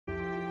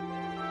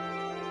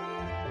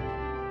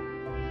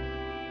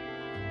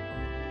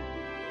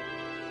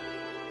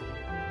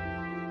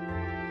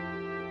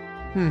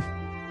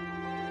Hmm.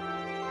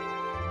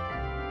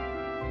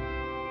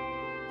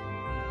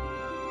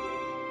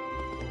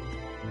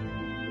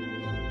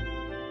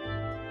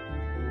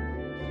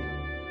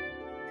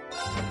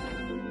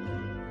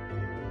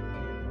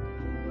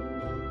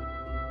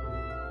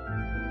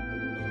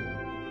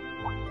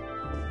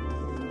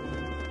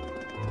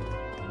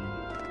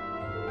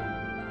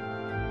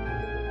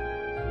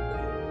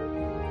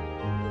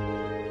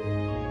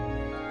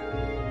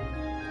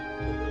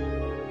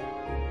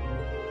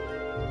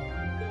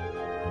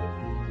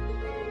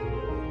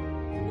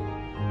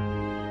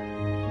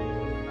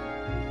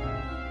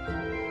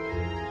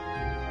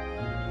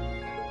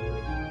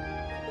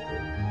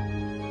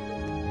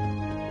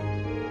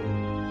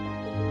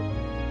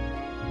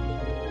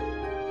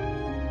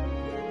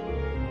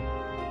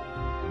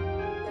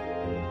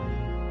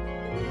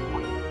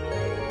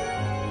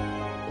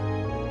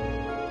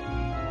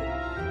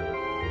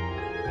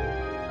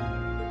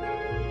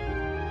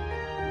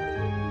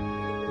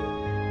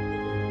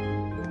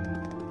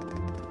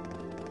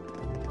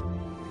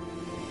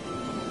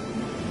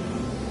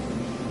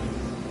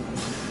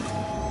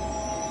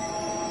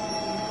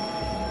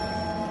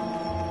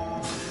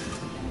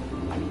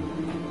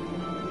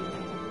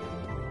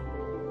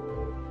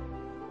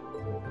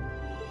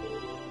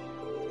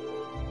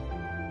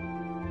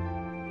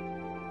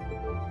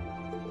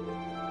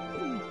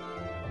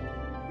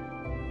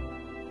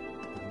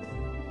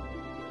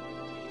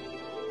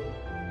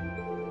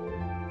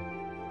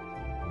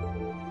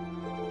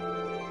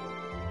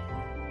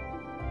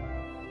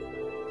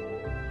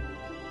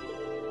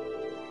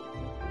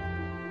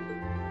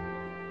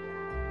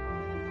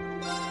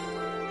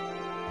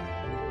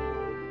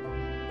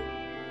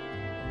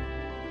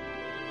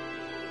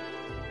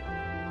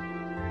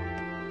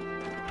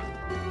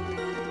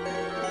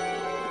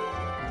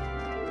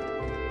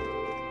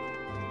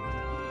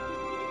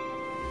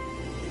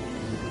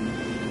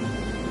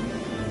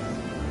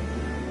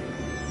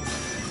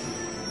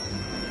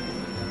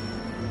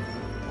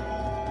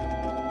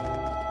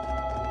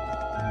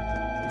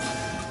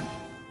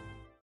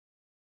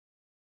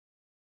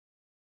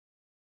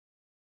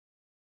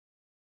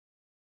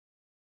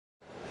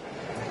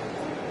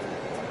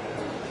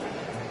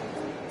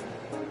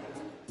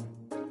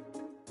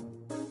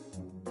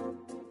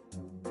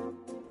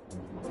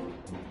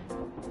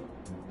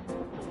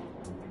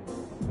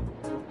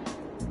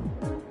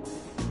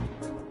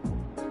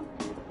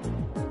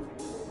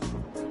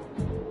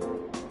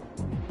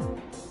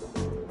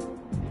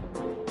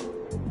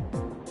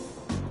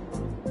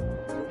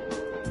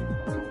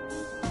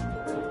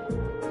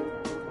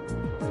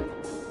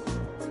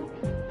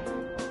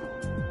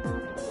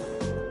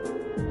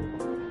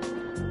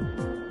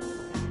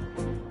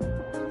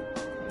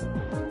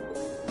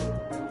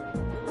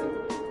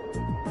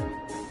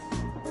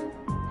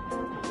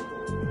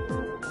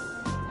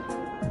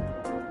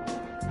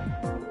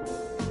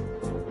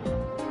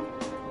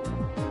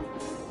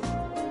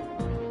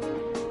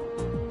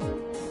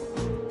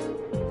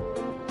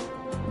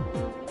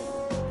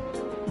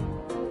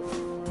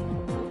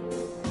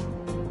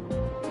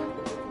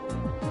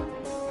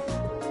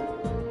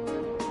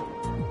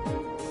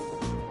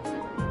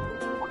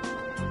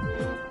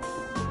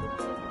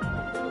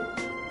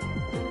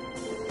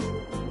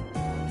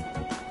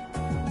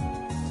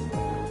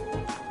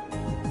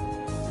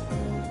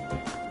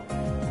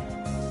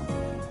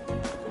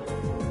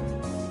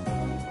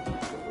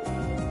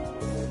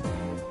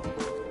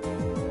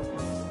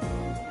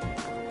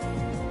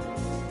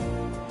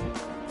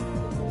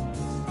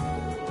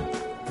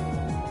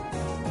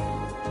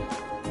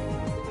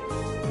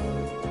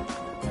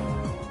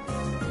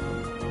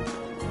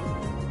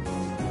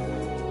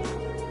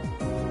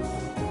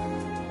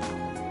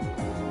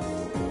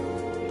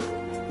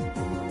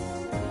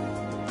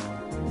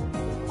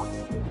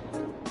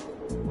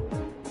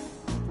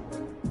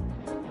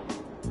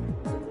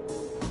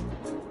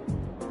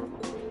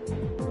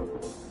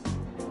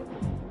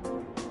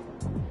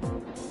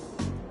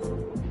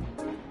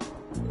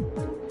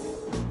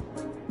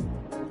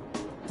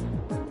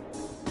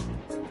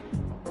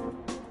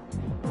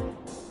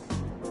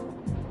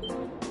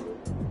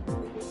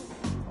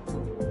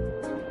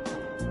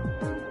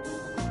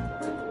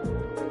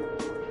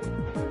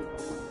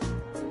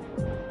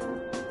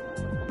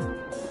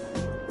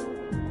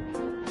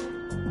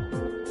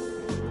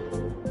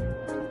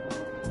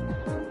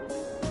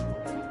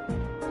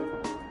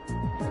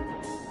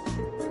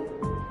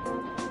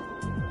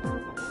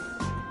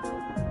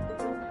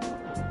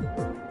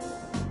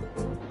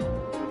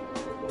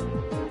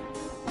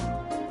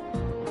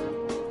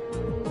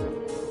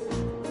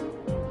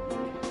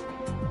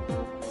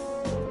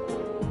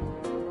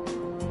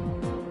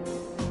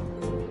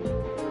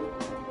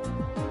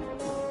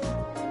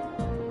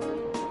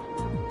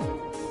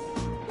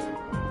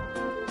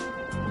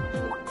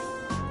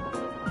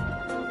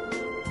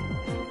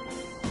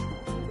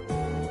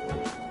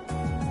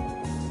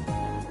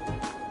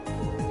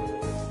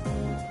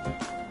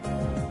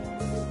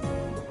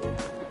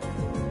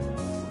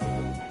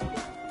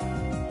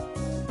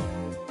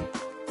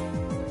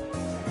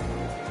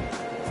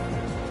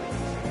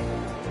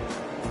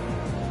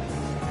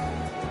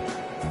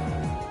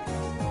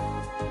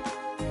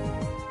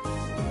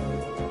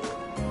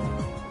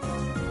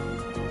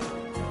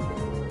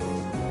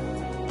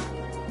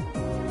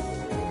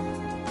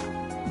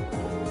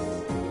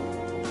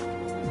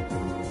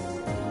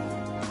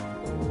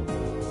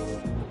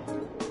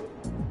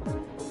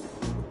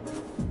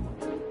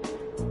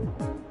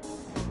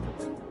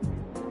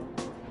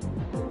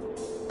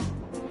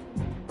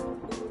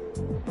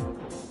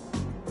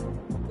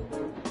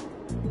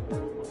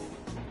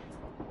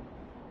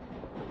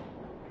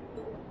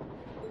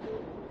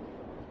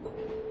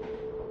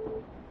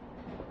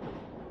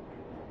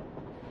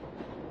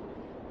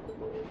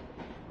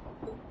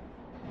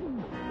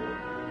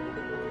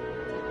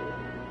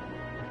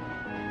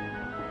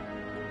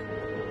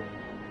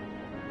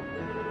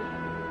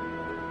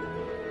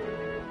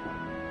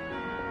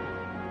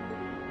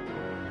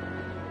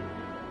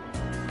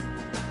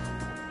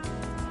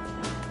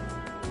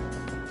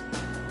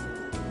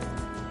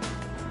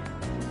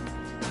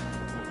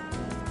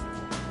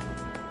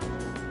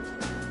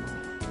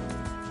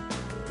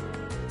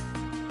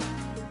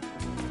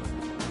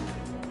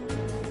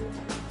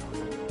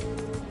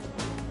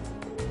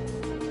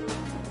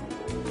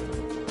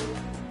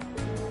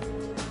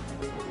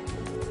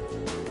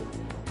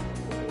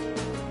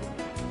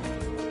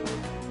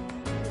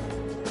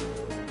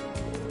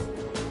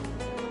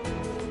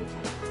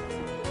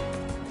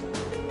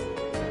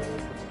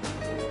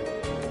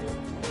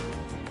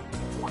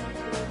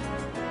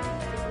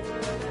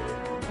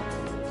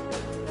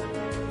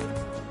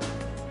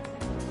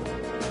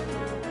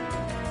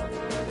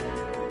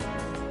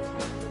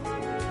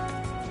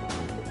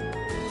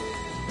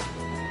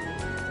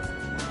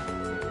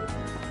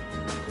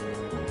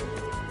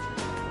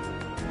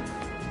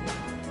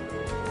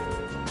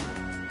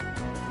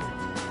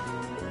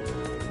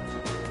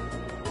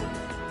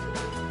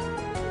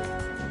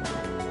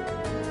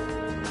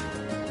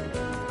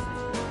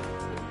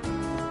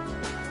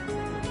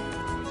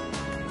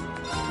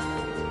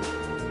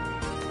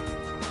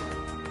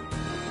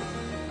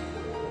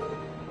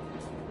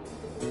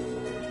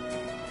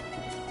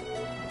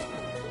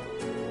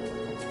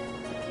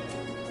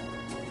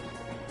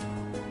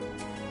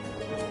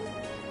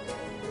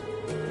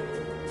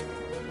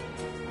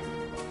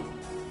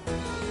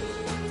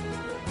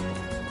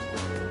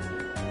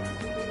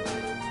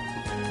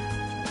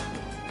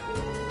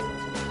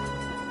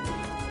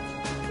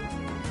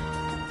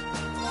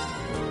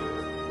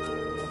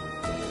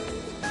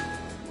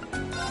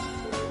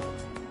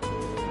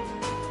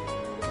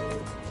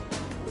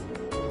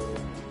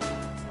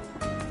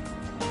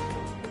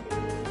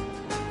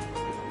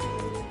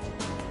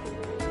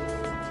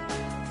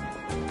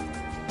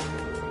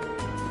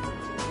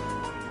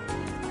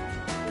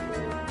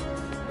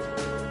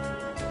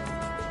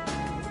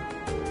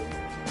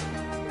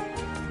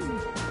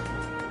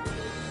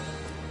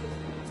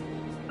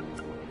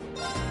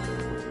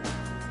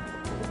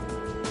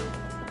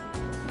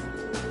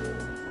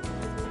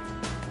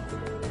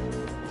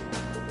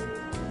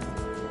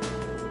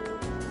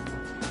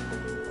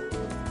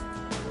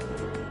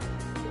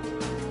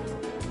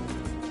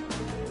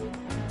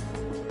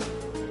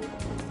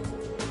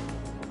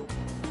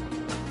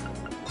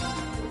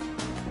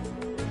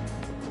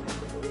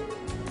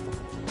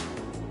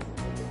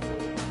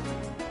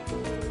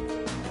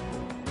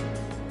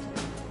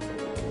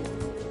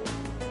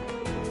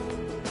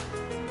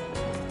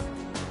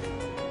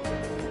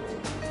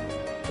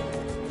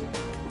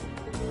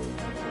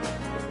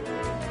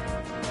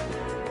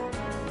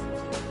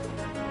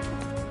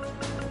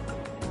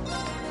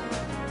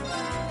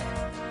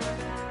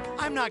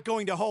 I'm not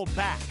going to hold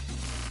back.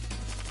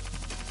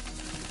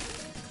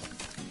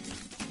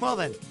 Well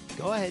then,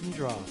 go ahead and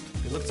draw.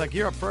 It looks like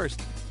you're up first.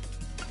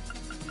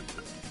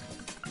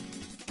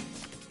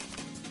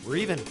 We're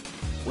even.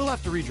 We'll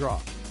have to redraw.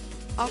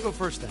 I'll go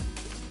first then.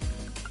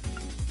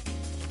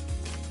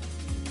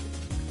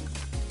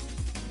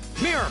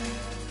 Mirror!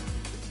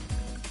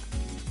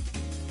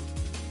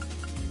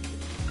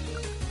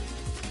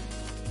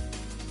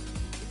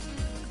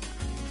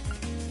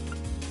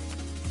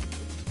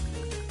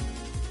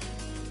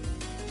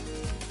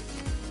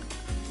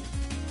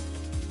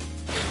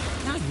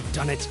 Now you've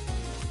done it.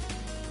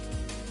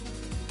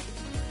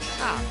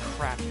 Ah,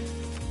 crap.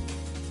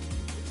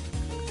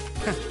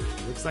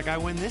 Looks like I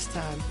win this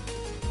time.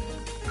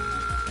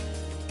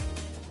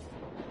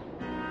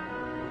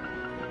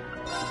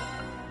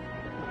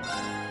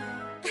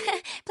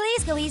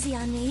 Please go easy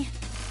on me.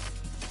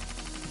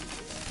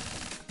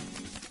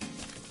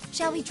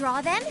 Shall we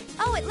draw then?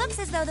 Oh, it looks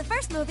as though the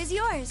first move is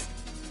yours.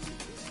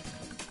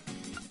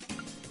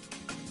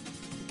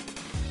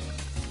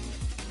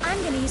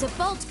 I'm gonna use a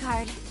bolt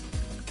card.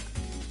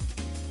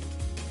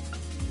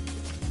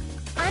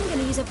 I'm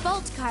gonna use a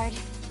bolt card.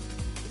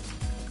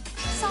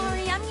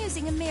 Sorry, I'm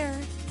using a mirror.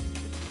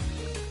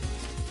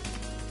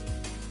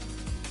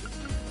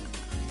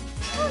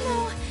 Oh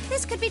no,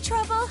 this could be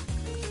trouble.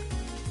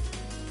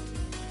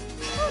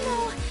 Oh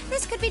no,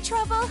 this could be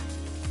trouble.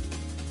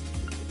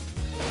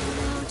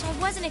 Ouch, I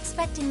wasn't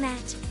expecting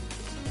that.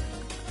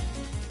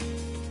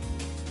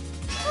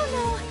 Oh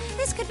no,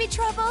 this could be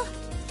trouble.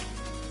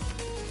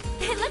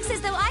 It looks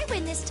as though I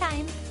win this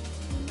time.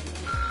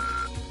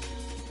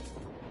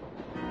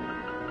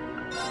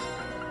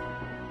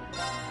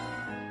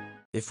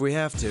 If we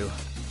have to.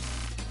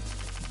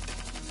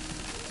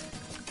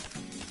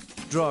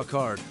 Draw a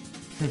card.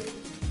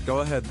 Go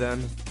ahead,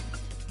 then.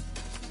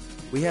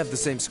 We have the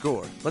same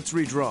score. Let's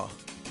redraw.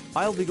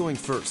 I'll be going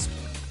first.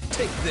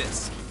 Take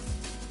this.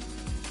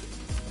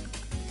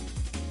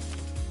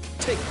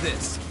 Take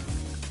this.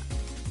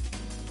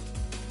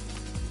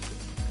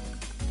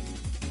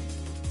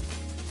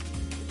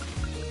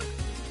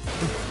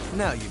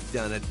 Now you've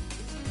done it.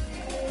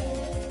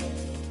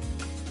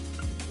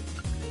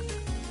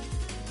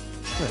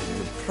 What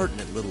an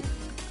impertinent little...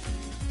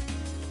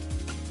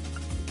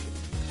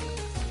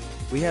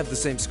 We have the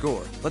same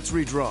score. Let's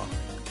redraw.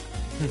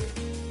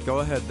 Go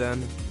ahead,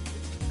 then.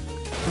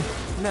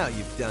 Now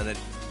you've done it.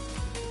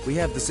 We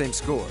have the same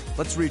score.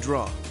 Let's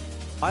redraw.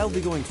 I'll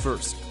be going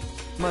first.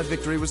 My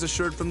victory was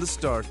assured from the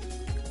start.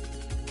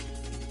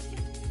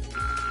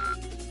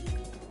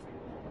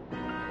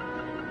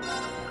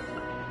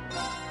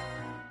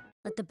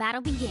 Let the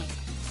battle begin.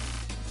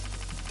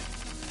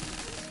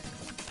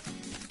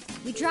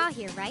 We draw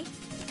here, right?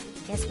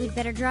 Guess we'd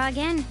better draw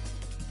again.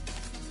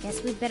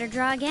 Guess we'd better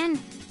draw again.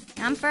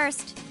 I'm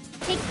first.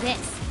 Take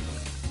this.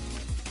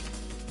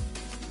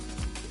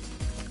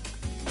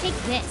 Take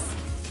this.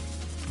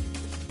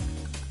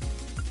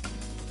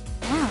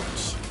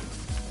 Ouch.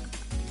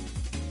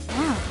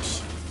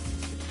 Ouch.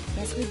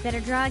 Guess we'd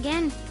better draw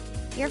again.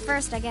 You're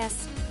first, I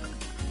guess.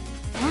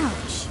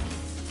 Ouch.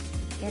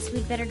 Guess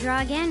we'd better draw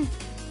again.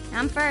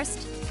 I'm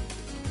first.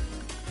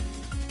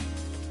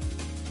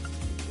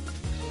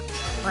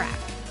 Crap.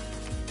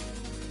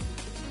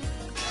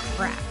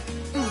 Crap.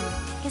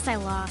 Guess I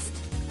lost.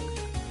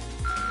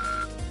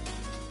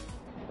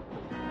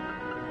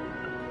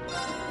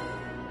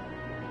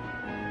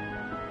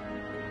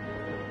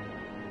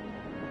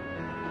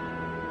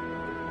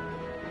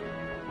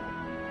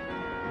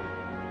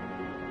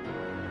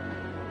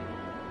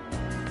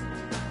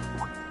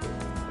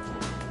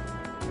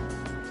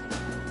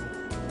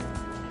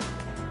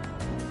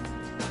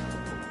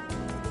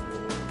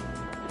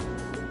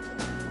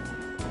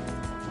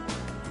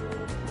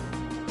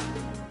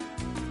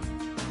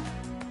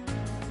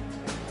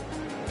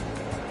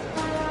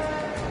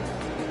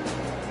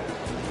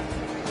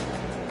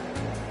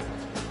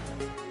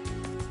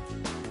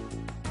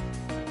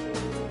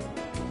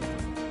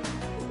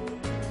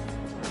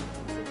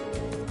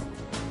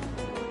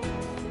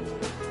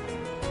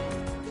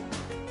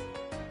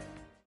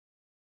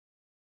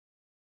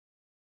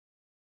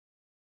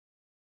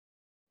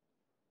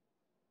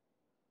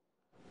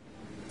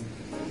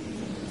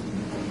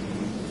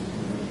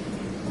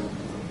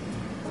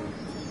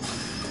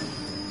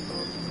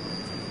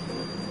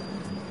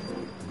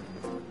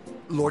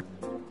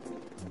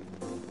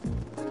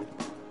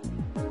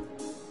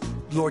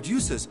 Lord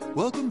Eustace,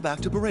 welcome back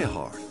to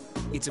Berehar.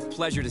 It's a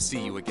pleasure to see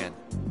you again.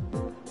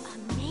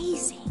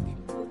 Amazing.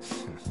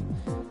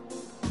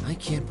 I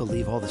can't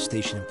believe all the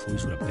station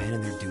employees would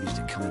abandon their duties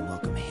to come and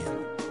welcome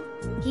him.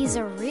 He's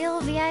a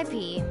real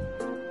VIP.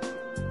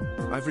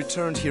 I've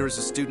returned here as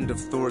a student of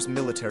Thor's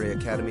military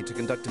academy to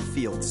conduct a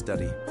field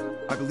study.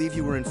 I believe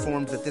you were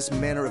informed that this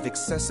manner of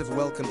excessive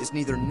welcome is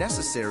neither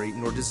necessary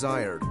nor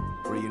desired.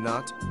 Were you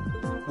not?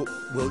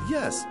 Well,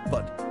 yes,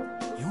 but...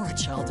 You're a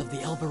child of the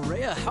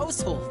Alberea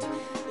household.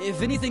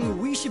 If anything,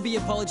 we should be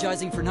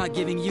apologizing for not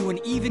giving you an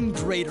even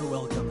greater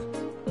welcome.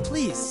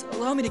 Please,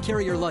 allow me to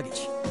carry your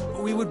luggage.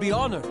 We would be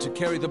honored to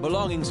carry the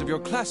belongings of your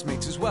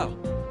classmates as well.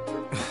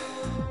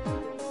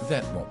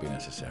 That won't be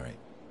necessary.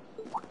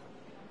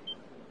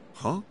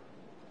 Huh?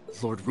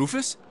 Lord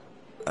Rufus?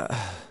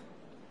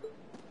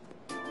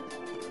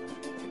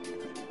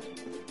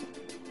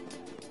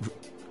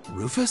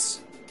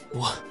 Rufus?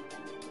 What?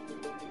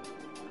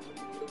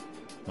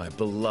 My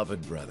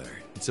beloved brother,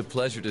 it's a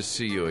pleasure to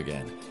see you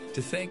again.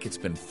 To think it's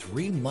been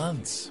 3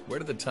 months. Where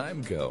did the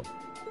time go?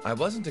 I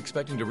wasn't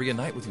expecting to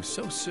reunite with you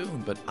so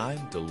soon, but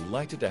I'm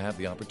delighted to have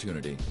the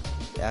opportunity.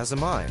 As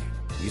am I.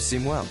 You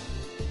seem well.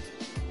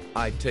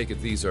 I take it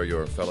these are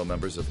your fellow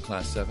members of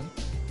Class 7?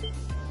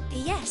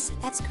 Yes,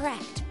 that's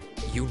correct.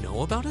 You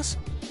know about us?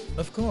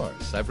 Of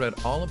course. I've read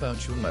all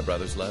about you in my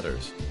brother's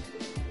letters.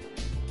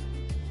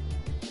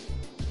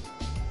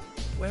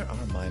 Where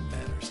are my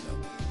manners,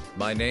 though?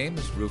 My name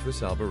is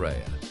Rufus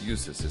Albarea.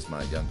 Eustace is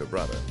my younger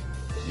brother.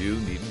 You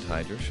needn't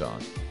hide your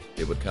shock.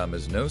 It would come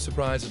as no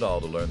surprise at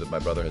all to learn that my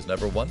brother has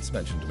never once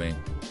mentioned me.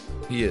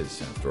 He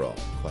is, after all,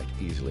 quite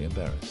easily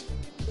embarrassed.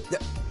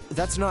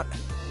 That's not...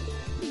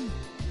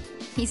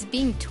 He's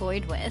being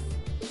toyed with.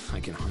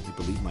 I can hardly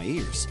believe my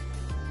ears.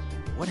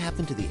 What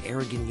happened to the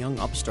arrogant young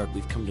upstart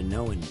we've come to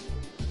know and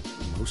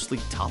mostly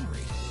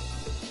tolerate?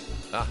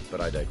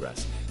 But I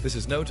digress. This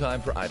is no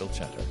time for idle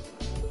chatter.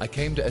 I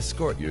came to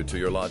escort you to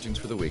your lodgings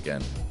for the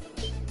weekend.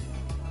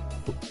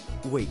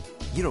 Wait,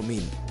 you don't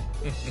mean...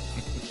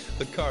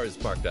 The car is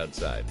parked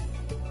outside.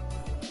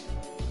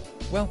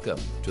 Welcome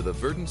to the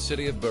verdant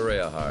city of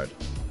Bereahard.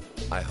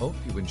 I hope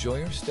you enjoy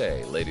your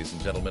stay, ladies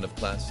and gentlemen of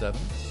Class 7.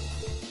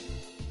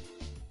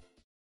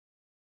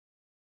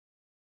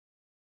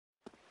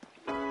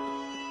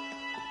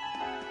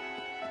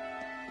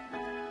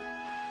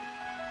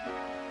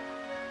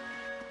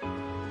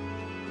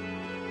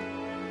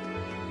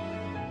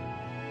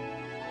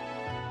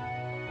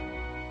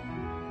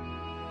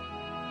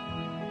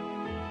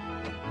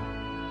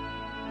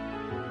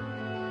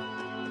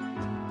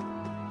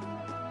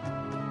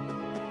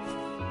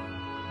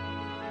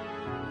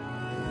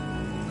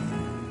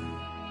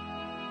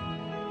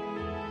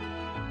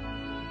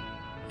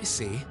 I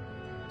see.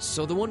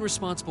 So the one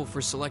responsible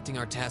for selecting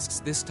our tasks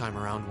this time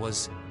around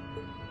was...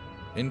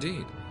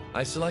 Indeed.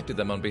 I selected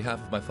them on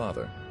behalf of my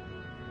father.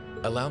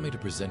 Allow me to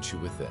present you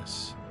with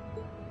this.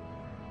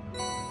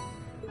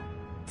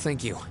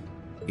 Thank you.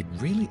 It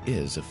really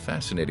is a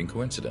fascinating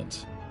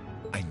coincidence.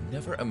 I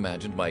never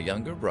imagined my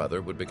younger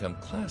brother would become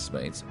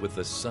classmates with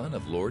the son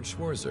of Lord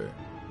Schwarzer.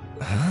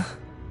 Huh?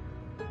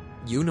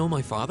 You know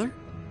my father?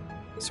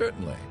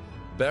 Certainly.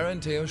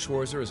 Baron Theo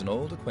Schwarzer is an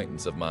old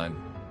acquaintance of mine.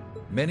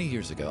 Many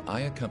years ago,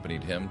 I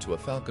accompanied him to a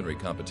falconry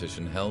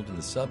competition held in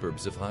the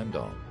suburbs of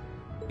Heimdall.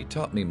 He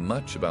taught me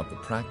much about the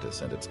practice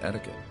and its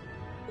etiquette.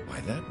 Why,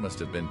 that must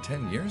have been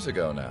 10 years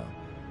ago now.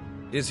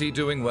 Is he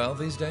doing well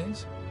these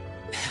days?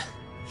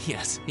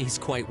 Yes, he's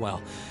quite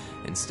well,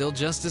 and still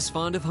just as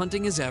fond of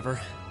hunting as ever.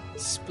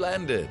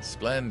 Splendid,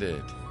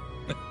 splendid.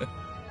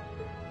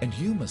 And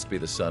you must be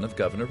the son of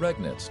Governor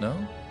Regnitz, no?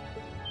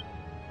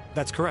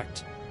 That's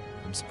correct.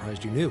 I'm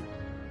surprised you knew.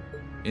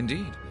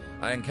 Indeed.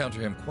 I encounter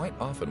him quite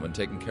often when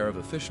taking care of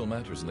official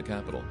matters in the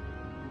capital.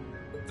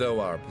 Though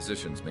our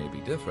positions may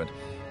be different,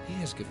 he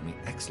has given me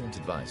excellent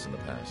advice in the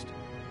past.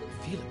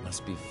 I feel it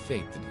must be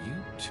fate that you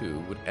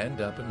two would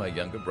end up in my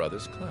younger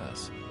brother's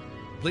class.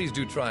 Please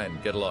do try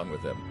and get along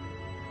with him.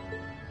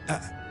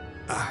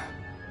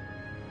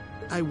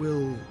 I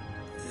will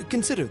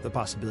consider the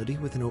possibility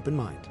with an open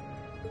mind.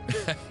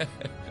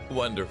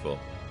 Wonderful.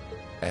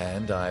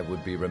 And I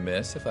would be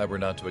remiss if I were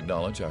not to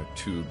acknowledge our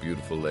two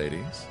beautiful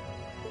ladies.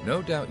 No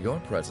doubt your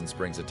presence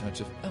brings a touch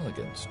of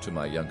elegance to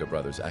my younger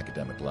brother's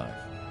academic life.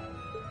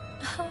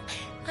 Oh,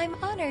 I'm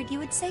honored you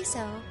would say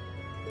so.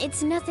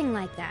 It's nothing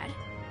like that.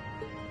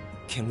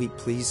 Can we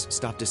please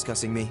stop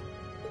discussing me?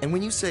 And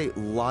when you say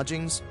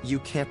lodgings, you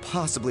can't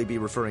possibly be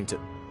referring to...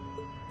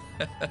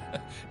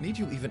 Need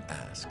you even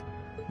ask?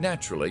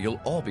 Naturally, you'll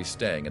all be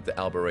staying at the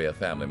Albarea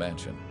family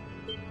mansion.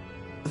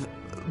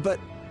 But...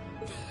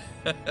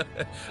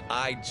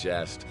 I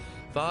jest.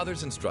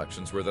 Father's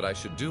instructions were that I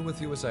should do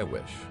with you as I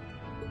wish.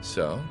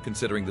 So,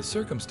 considering the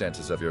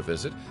circumstances of your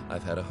visit,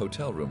 I've had a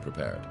hotel room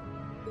prepared.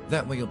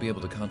 That way you'll be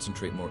able to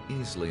concentrate more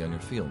easily on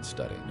your field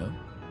study, no?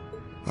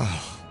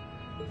 Oh,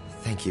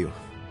 thank you.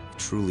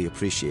 Truly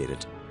appreciate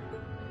it.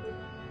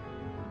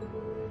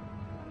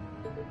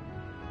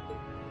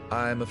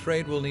 I'm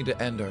afraid we'll need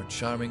to end our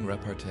charming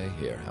repartee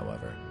here,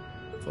 however,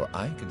 for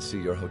I can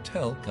see your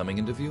hotel coming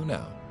into view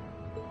now.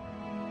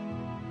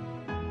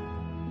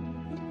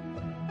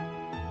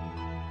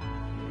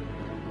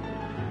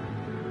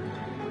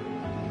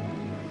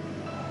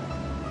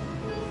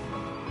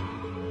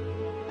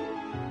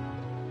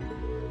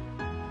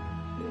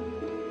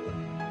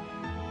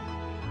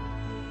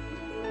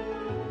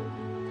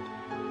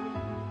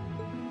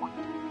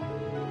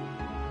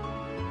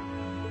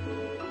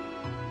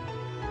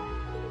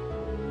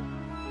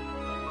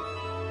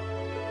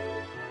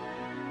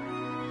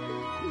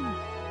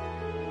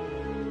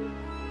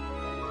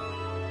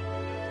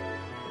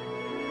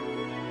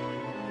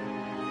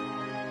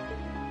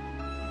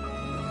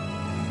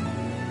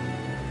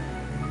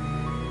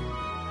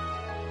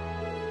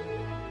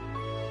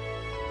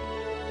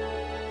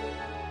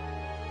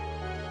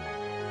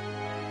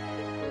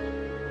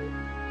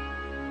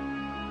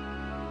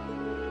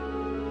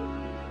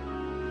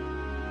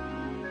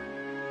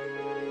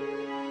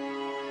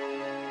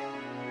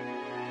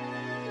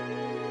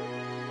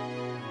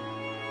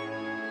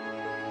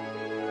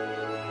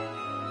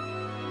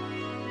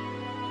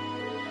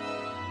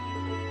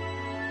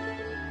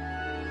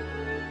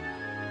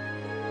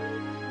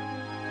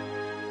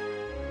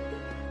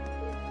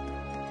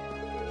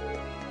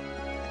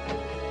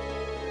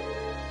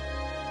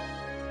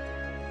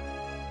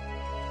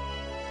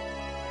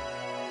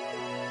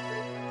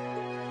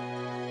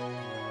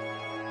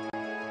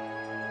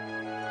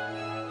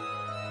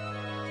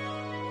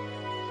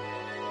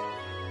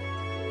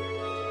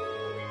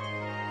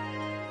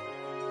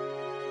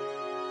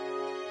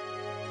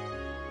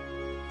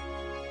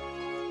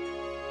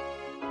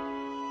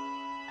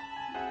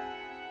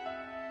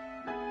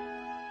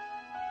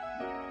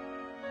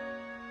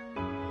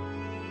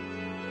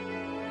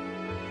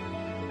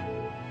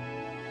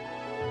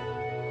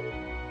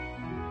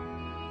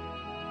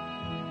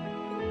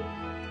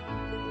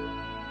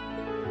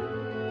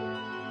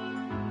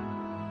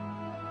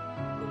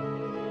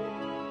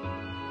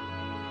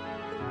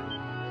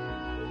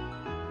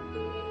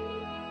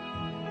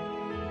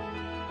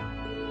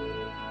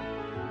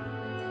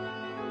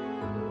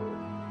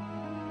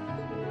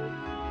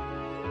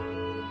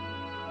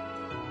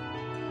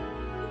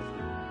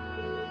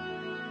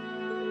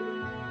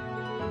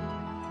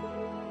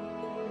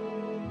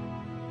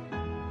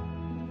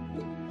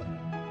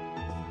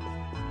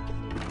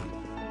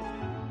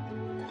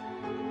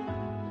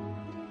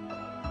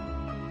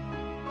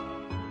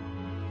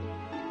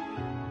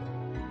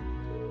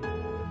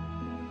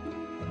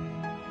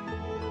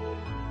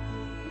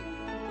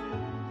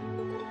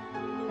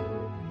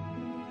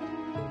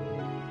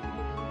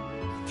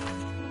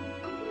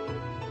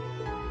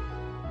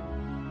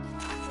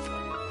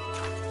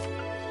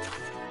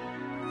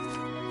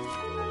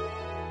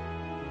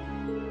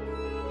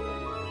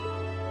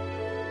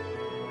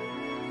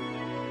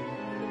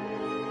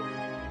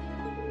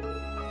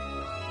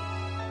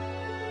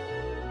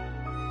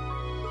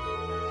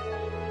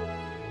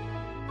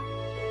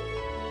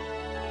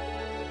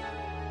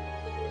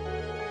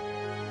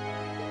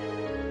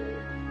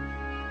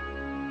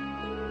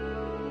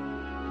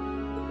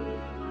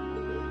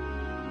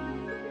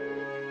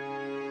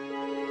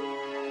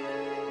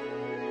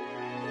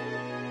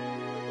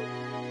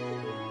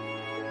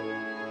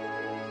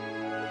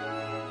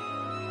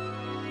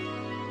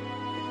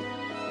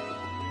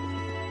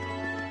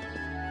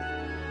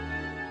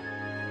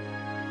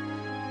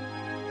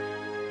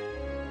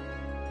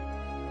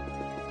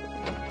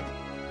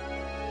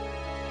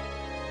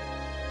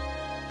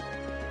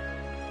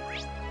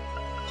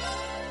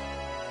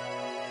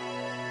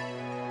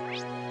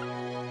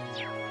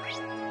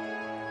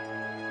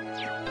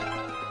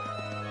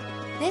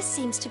 This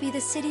seems to be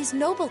the city's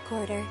noble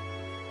quarter.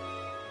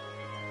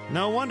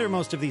 No wonder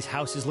most of these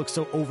houses look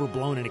so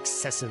overblown and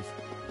excessive.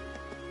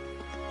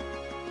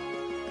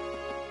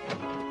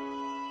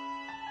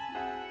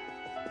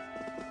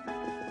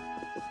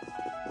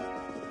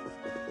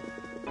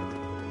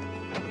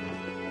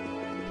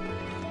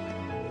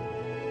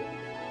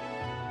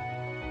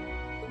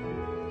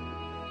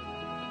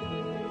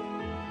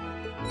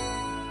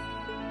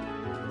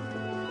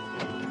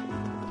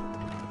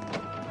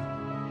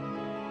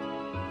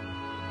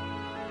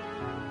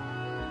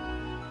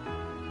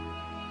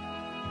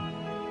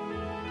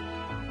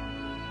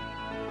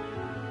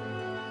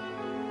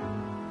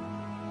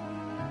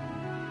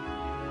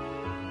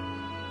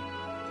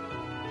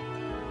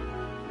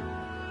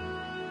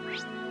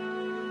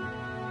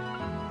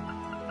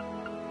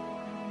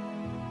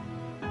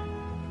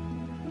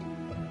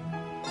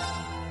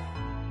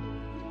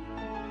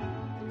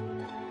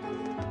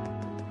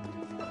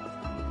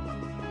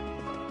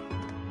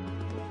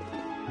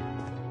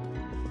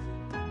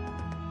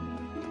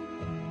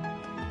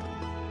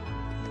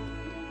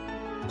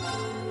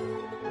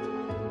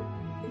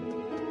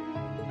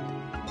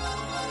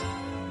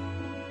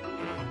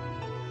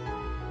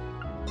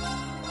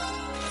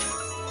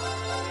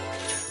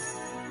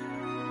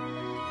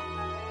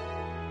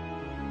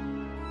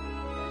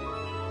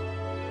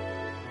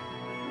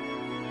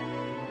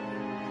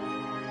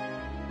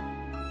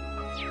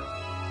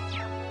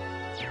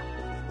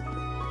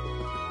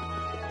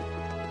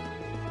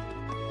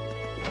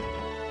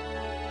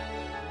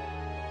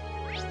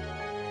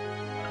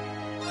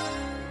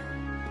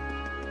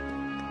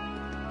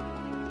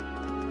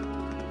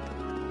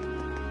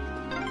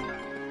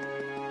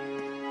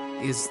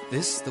 Is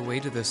this the way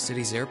to the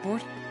city's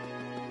airport?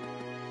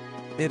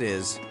 It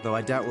is, though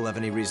I doubt we'll have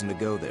any reason to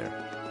go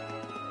there.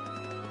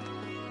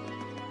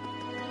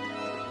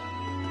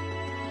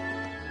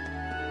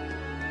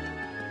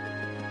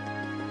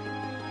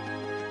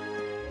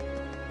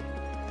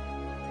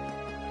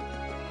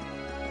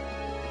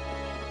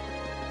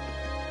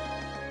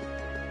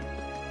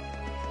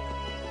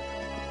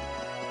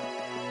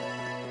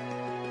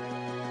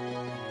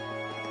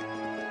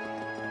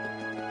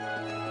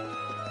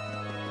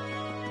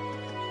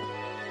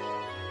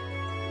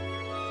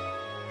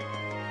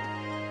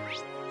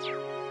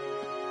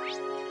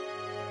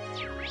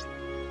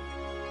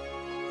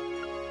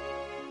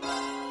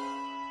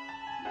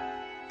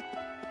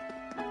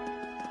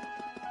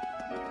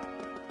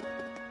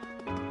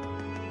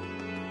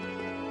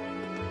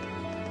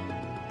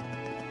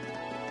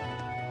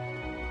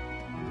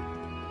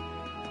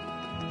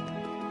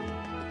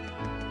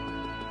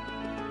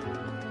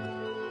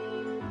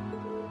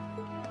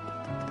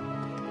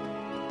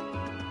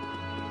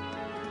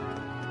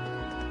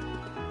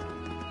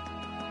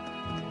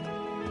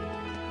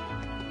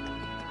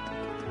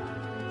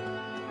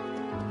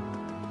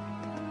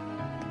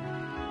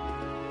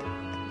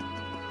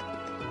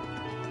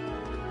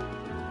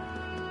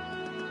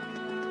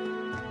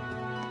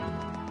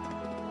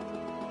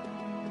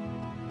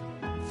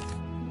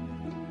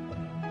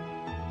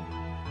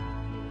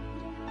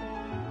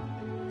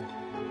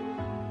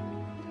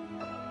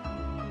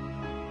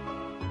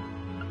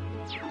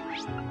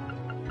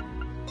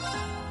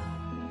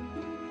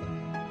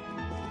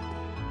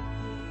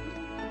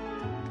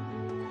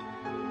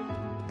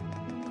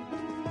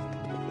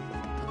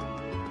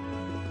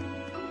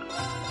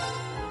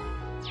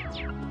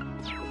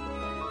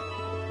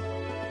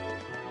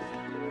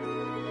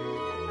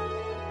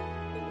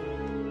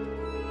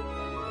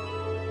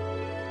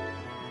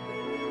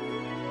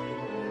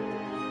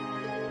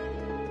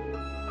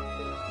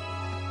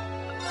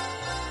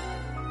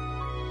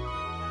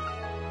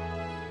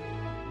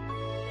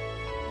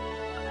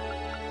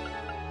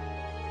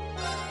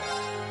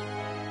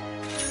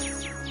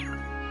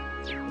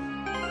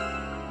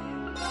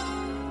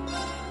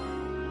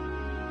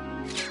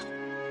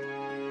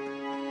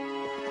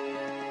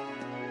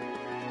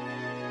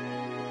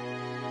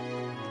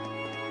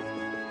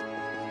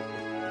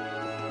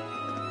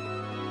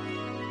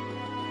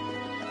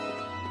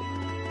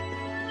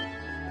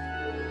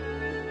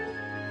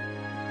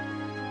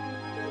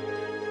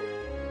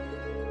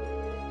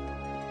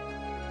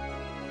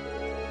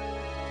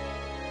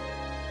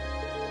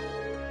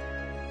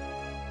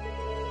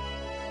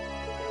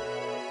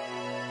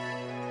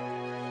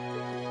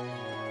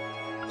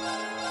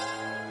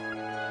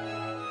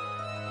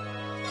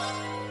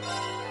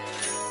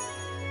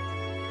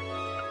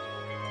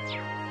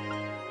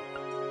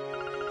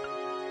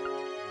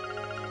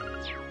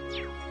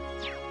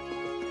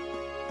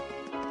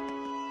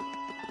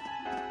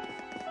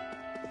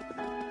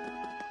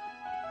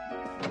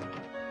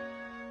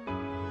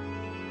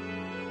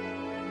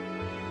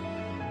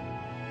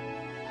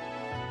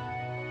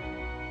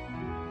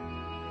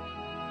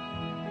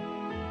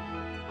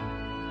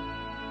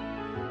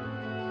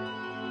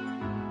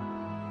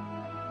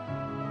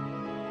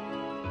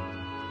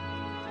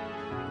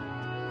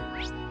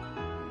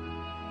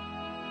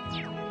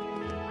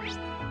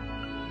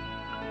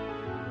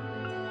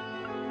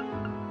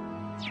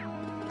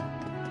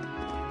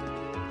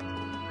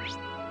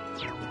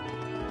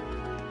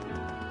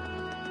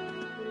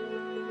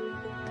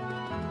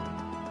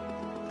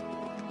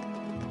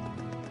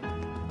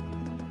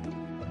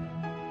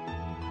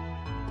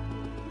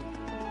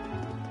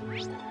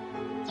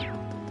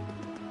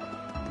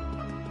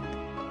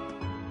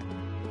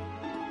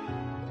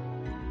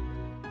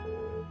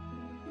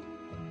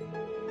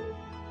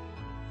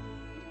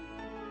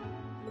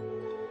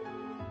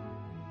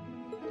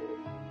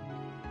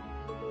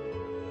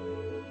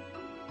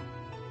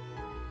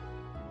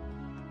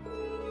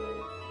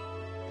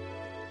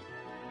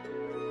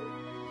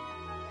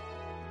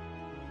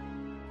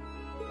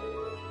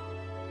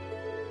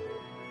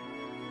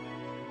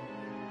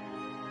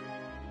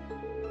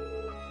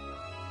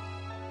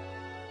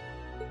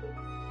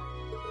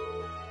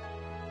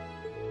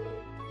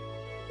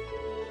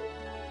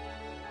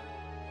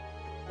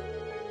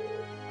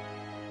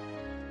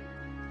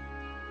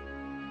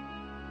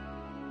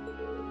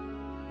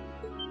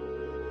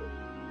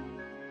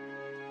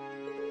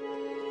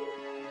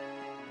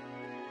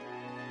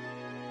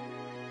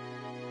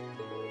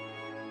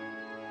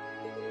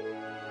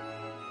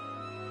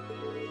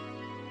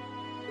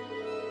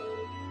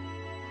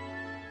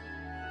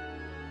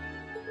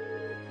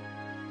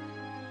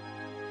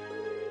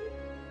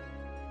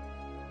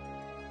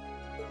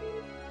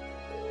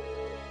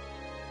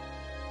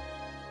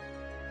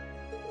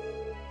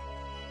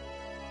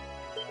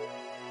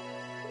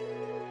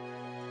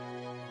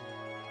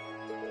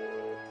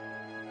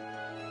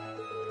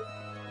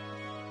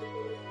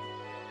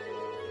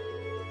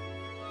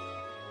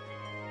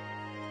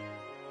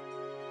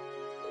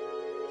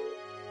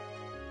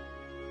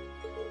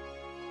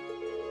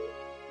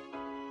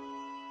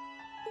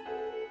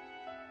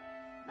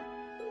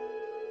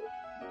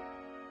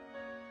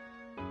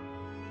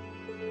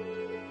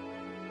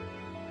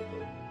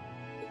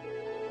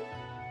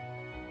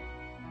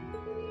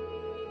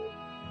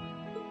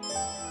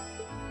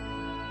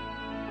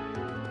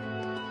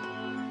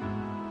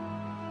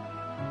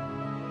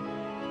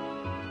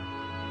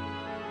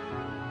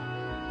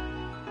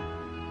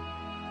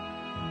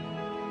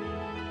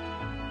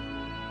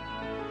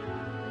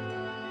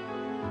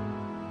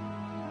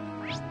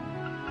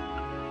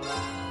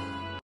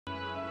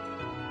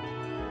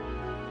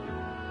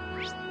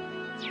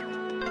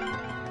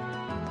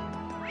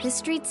 This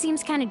street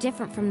seems kind of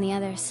different from the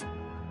others.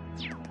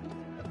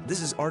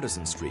 This is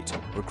Artisan Street,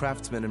 where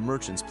craftsmen and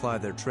merchants ply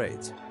their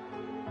trades.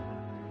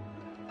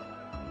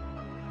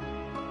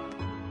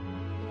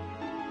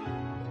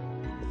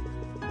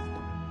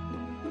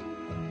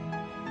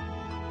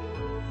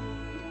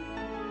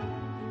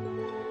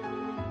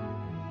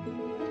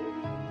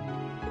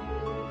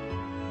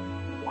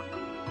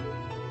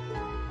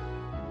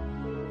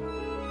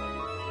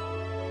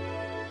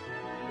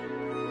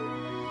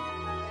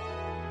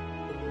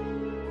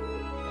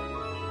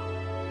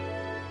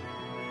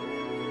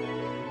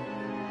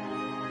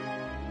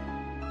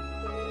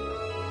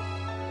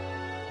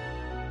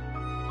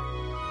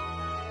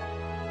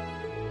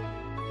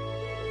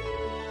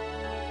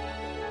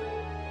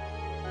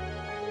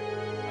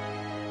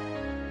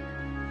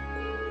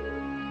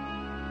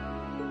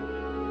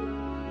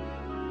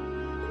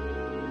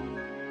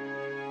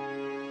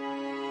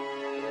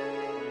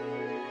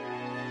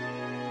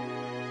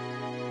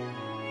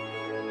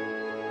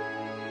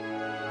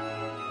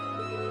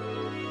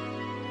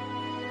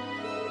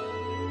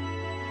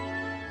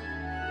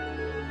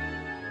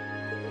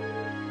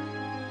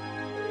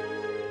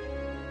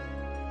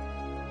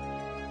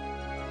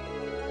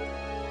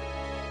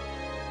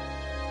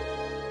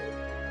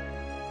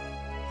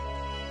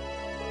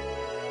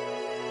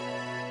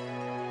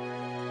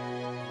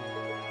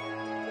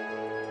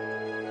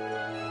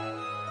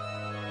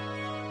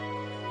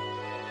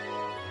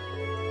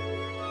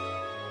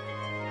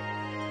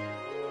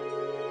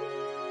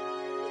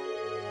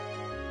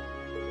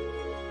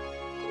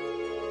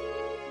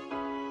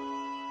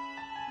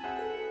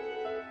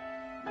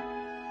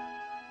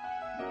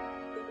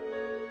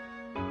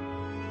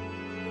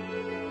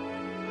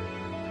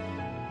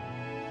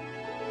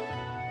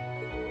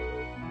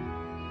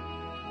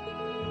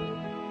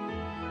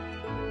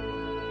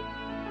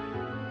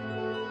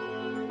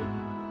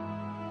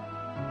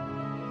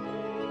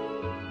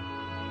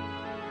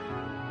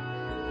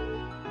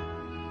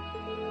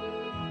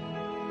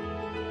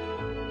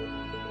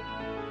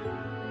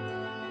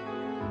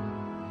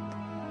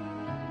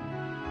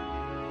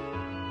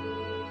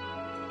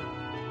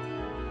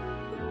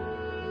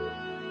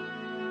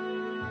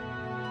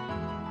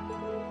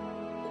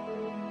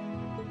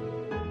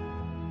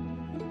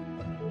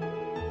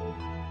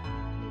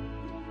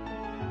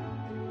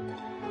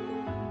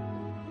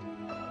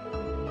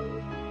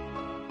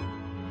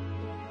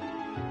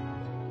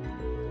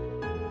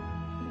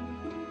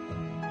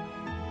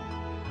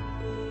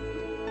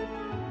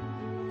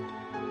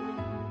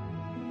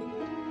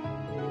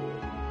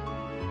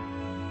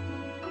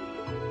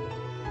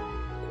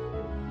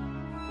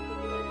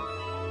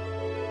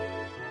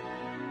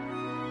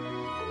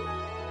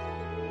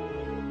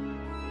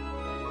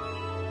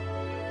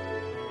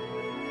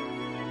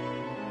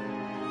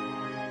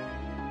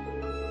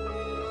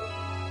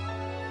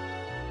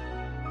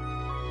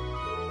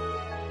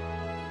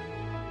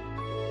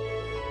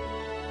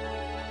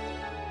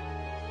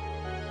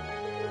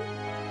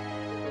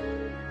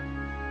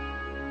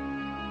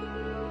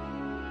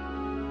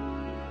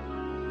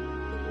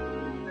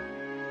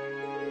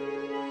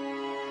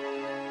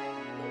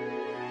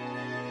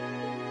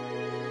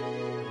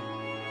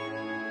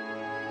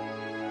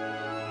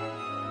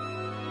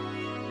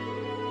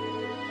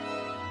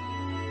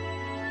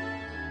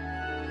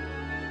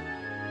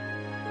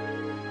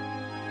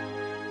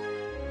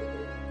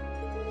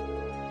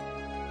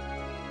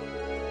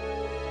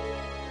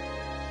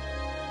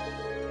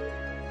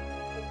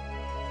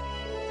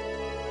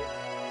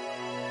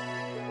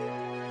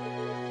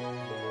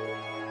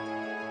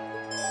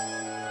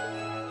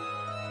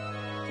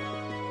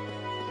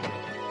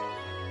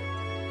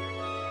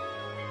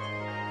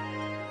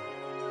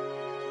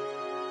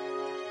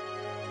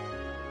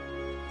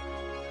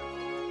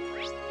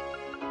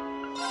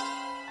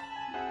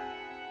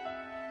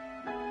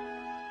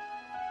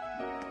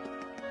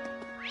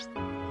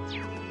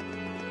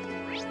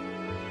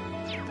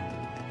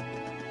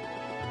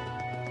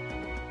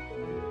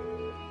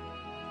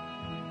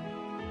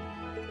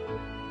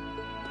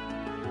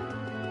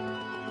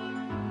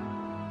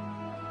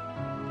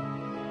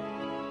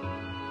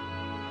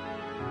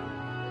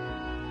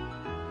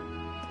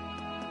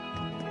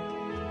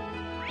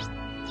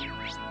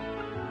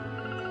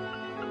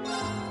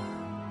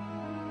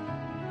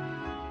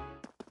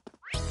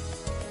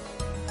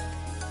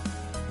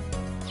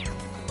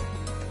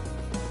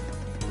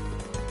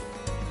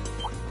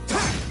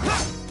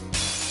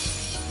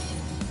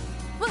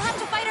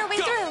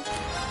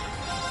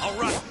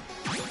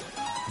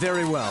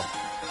 Very well.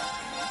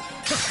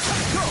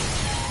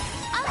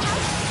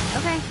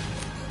 Okay.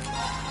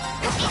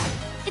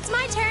 It's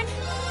my turn.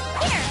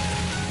 Here.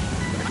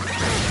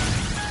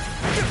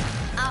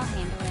 I'll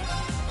handle it.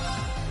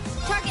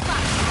 Target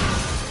locked.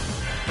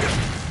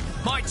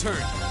 My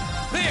turn.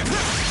 There.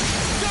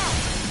 Go.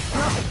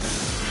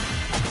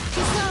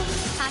 Too slow.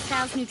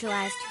 Hostiles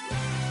neutralized.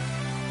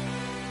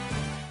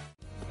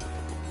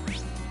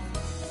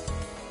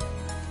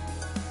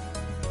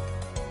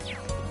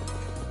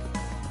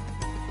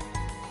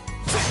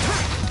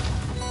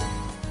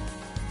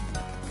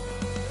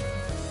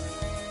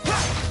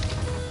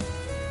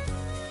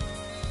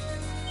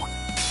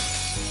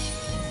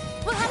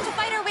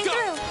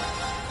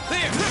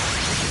 There!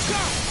 Go!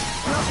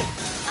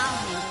 I'll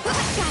handle it.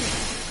 Got it.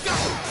 Go!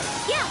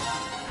 Yeah!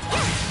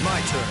 Yeah!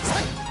 My turn.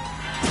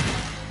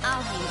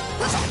 I'll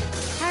handle it.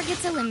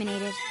 Target's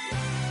eliminated.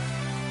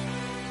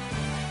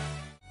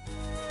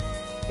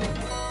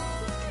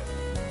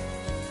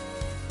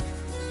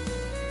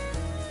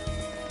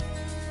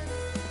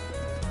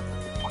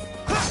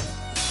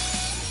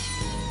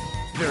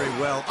 Very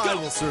well. I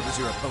will serve as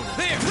your opponent.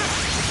 There!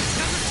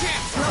 Another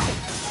chance!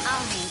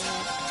 I'll handle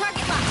it.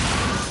 Target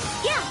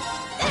locked. Yeah!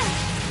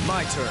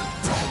 My turn.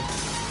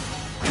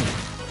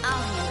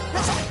 I'll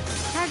handle it.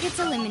 Target's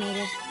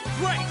eliminated.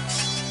 Right!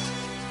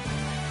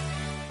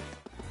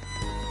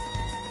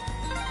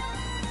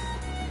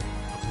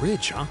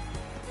 Bridge, huh?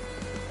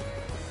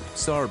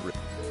 Starbridge.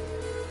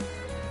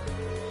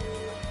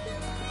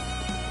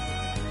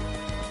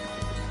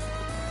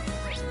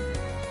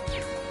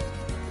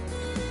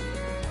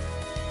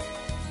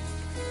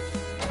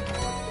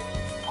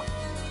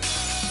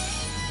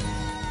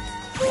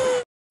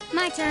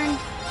 My turn.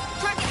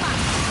 Target locked.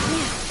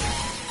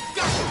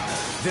 Go!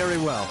 Very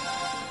well.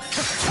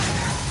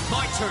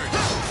 My turn!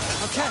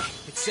 Okay,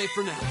 it's safe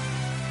for now.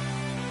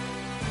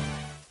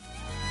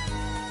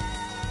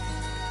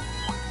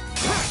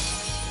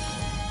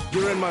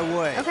 You're in my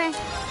way. Okay.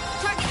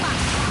 Target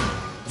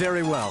locked.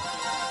 Very well.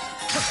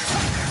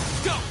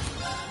 Go!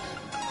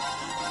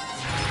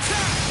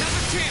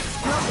 Another chance!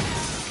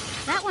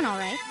 That one all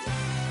right.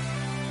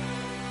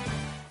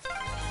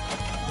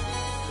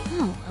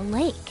 Oh, a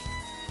lake.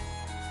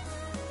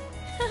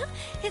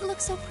 It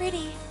looks so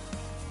pretty.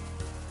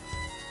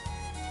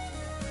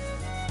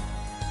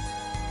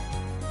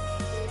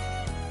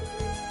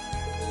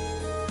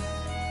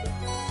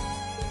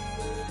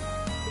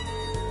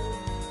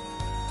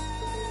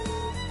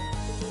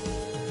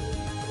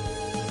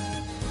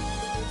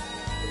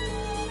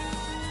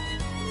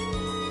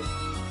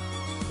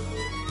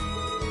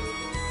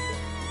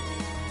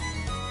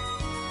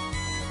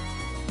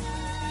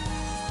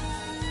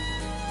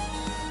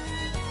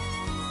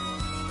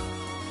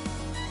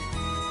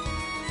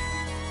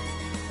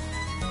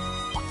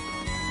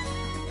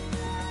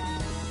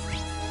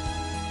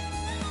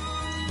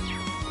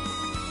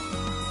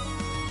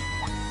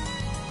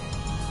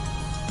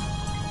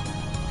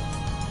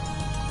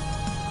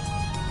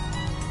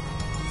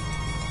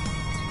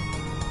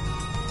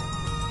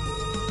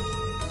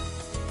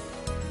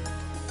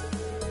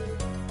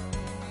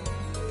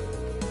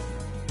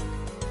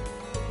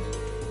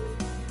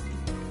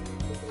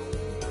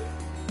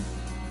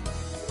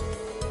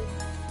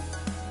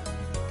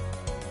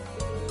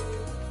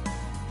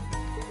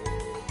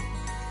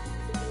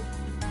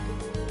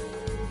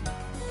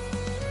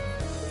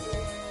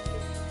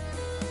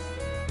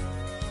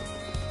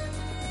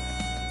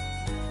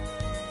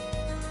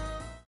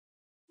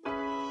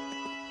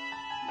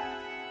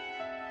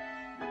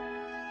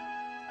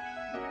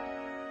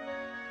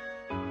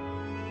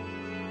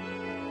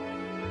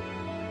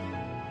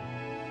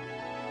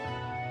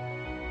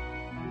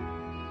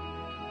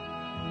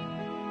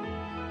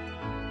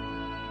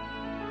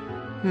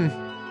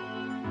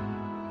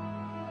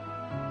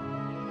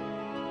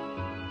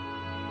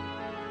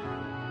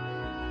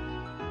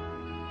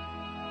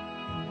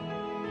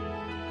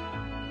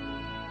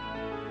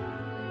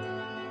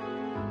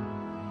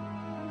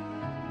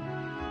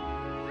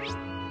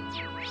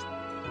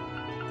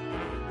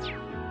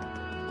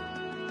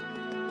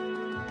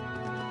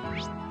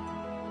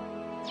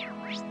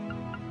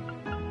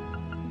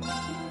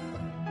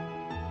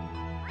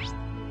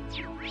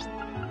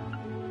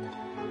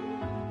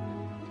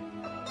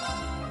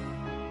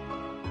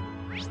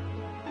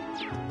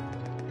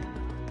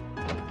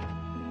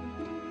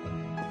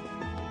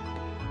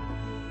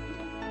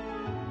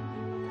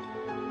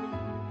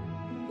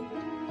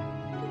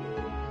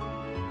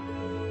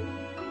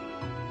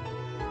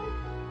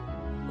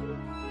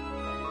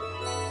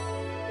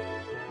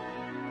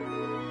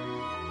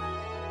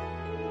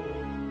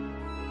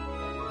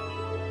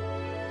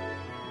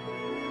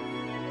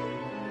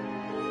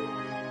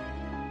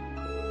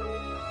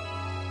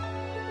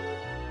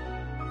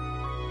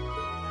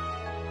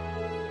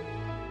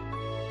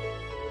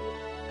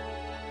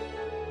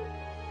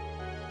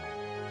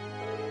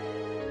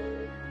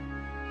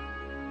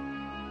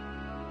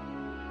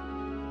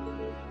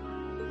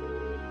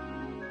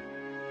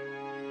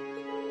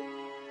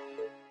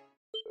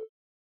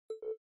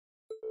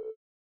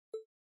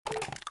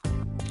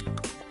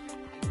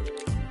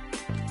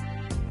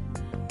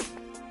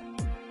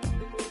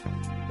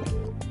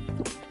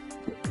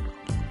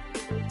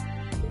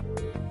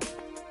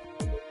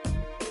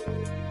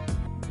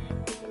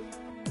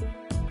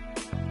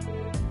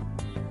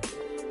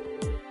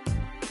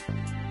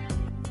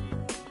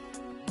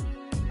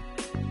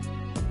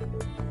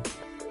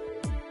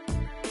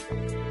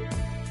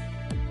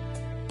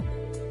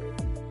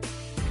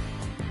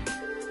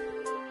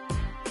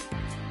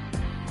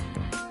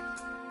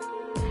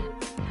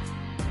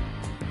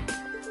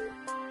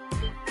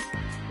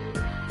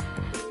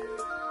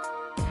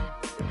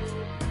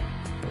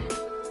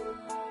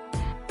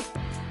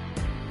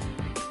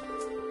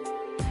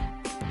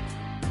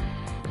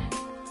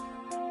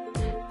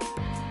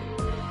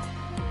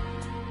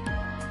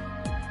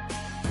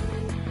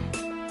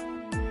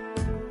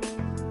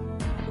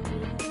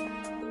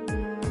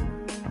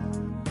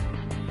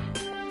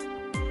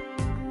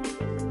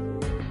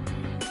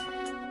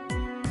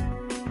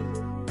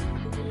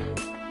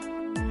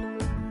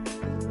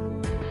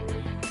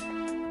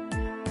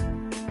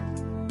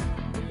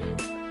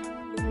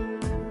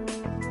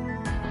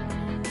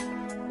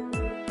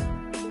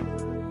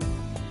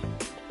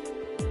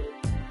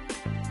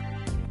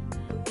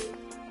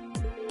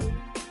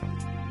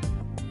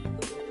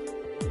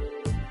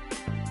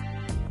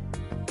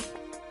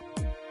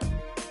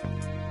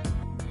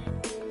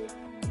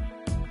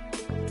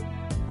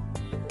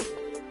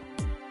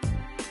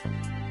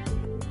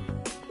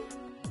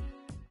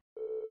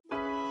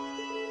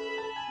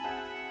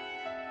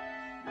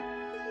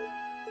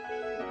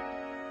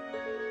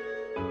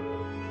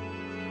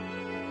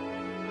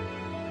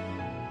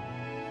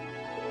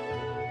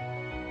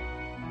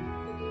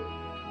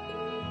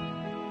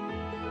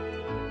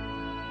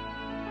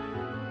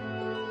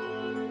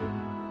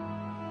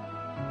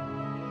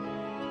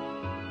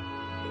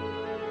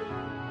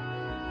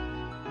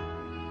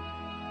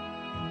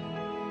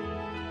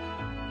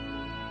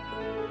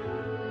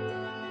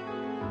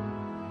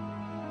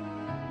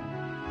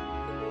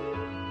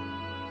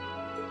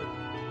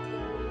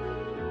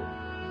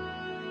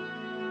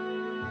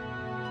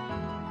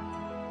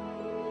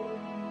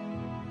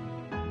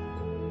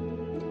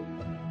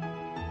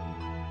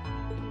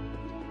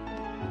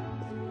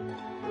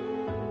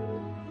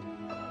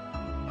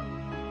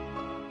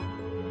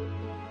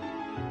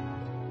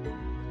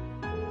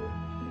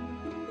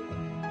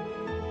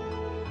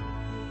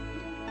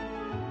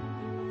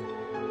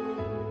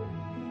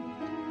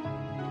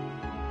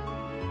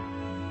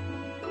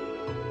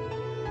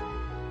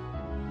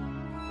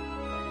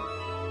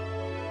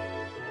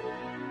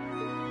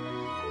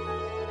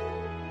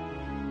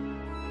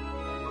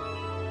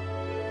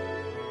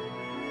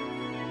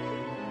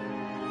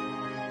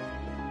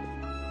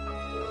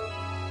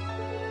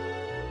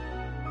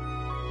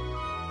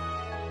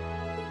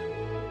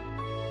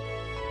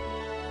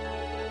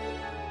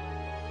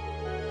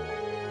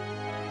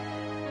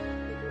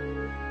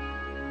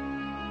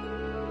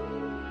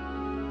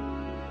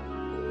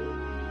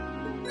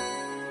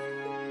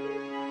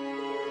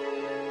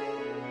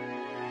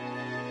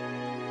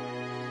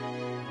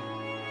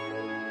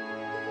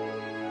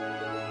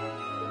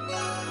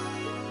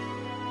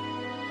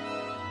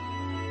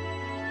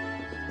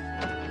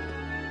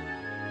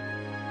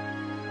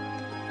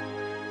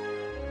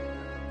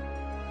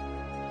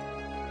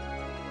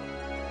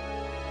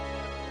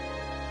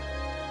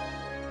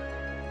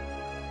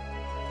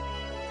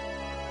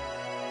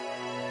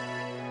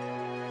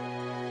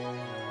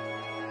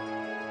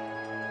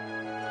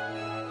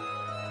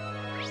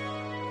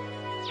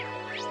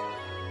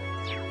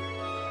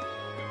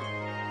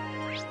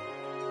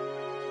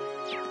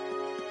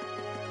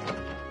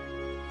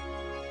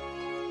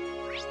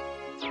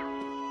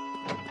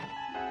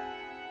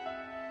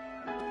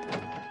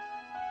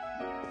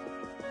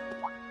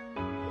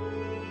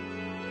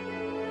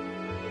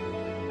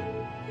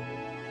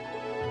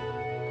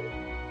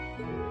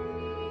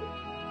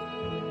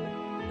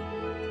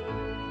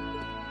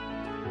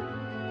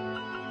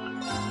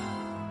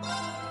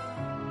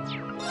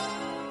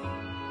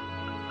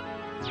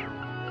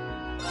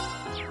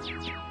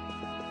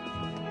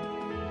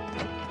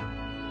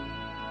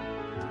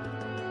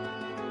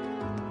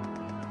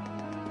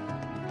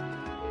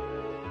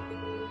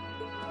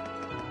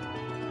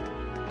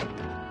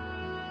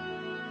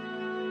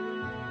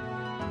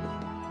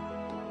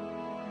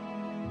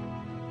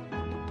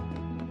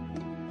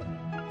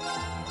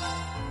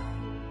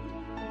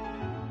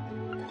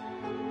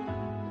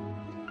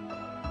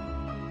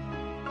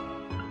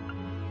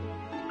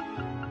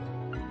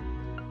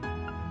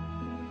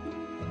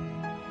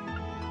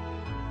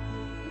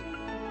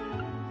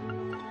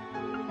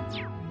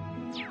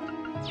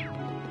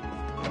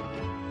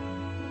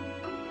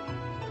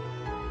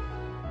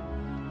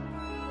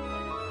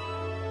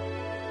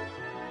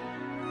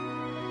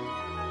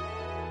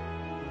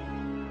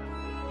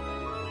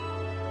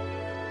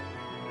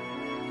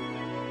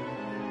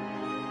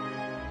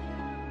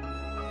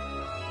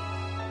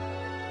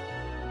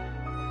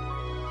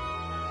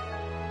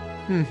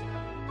 Right.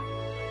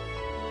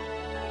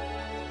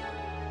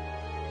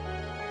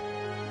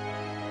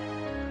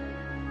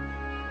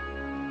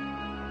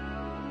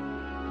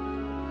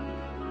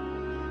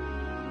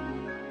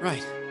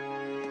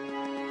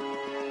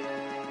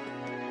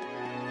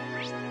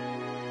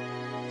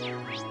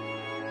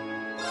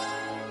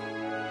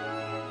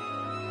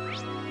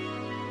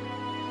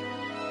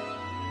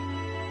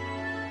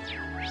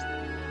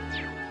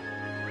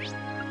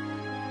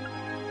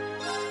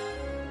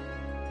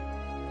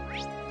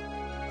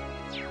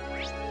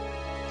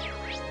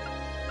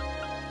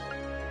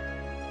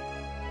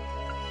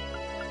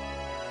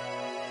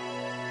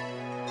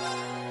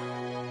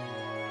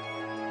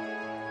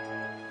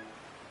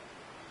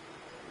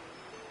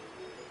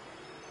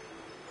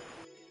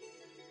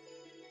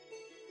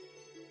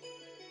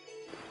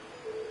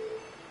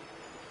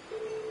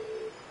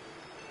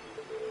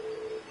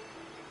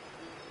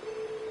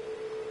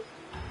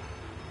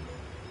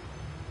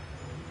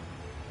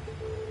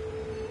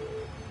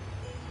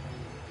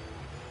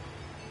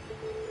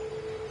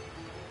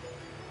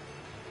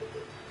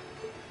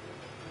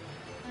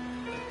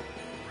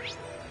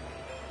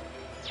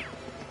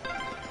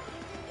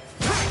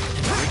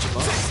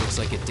 Looks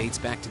like it dates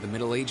back to the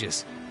Middle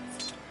Ages.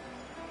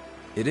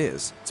 It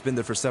is. It's been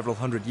there for several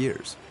hundred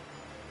years.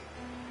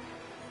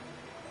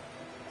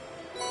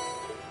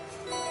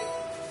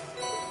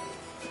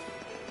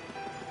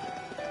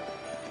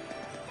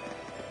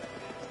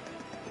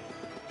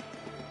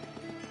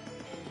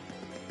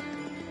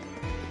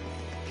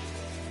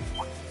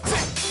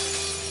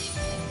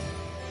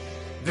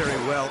 Very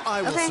well,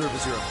 I will Okay. serve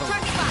as your opponent.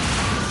 Target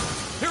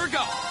locked. Here we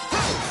go!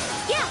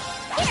 Yeah,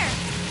 here.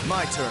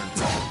 My turn.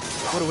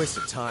 What a waste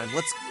of time.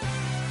 Let's...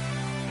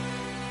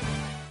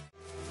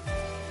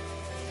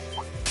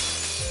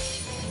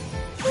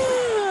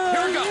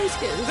 Here we go!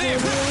 There!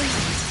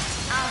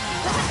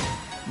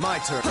 My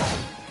turn.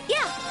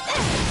 Yeah.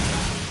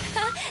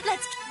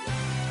 Let's.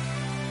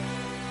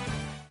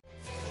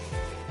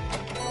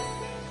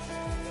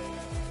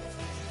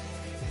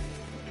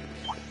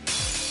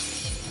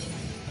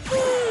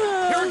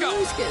 Here we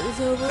go!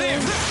 There!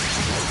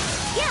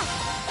 Yeah,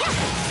 yeah.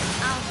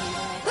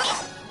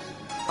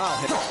 I'll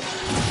hit.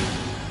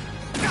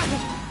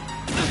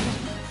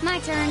 My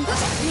turn.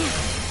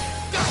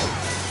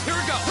 Here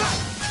we go!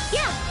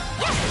 Yeah,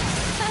 yeah.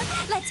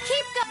 Let's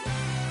keep going.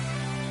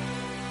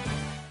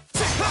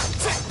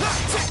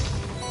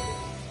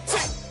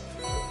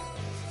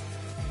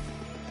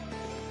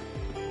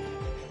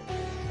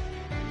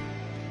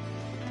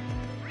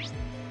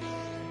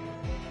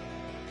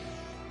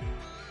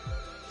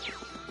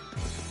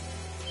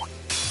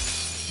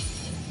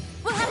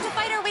 We'll have to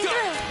fight our way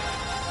through.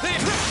 There!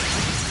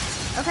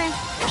 Okay.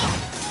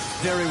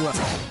 Very well.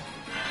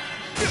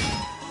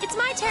 It's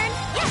my turn.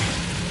 Yeah.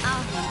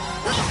 I'll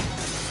handle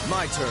it.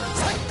 My turn.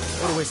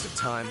 What a waste of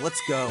time.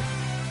 Let's go.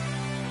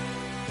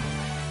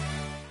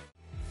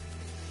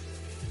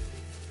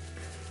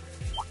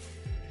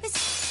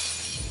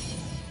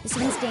 This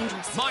one's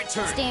dangerous. My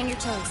turn. Stay on your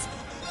toes.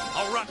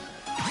 I'll run.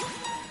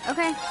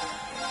 Okay.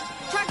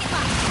 Target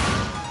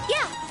locked.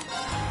 Yeah.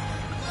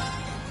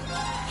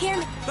 Hear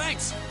me.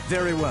 Thanks!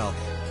 Very well.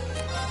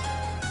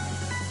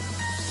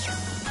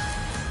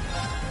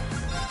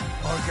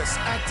 Argus,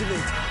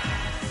 activate.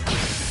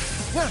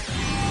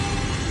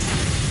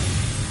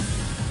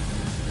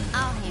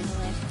 I'll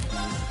handle it.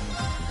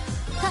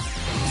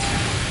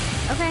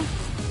 Okay.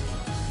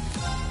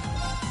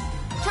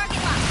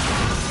 Target locked.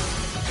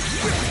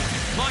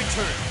 My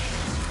turn!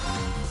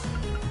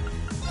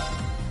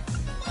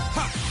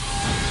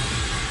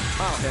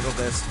 I'll handle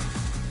this.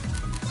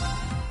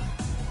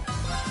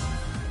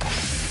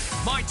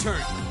 My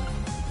turn!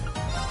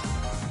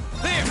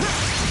 There!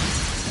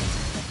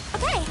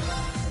 Okay.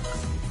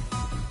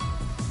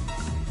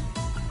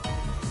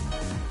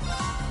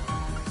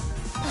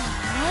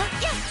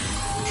 Yeah. I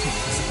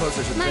suppose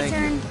I should My thank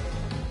turn. you.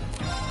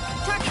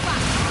 Target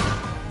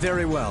locked.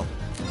 Very well.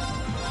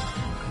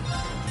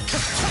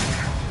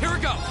 Here we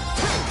go!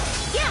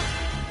 Yeah.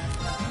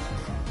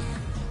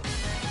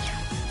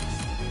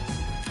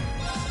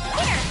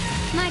 Here.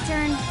 My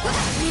turn.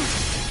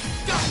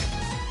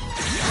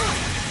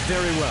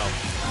 Very well.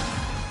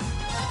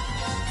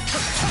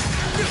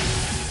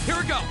 Here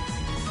we go!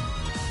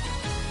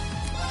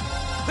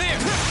 There!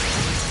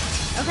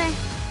 Okay.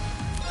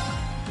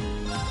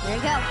 There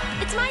you go.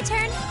 It's my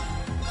turn.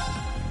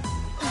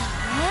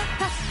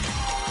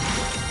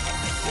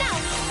 Now.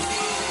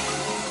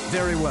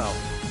 Very well.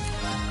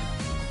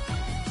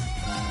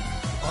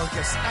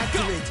 Argus,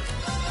 activate.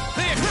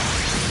 There!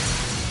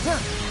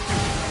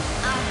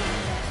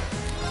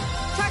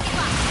 Target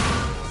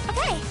locked.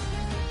 Okay.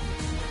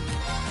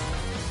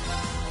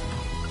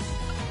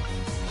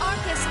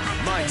 Arcus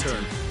activate. My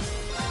turn.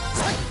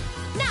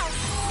 Now.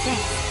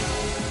 Thanks.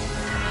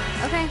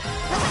 Okay.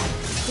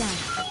 Done.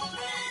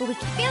 But we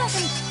can Feel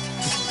some.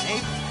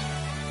 Hey!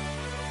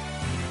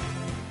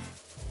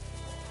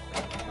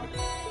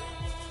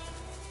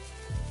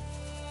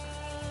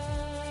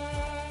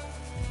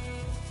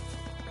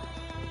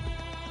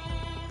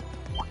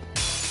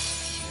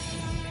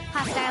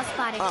 hostile Hostile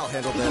spotted. I'll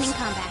handle Beginning this.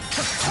 combat.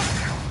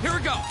 Here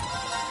we go!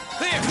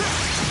 There!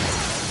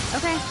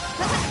 Okay.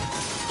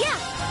 Yeah,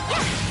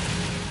 yeah.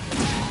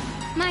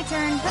 My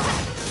turn.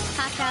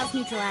 Hostiles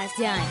neutralized.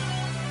 Done.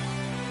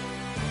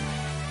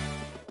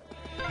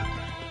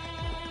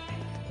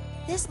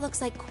 This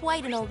looks like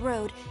quite an old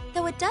road,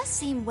 though it does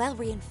seem well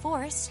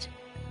reinforced.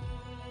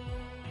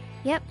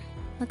 Yep.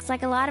 Looks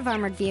like a lot of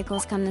armored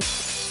vehicles come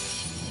this.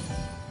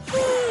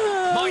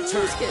 My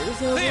turn!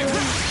 There! Now's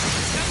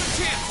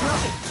a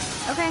chance!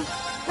 Okay.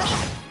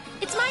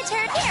 It's my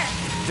turn here.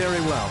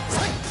 Very well.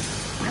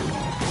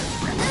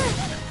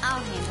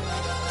 I'll handle it.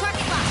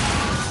 Target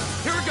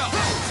locked. Here we go!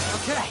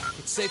 Okay,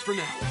 it's safe for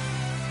now.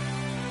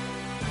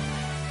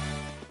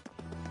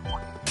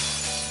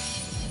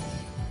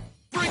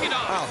 Bring it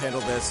on! I'll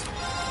handle this.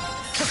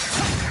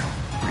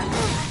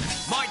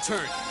 My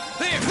turn!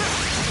 There!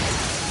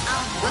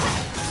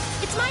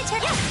 It's my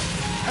turn.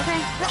 Yeah.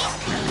 Okay.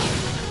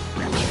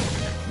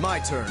 My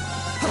turn.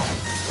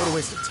 What a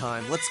waste of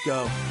time. Let's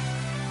go.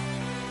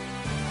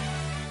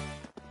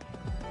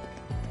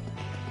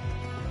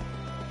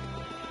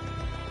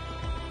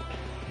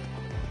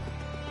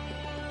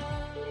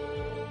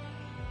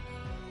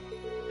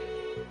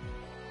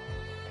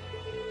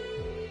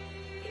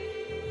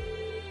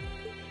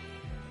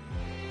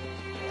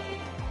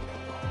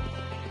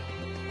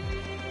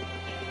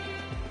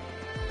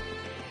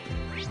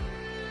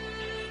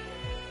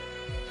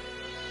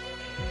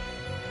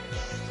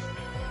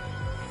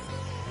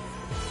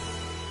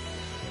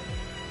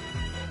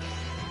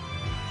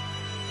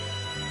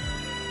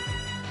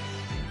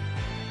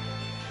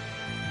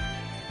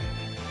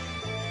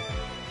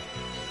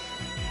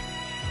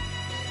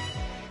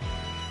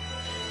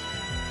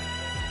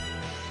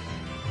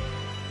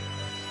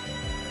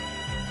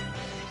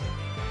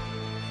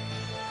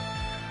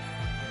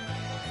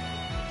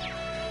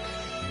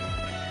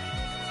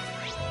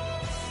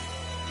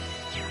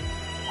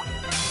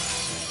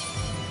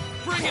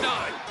 Bring it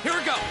on! Here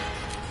we go!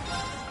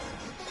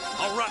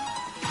 All right.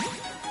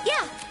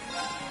 Yeah.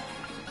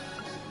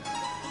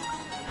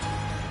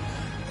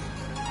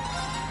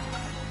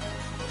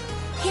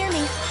 Hear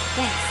me.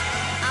 Thanks.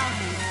 I'll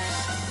handle it.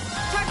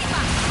 Target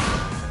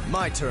locked.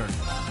 My turn.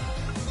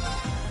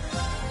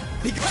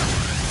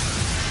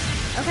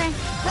 Okay.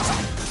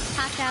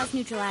 Hostiles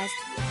neutralized.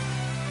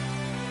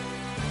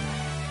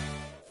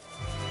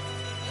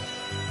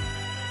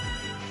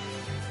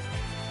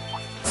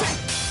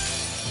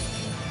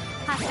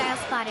 Hostile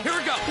spotted. Here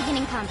we go.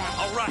 Beginning combat.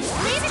 All right.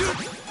 Let's do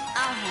it.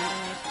 I'll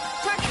handle it.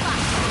 Target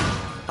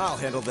locked. I'll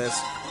handle this.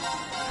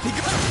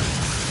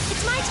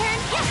 It's my turn.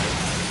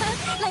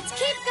 Yeah. Let's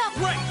keep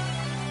going. Right.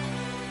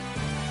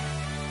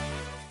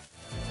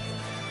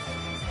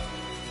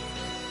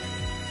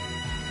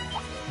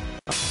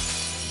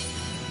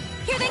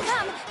 Here they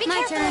come. Be My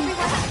careful, turn.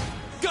 everyone.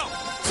 Go!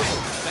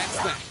 That's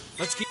that.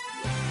 Let's keep...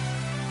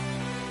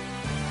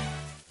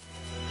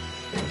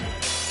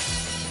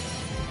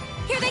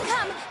 Here they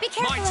come. Be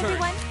careful, My turn.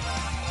 everyone.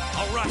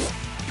 All right.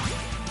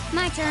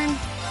 My turn.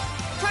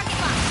 Target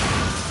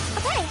locked.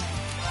 Okay.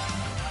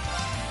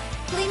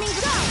 Gleaming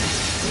go.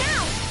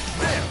 Now.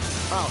 There.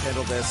 I'll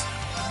handle this.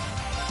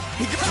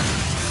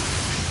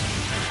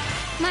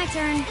 My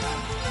turn.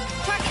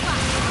 Target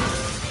locked.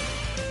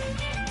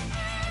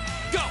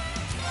 Go!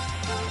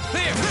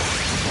 There!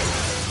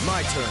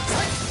 My turn.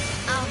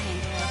 I'll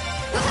handle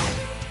it.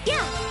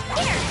 Yeah.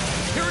 Here.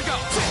 Here we go!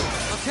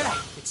 Okay,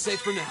 it's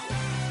safe for now.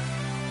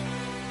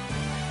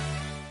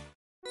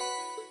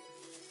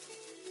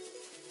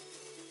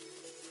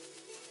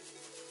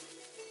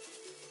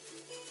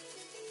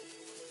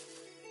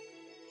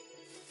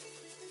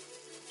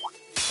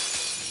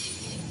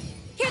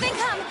 Here they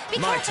come. Be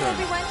My careful, turn.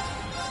 everyone.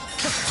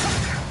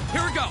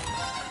 Here we go!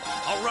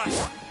 All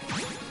right.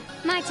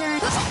 My turn.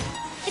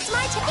 It's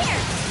my turn.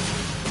 Here.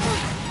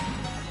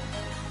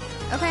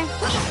 Okay.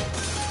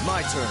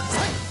 My turn.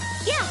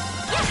 Yeah.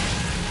 Yeah.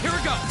 Here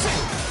we go!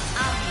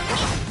 I'll handle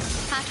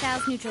it.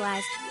 Hostiles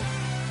neutralized.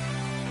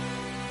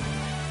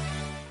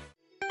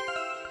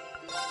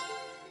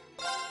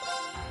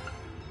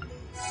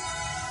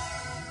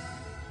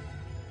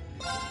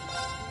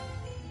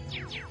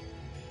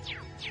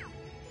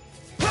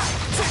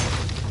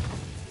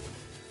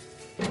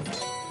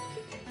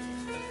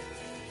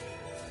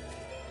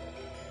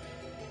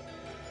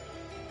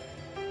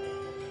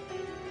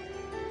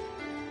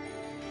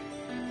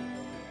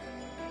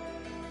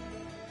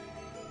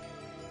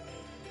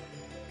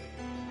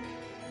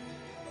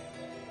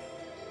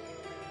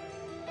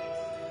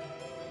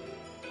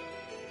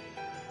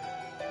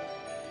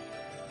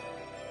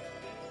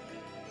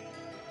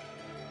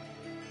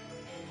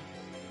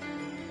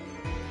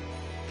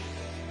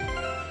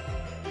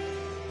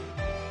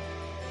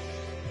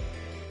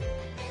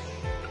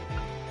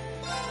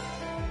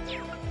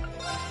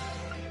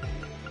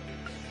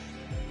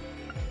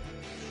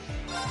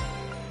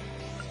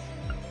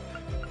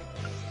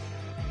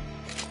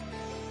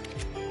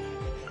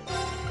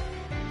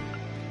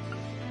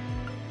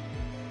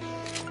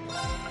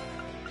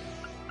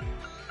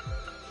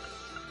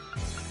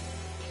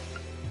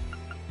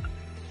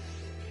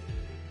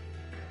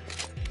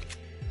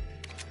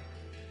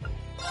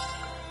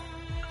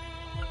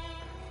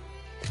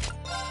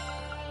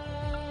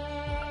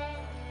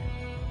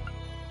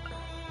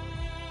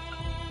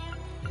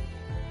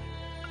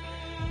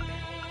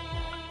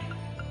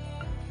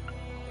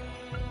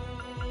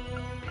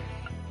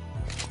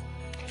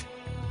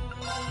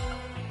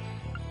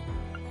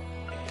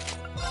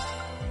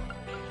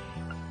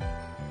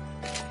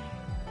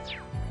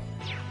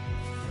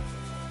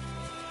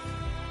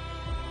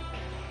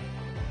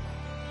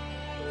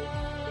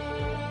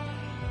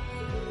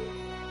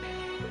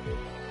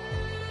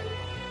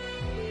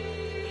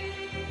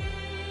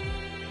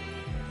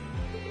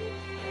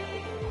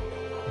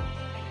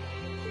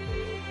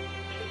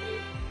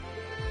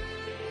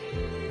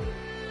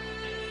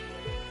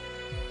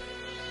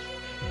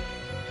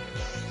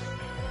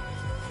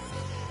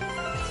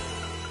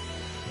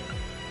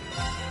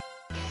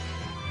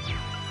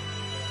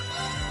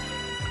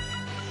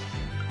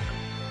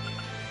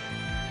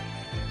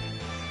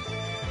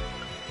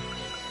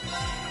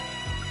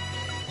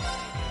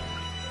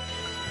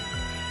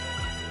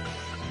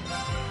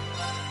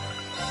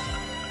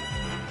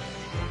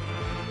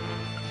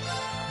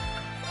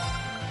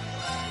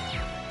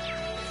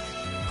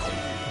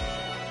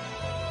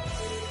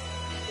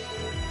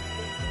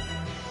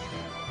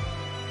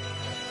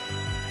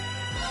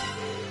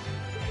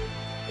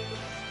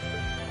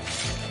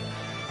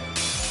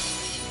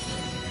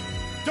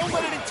 Don't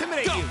let it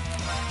intimidate you!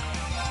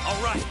 All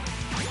right.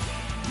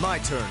 My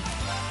turn.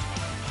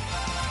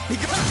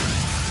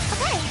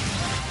 Okay.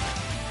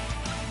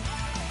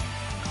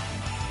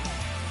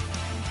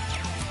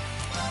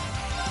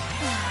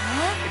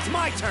 It's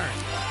my turn!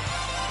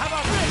 How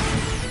about this?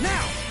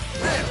 Now!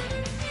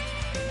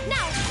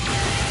 Now!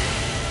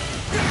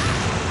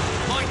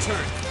 My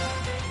turn!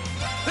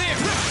 There!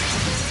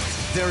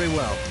 Very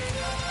well.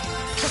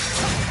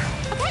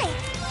 Okay.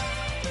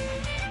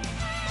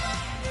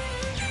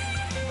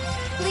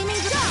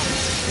 Gleaming go!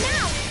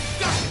 Now!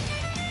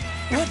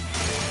 What?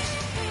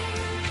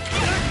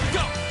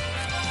 Go!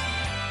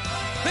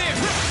 There!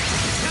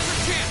 Now's a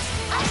chance!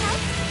 Okay.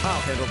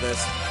 I'll handle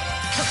this.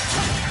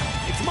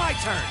 It's my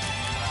turn!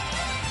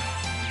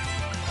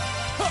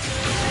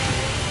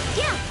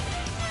 Yeah.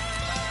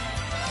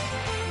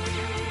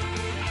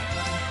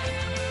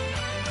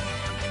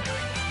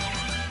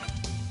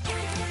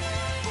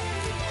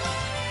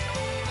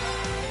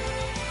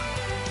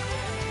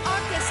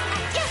 Arcus,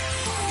 yeah.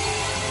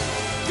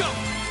 Go!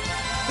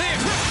 There!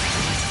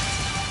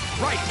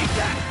 Right, eat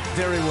that!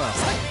 Very well.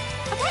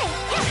 Okay,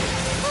 yeah.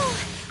 Oh,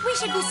 we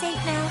should be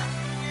safe now.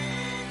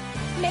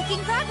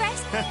 Making progress.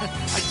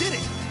 I did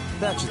it!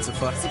 That should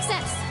suffice.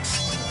 Success.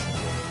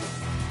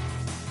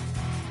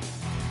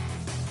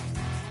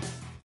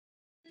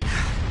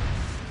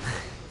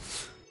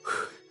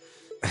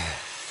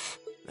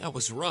 That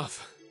was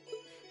rough.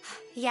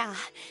 Yeah,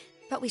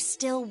 but we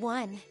still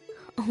won.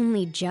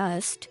 Only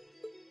just.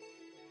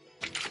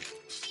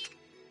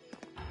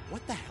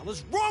 What the hell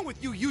is wrong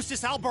with you,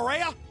 Eustace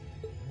Alberea?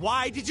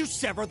 Why did you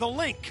sever the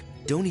link?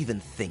 Don't even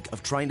think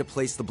of trying to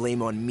place the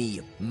blame on me,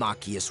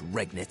 Machias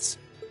Regnitz.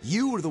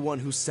 You were the one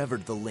who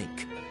severed the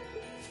link.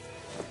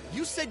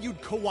 You said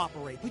you'd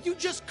cooperate, but you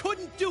just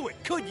couldn't do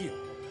it, could you?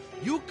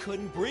 You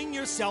couldn't bring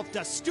yourself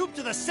to stoop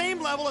to the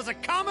same level as a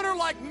commoner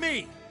like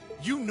me.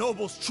 You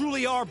nobles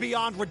truly are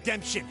beyond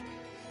redemption.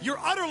 You're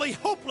utterly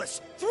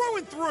hopeless, through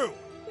and through.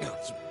 You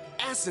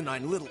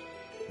asinine little...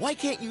 Why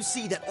can't you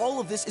see that all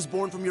of this is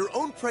born from your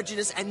own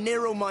prejudice and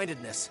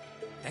narrow-mindedness?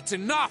 That's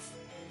enough.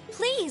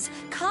 Please,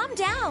 calm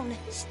down.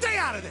 Stay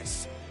out of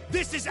this.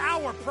 This is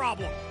our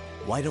problem.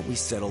 Why don't we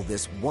settle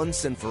this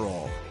once and for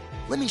all?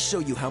 Let me show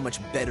you how much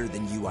better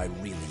than you I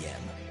really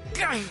am.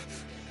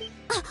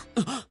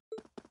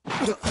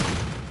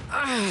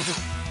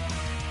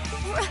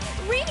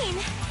 Reen!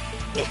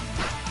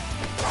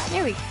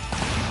 There we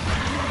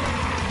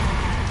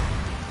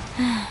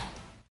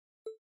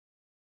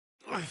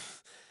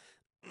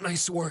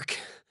Nice work.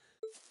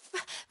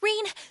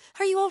 Reen,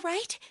 are you all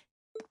right?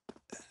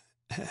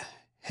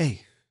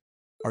 Hey.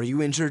 Are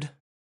you injured?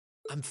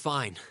 I'm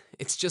fine.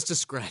 It's just a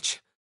scratch.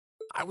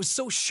 I was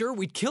so sure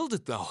we'd killed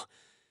it, though.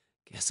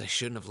 Guess I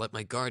shouldn't have let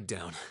my guard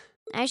down.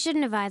 I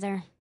shouldn't have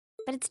either.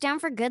 But it's down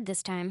for good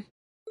this time.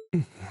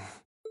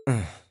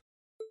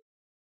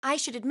 I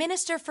should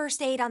administer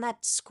first aid on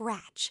that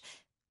scratch.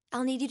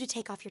 I'll need you to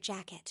take off your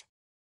jacket.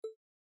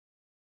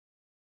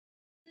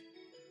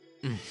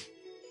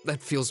 That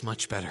feels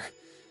much better.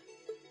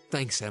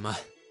 Thanks, Emma.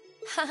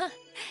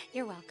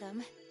 You're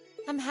welcome.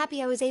 I'm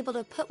happy I was able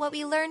to put what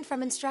we learned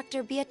from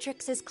Instructor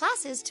Beatrix's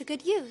classes to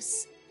good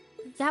use.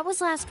 That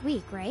was last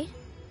week, right?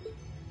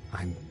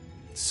 I'm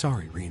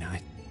sorry, Rena.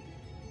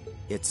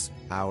 It's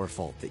our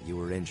fault that you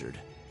were injured.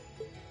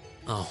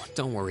 Oh,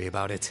 don't worry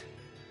about it.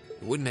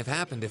 It wouldn't have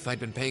happened if I'd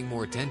been paying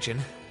more attention.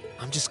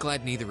 I'm just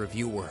glad neither of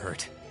you were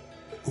hurt.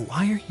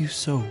 Why are you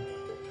so...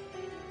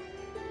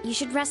 You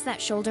should rest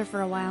that shoulder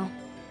for a while.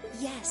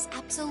 Yes,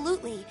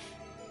 absolutely.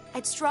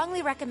 I'd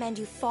strongly recommend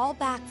you fall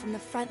back from the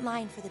front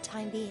line for the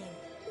time being.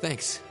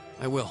 Thanks.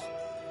 I will.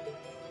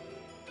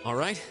 All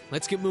right,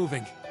 let's get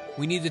moving.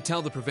 We need to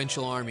tell the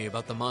Provincial Army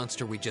about the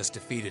monster we just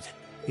defeated.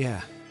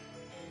 Yeah.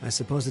 I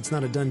suppose it's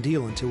not a done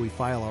deal until we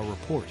file our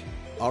report.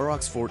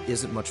 Aurochs Fort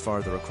isn't much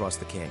farther across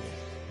the canyon.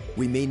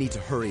 We may need to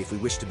hurry if we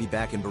wish to be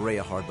back in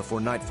Bereahard before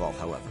nightfall,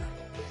 however.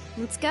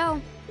 Let's go.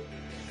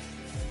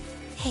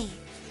 Hey,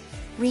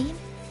 Reen?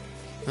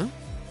 Huh?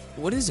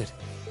 What is it?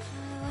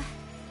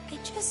 I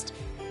just...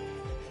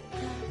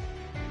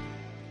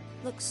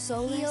 Lux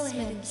Solis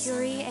and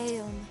Curie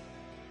Eum.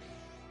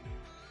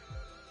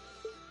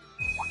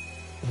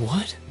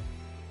 What?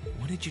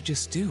 What did you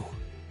just do?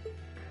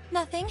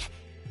 Nothing.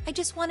 I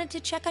just wanted to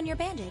check on your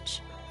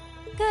bandage.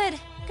 Good,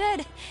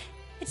 good.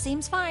 It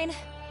seems fine.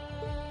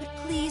 But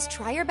please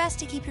try your best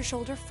to keep your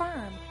shoulder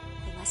firm.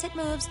 The less it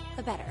moves,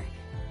 the better.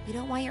 You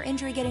don't want your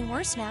injury getting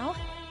worse now.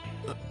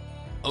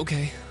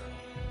 Okay.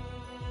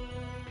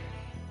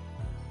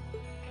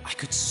 I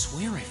could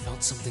swear I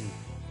felt something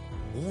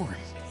warm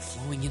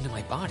flowing into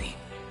my body.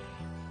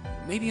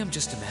 Maybe I'm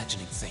just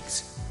imagining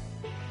things.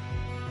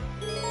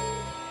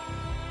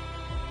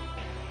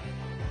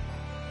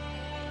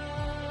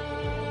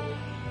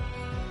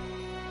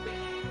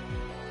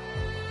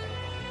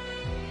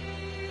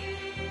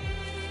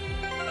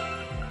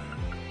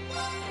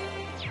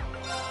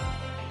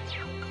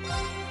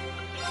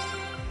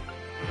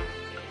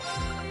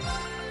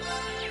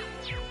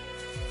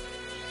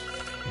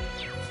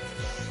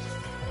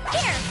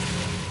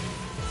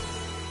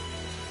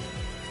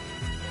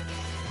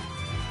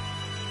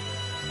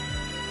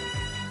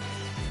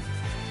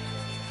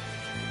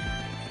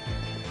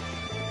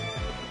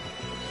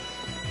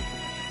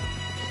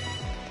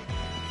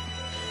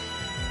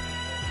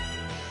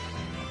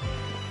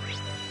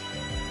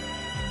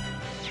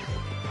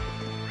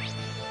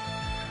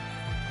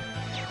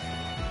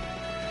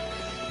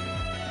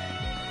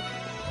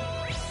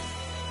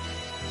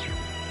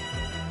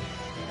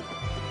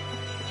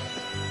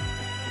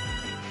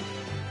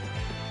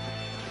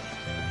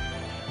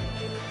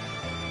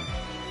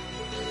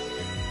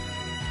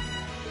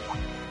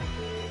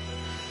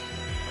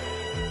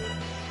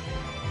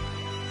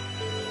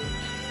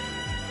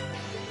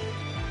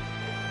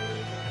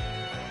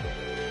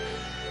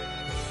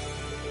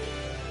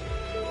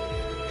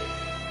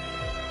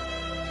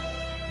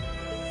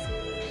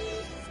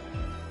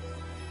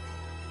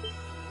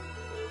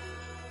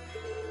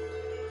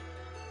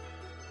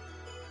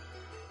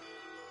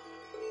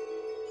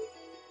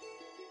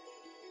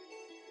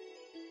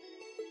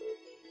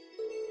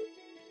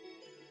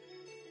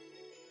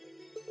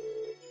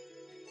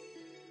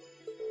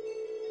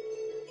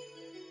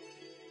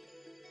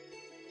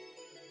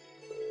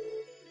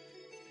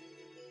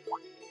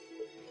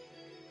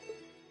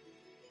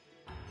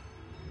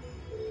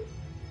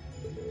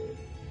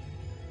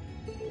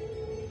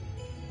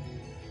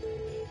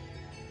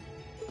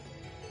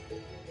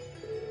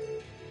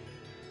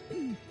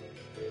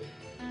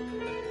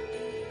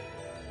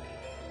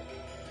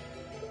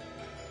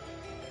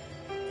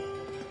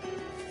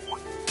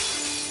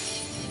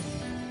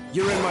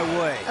 You're in my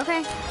way.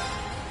 Okay.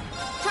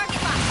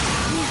 Target lock.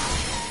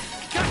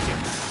 Gotcha!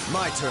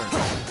 My turn.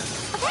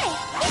 Okay,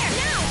 here,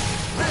 now!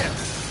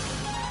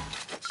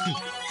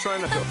 Try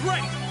not to.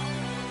 Right!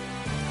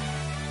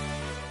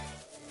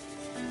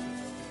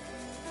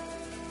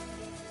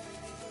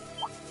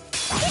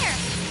 Here!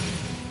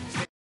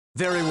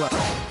 Very well.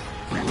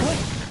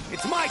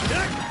 It's my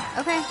turn!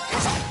 Okay.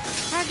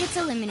 Target's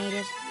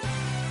eliminated.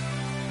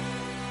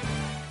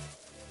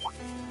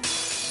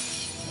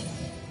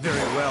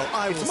 Very well.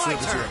 I will It's my serve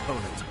as your turn.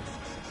 opponent.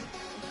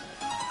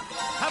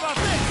 How about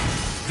this?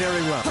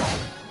 Very well.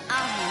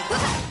 I'll handle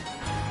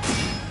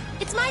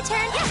it. It's my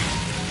turn! Yeah!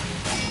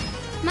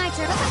 My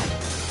turn.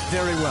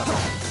 Very well.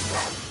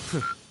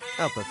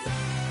 Apathy.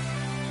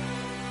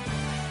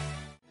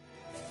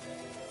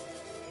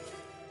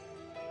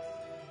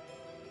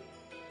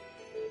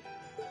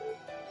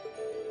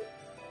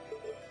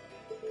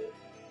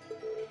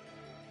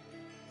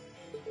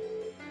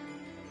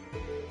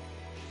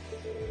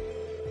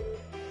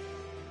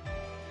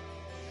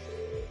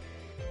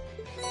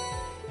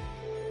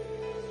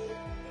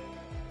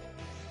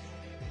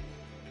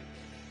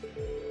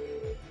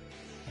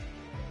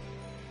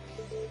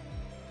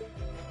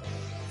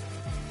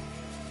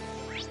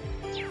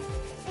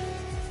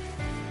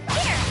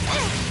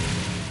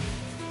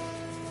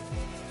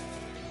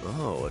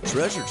 Oh, a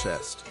treasure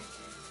chest.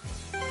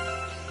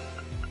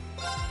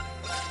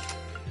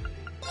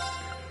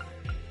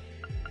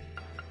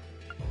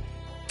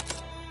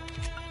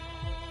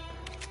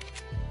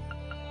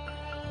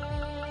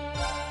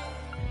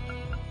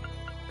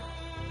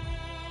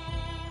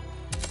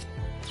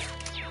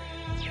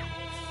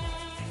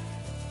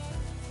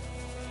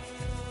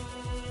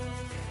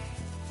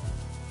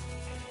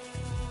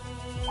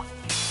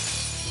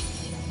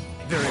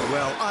 Very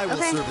well. I will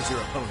Okay. serve as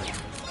your opponent.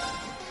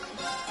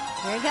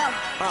 Here we go.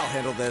 I'll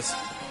handle this.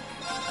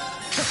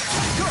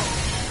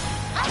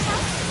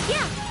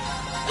 Yeah!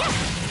 Yeah!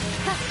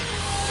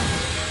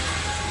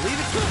 Leave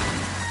it to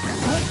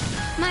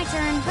My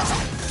turn.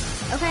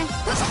 Okay.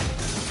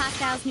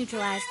 Hostiles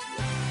neutralized.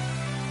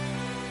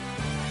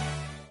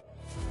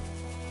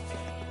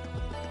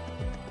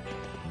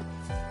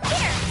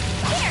 Here!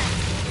 Here!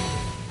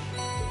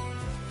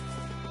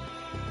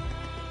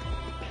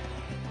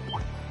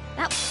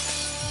 That.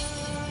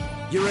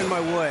 You're in my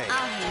way.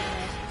 I'll handle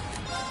it.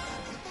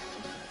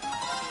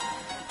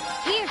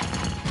 Here.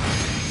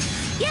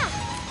 Yeah!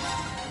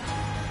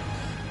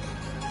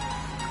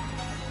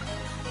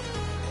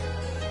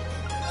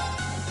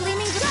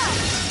 Gleaming glow!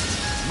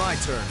 My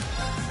turn.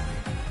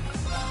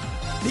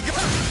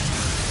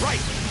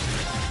 Right!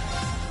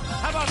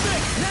 How about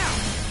this? Now!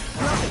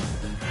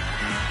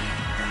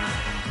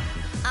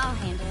 I'll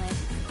handle it.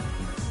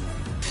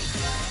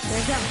 Here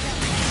we go.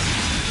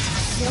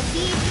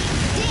 Filthy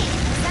ding.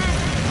 Back.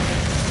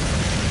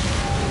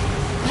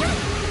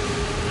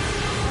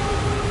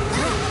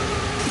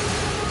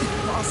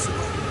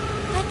 Impossible.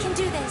 I can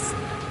do this.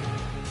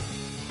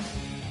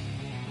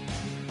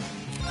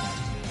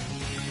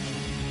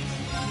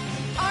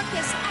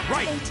 Arcus,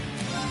 Right.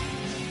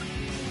 activate!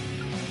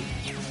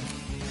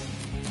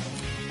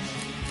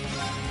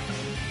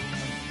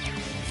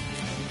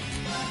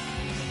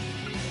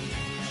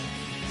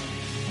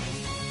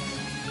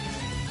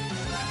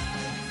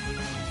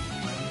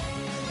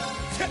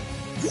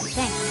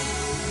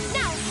 Thanks.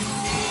 Now!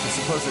 I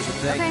suppose I should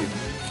thank Okay. you.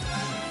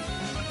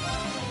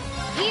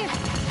 Here.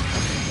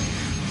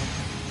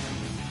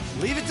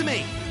 Leave it to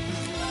me!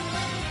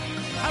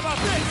 How about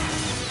this?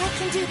 I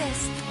can do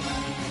this.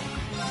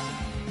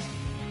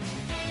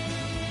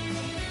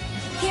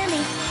 Hear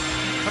me.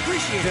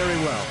 Appreciate it! Very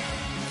well.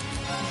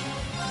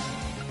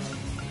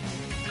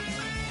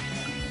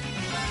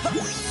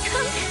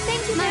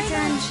 Thank you My very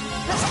turn. much.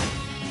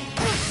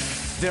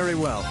 Very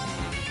well.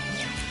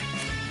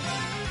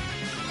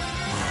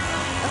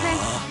 Okay.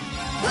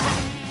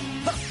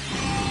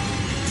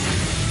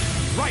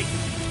 Right!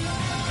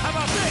 How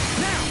about this?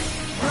 Now!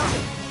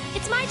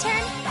 It's my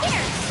turn.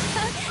 Here.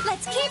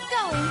 Let's keep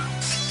going.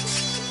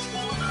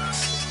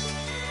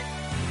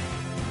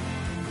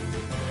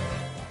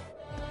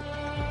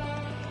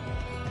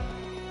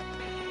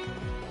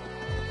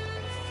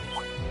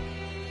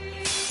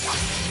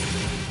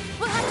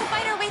 We'll have to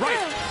fight our way Right!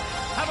 through.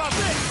 How about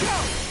this? Go!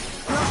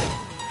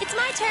 It's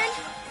my turn.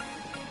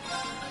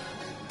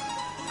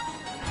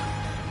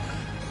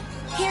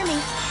 Hear me.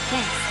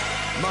 Thanks.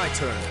 My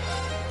turn.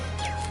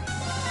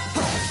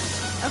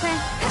 Okay.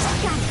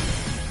 Got it.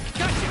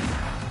 Gotcha!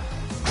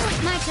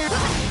 My turn.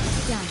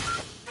 Done.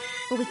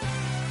 But we.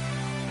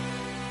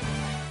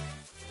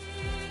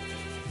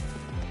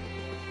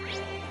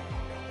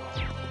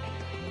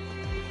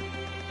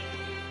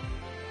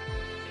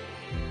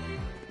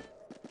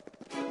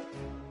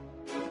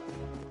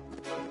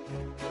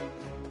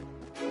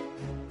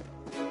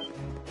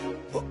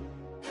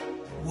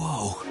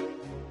 Whoa.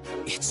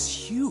 It's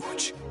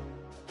huge.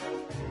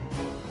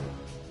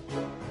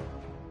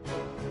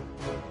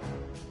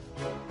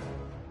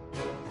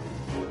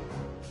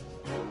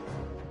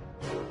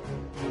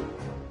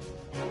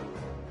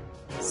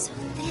 So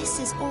this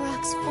is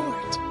Auroch's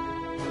fort.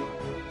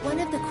 one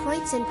of the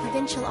Kreutzen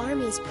Provincial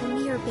Army's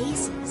premier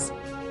bases.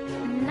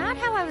 Not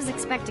how I was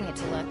expecting it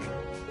to look.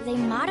 They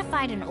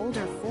modified an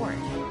older fort.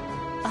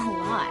 A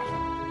lot.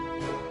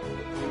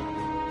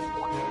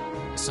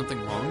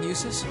 Something wrong,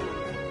 Eustace?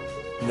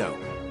 No,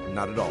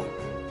 not at all.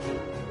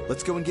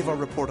 Let's go and give our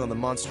report on the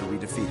monster we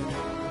defeated.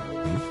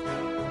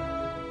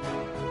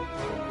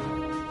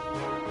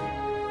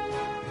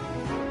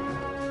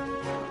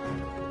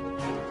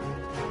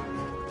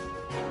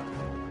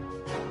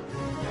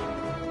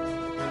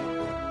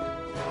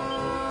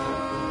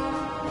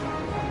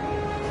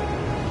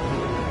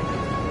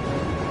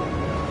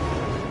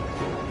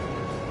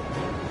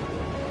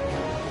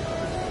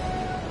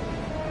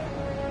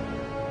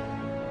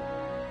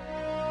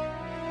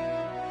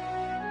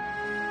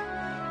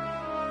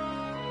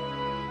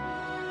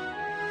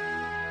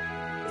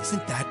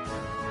 Isn't that...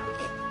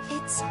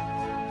 It's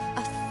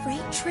a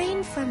freight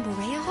train from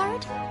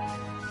Bereahard?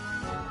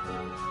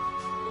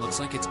 Looks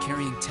like it's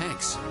carrying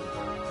tanks.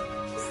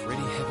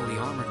 Pretty heavily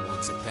armored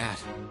ones at that.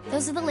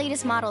 Those are the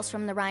latest models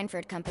from the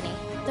Reinford Company.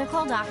 They're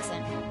called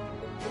Oxen.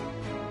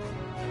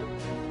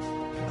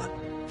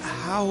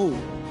 How?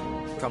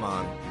 Come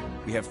on,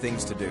 we have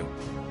things to do.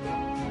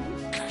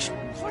 Gosh,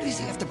 why does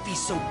he have to be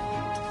so...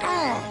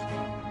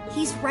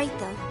 He's right,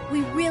 though.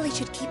 We really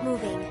should keep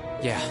moving.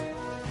 Yeah.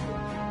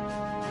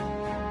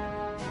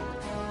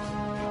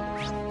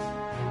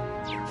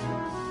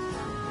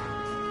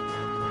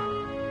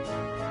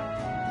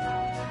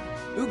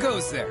 Who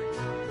goes there?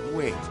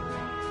 Wait.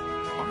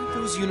 Aren't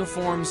those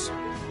uniforms...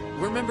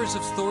 We're members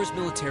of Thor's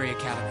Military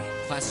Academy,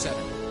 Class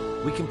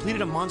 7. We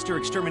completed a monster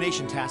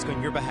extermination task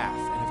on your behalf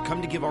and have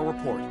come to give our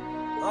report.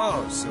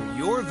 Oh, so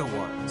you're the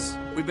ones.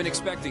 We've been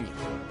expecting you.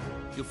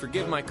 You'll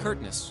forgive my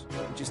curtness.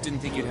 I just didn't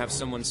think you'd have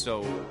someone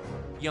so...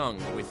 young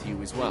with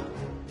you as well.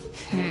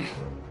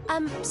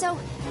 So,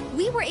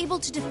 we were able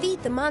to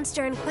defeat the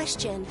monster in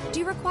question. Do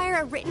you require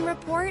a written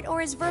report,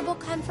 or is verbal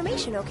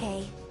confirmation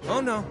okay?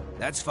 Oh no,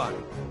 that's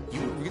fine.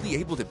 You were really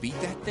able to beat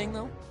that thing,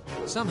 though?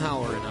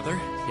 Somehow or another,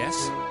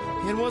 yes?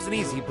 It wasn't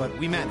easy, but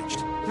we managed.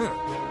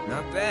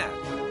 Not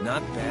bad.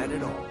 Not bad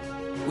at all.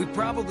 We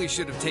probably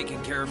should have taken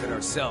care of it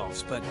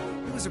ourselves, but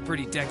it was a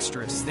pretty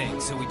dexterous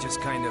thing, so we just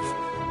kind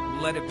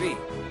of let it be.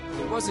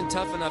 It wasn't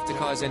tough enough to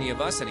cause any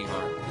of us any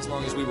harm, as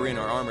long as we were in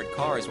our armored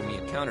cars when we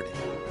encountered it.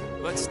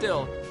 But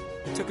still,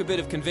 it took a bit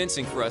of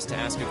convincing for us to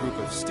ask a group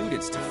of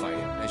students to fight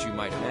it, as you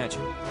might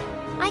imagine.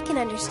 I can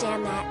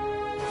understand that.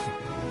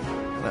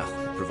 Well,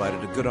 it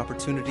provided a good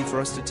opportunity for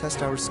us to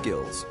test our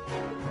skills.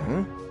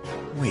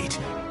 Wait.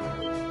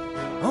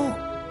 Oh!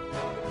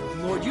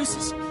 Lord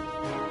Eustace,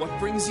 what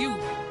brings you...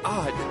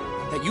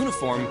 that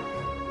uniform...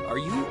 Are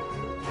you...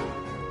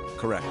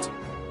 Correct.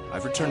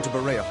 I've returned to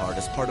Bereahard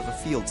as part of a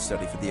field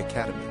study for the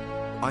Academy.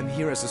 I'm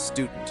here as a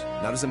student,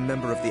 not as a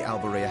member of the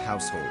Alberea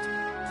household.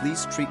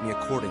 Please treat me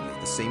accordingly,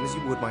 the same as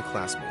you would my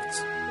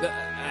classmates.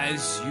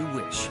 As you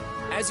wish.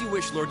 As you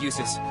wish, Lord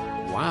Eustace.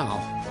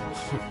 Wow.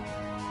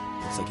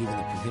 Looks like even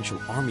the Provincial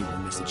Army will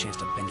miss a chance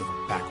to bend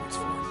over backwards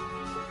for him.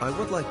 I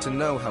would like to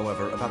know,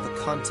 however, about the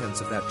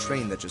contents of that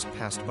train that just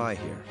passed by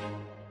here.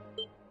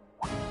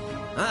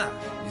 Ah,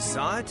 you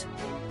saw it?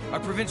 Our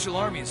provincial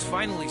army has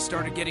finally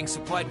started getting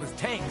supplied with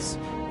tanks.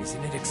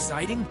 Isn't it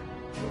exciting?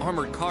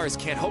 Armored cars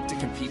can't hope to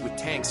compete with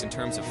tanks in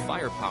terms of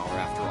firepower,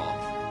 after all.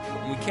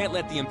 And we can't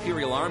let the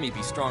Imperial Army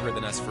be stronger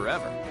than us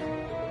forever.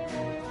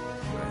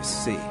 I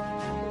see.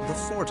 The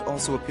fort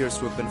also appears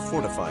to have been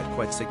fortified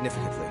quite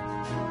significantly.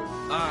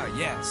 Ah,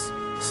 yes.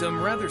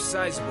 Some rather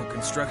sizable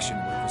construction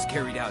work was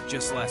carried out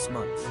just last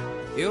month.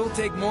 It'll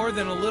take more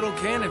than a little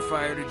cannon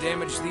fire to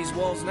damage these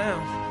walls now.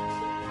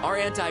 Our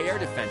anti-air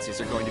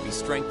defenses are going to be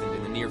strengthened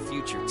in the near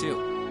future,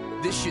 too.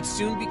 This should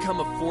soon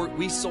become a fort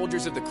we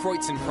soldiers of the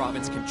Kreutzen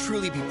province can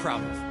truly be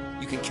proud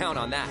of. You can count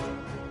on that.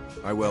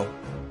 I will.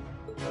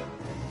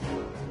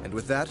 And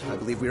with that, I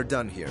believe we are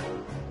done here.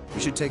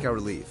 We should take our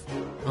leave.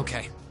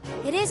 Okay.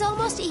 It is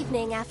almost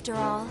evening, after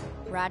all.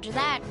 Roger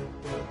that.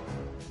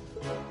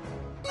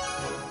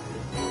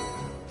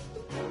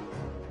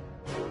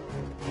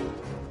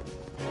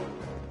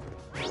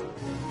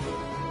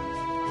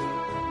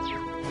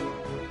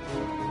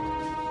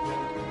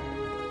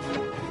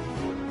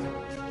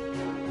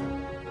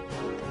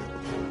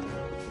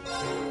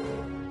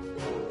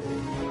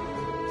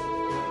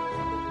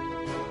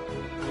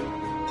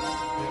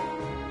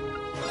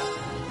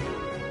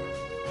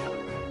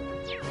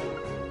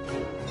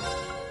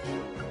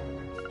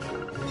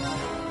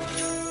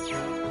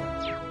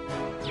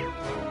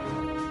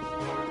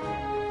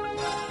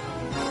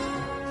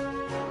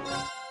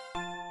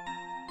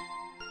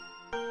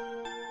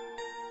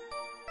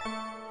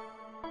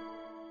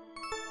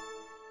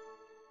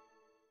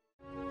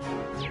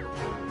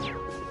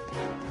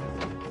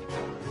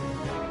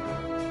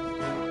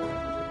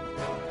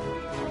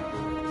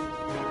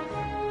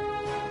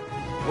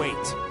 Wait.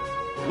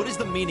 What is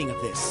the meaning of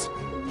this?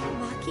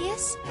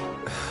 Machias?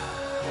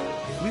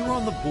 If we were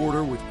on the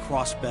border with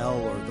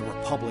Crossbell or the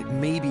Republic,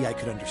 maybe I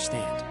could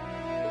understand.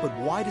 But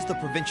why does the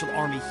Provincial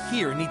Army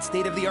here need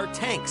state-of-the-art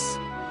tanks?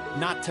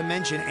 Not to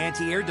mention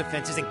anti-air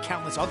defenses and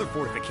countless other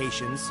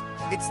fortifications.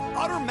 It's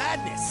utter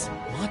madness!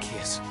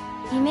 Marcus.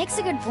 He makes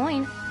a good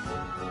point.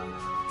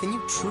 Can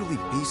you truly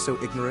be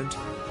so ignorant?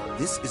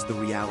 This is the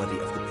reality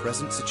of the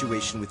present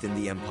situation within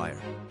the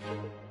Empire.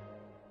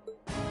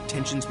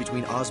 Tensions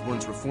between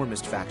Osborn's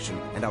reformist faction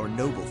and our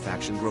noble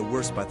faction grow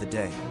worse by the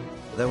day.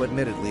 Though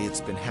admittedly,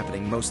 it's been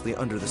happening mostly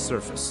under the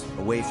surface,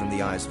 away from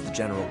the eyes of the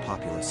general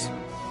populace.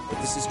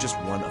 But this is just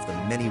one of the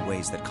many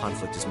ways that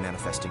conflict is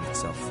manifesting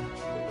itself.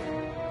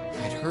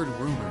 I'd heard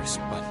rumors,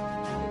 but...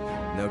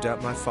 No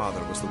doubt my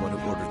father was the one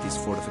who ordered these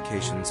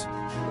fortifications.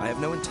 I have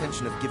no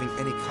intention of giving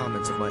any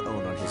comments of my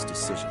own on his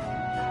decision.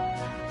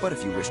 But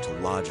if you wish to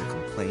lodge a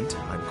complaint,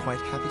 I'm quite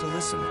happy to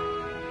listen.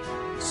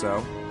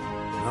 So?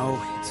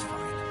 No, it's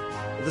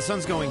fine. The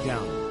sun's going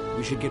down.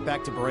 We should get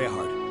back to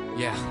Bereahard.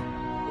 Yeah.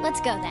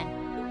 Let's go then.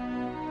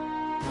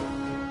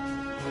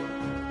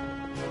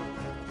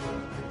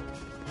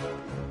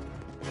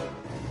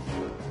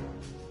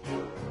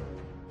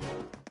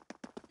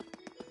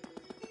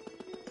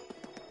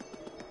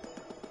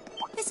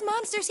 This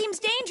monster seems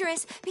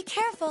dangerous. Be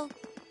careful.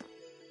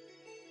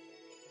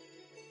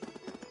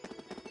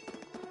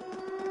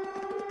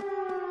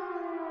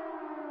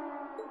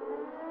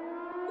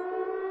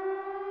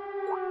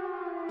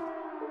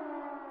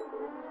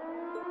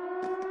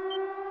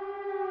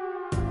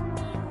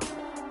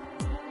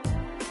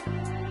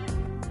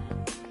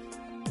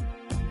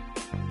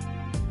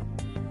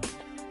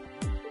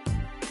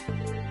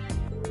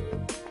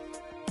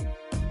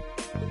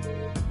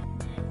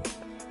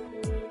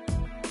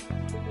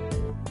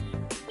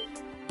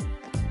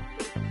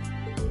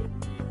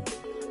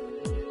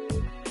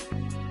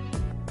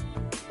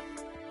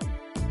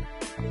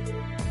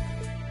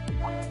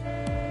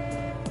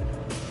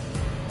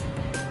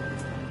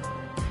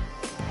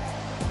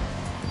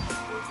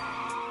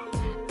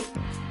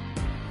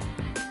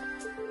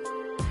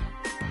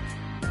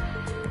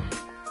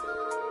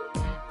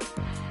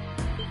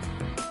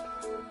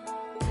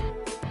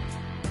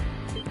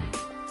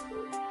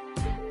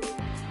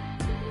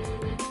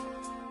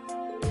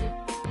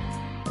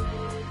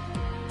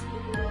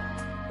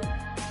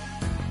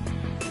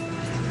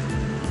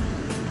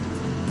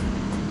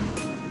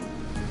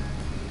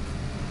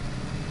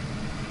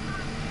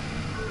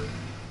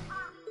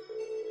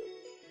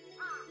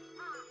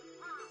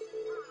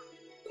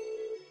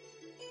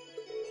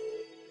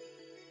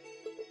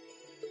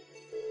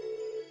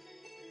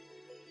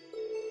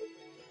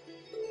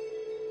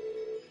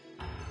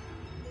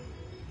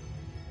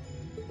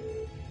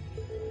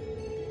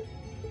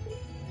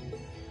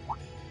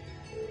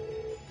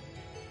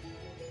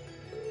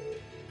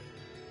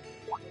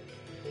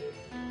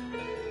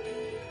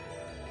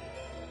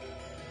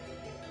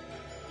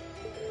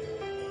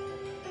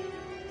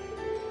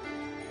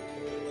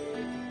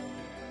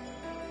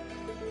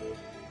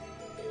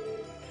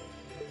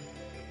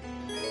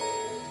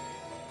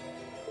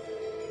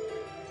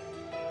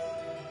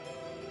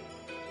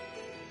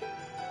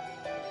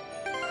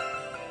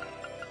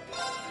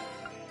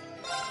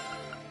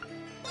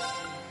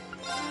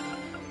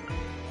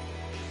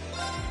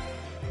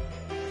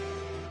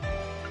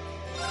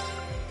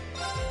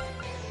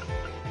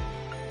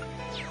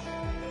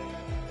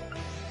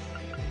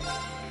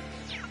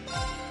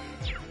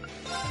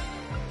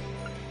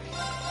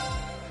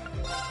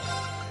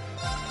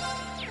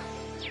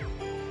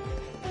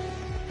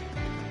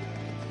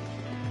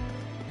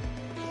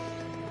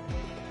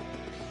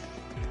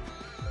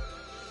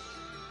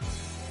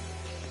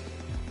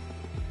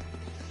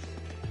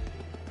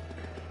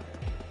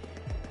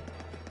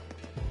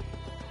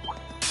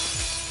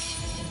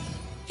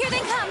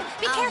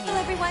 Be careful,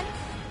 everyone.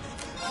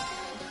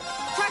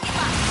 Target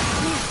locked.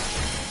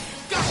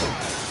 Go!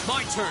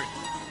 My turn.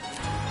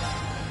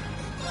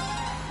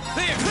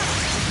 There.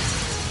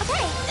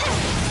 Okay.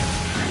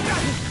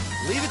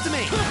 Leave it to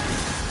me.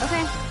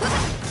 Okay.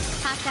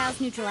 Hostiles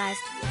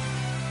neutralized.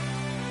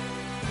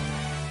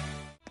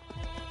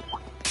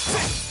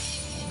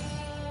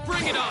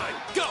 Bring it on.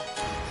 Go.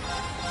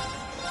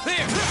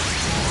 There.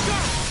 Go.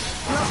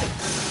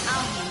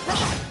 I'll handle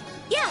it.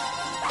 Yeah.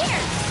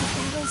 Here.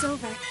 The battle's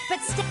over,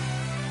 but still.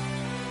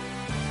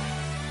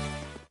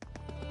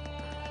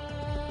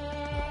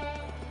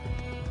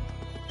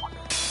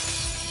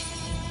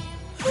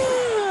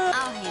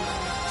 I'll handle it.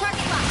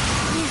 Target locked.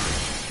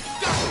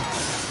 Go.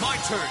 My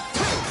turn.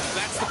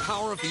 That's the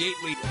power of the 8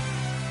 lead.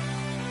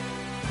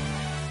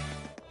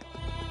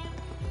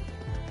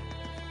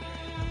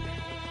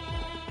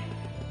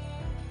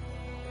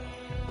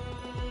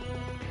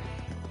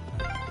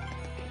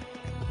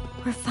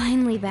 We're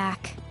finally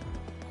back.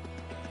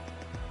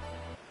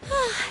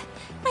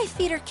 My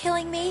feet are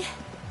killing me.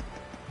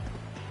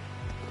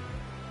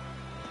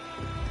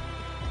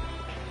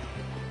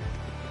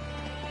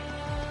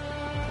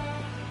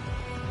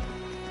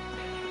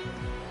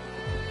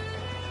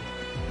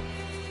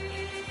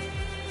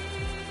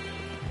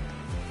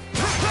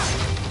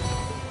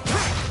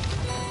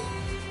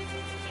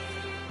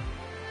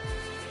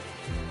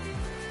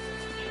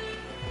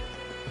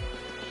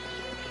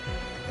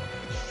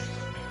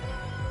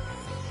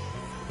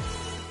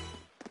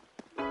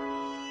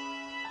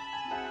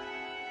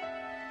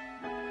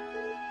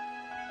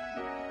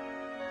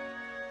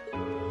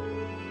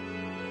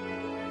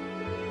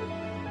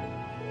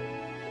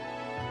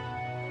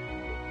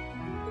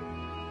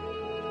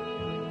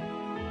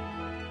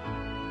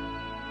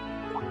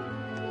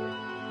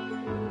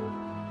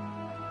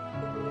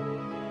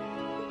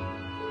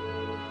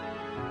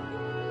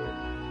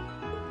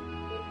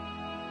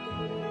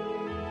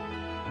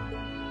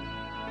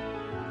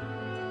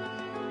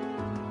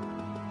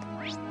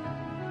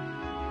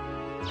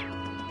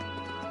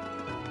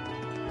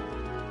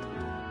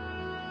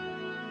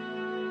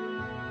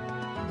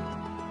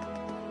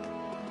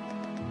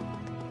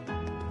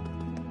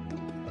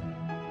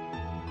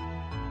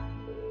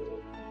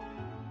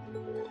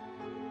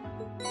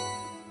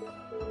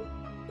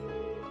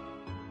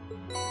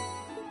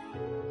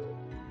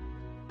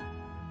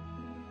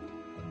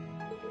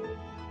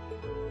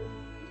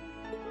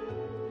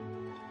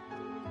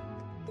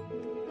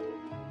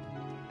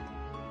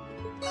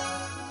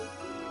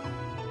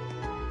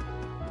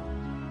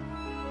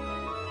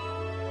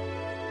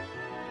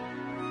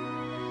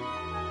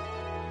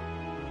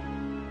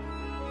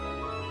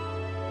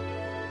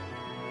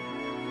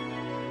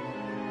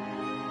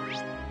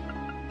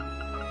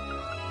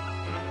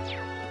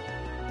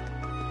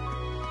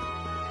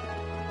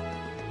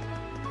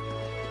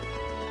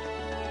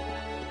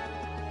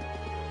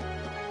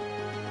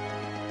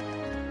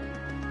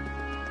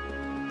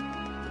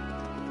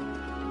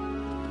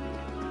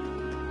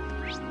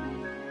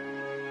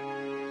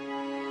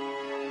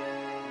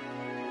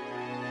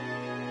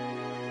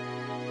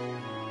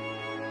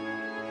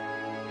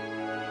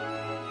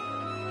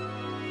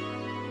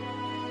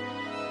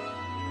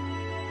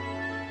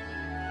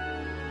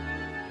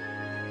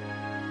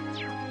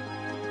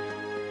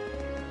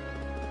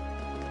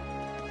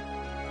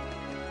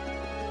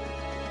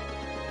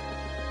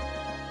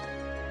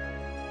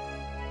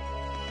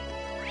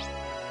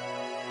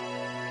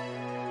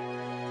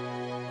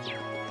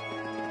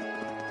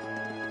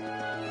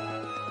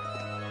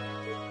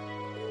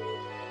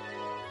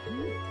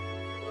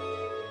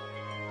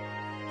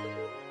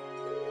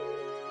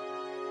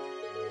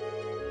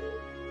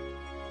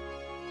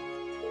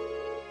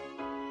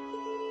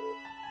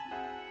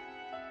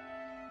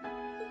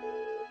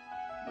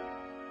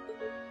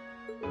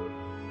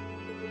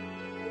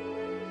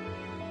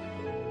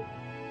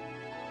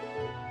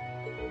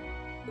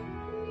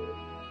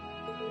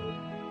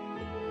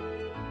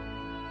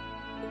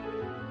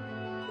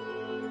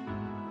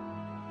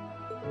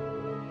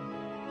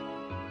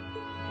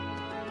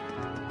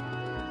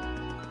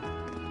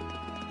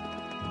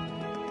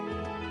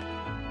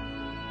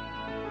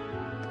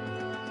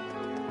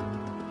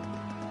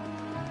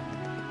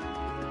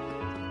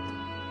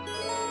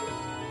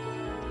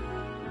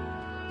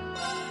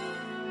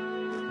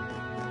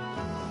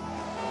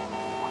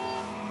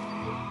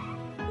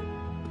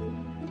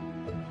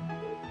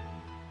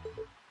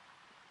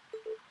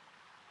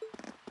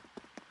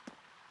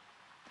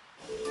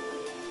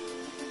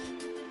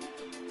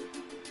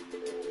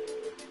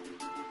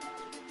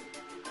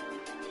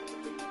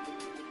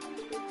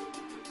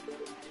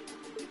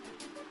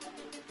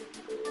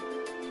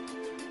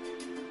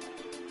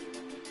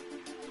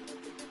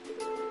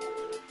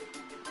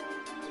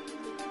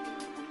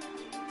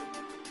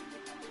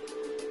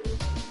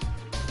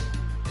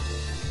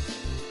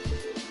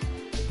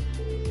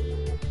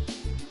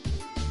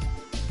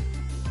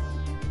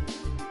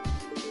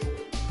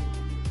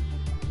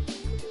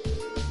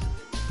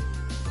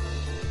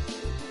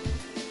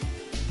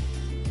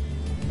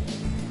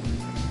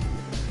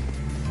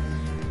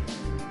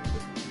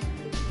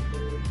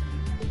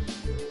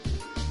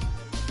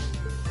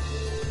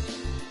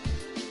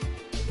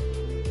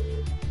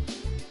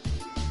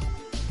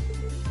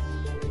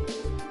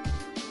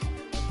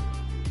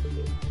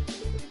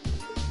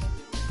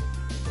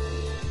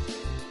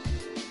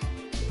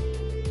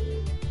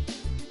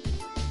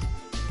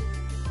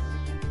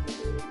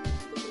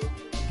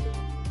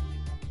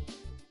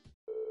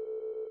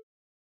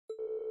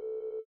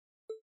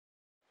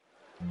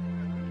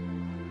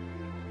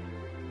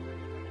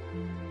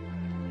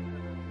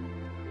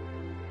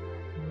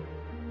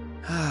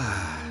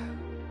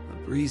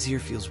 breeze here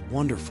feels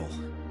wonderful.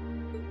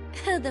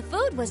 The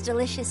food was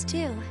delicious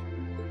too.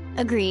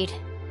 Agreed.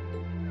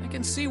 I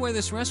can see why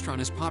this restaurant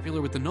is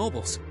popular with the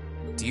nobles.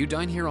 Do you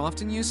dine here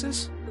often,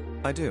 Eustace?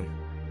 I do.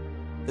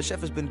 The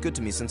chef has been good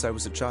to me since I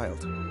was a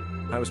child.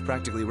 I was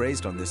practically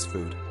raised on this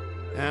food.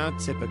 How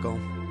typical.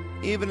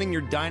 Even in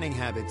your dining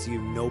habits, you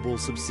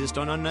nobles subsist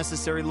on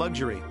unnecessary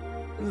luxury.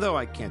 Though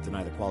I can't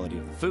deny the quality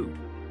of the food.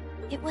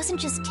 It wasn't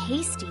just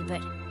tasty,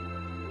 but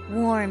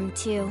warm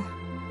too.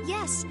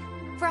 Yes,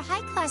 for a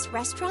high-class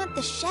restaurant,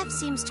 the chef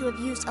seems to have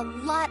used a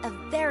lot of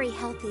very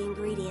healthy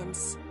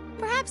ingredients.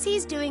 Perhaps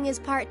he's doing his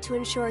part to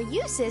ensure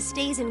Eustace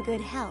stays in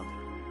good health.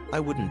 I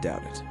wouldn't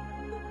doubt it.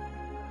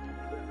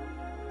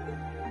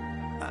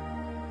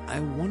 I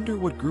wonder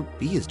what Group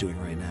B is doing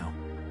right now.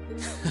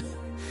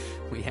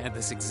 We had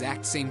this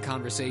exact same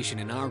conversation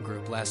in our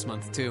group last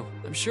month, too.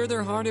 I'm sure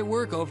they're hard at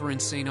work over in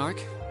St.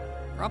 Arc.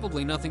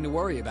 Probably nothing to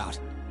worry about.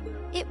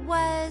 It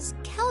was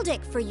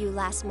Celtic for you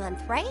last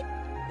month, right?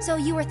 So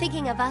you were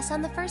thinking of us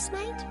on the first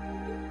night?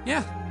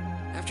 Yeah.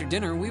 After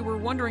dinner, we were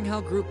wondering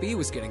how Group B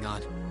was getting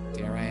on.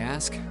 Dare I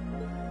ask?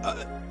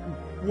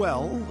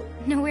 Well...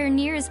 Nowhere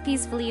near as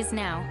peacefully as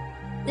now.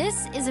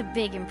 This is a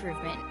big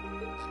improvement.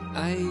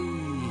 I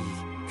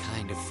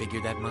kind of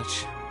figured that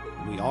much.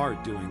 We are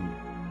doing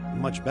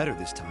much better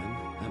this time.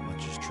 That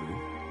much is true.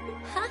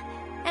 Huh?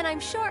 And I'm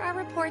sure our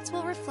reports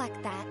will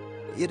reflect that.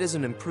 It is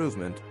an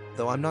improvement,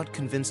 though I'm not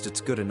convinced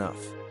it's good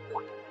enough.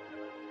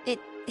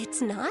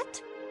 It's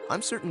not?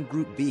 I'm certain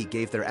Group B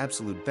gave their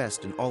absolute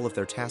best in all of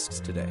their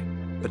tasks today.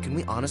 But can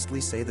we honestly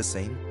say the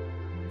same?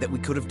 That we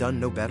could have done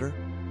no better?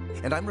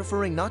 And I'm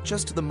referring not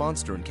just to the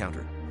monster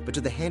encounter, but to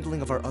the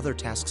handling of our other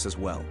tasks as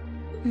well.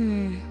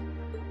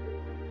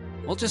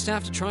 We'll just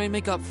have to try and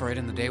make up for it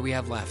in the day we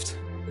have left.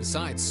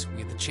 Besides,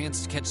 we had the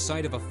chance to catch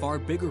sight of a far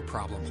bigger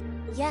problem.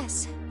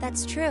 Yes,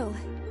 that's true.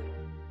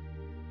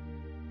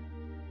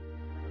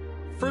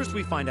 First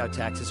we find out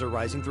taxes are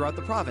rising throughout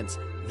the province.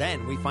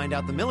 Then we find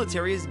out the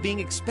military is being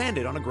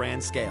expanded on a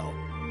grand scale.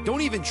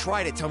 Don't even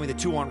try to tell me the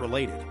two aren't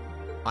related.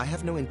 I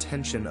have no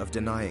intention of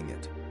denying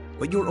it.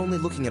 But you're only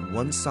looking at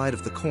one side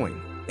of the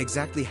coin.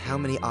 Exactly how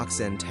many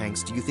Oxen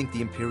tanks do you think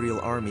the Imperial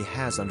Army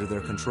has under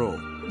their control?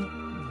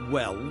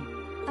 Well...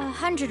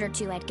 100 or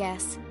 2, I'd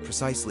guess.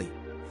 Precisely.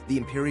 The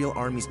Imperial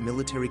Army's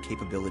military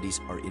capabilities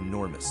are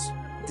enormous.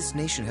 This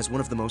nation has one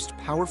of the most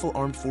powerful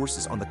armed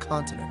forces on the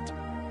continent,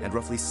 and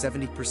roughly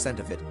 70%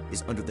 of it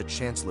is under the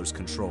Chancellor's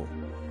control.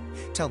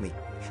 Tell me,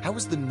 how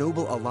is the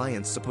Noble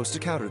Alliance supposed to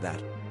counter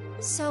that?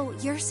 So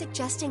you're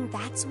suggesting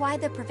that's why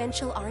the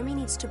Provincial Army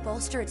needs to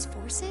bolster its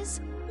forces?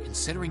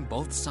 Considering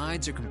both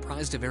sides are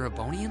comprised of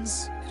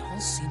Erebonians, it all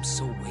seems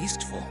so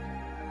wasteful.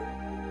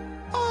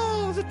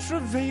 Ah, the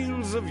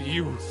travails of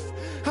youth!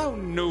 How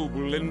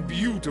noble and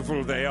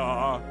beautiful they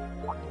are!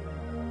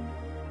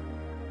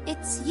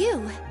 It's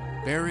you.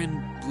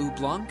 Baron Blue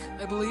Blanc,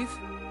 I believe?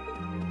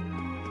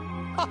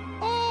 Ha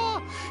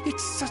ha!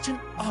 It's such an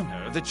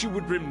honor that you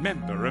would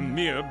remember a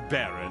mere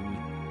baron.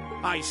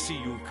 I see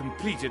you've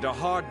completed a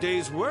hard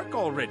day's work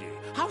already.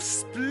 How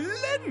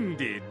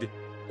splendid!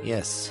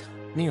 Yes,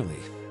 nearly.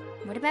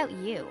 What about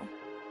you?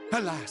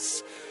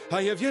 Alas,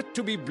 I have yet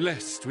to be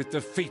blessed with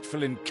the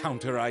fateful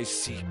encounter I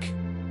seek.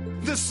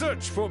 The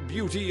search for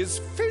beauty is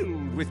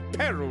filled with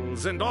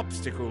perils and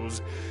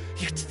obstacles,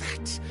 yet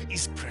that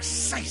is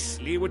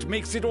precisely what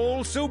makes it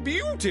all so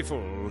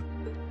beautiful.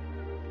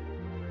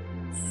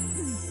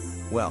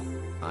 Well,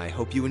 I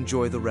hope you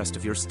enjoy the rest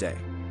of your stay.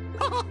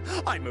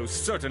 I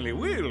most certainly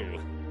will.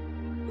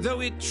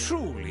 Though it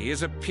truly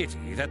is a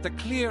pity that the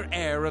clear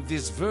air of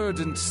this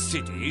verdant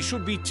city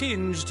should be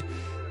tinged,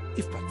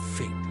 if but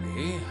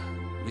faintly,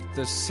 with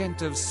the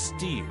scent of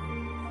steel.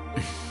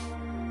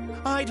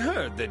 I'd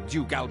heard that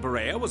Duke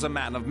Alberea was a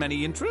man of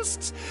many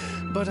interests,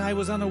 but I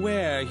was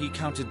unaware he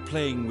counted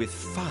playing with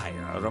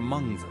fire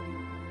among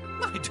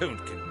them. I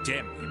don't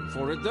condemn him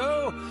for it,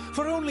 though,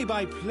 for only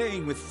by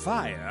playing with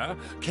fire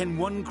can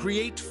one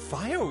create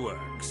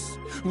fireworks.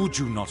 Would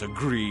you not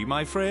agree,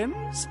 my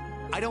friends?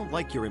 I don't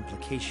like your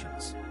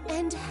implications.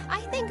 And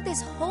I think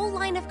this whole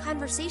line of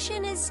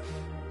conversation is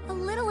a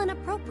little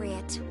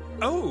inappropriate.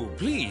 Oh,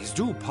 please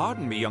do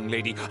pardon me, young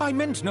lady. I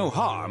meant no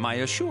harm, I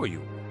assure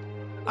you.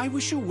 I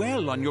wish you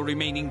well on your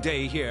remaining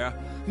day here.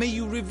 May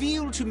you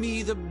reveal to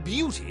me the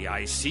beauty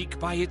I seek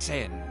by its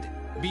end,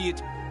 be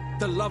it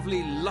the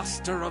lovely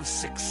luster of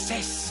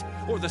success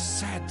or the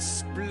sad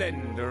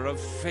splendor of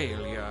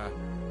failure.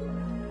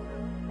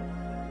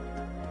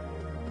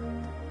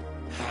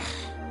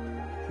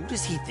 Who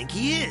does he think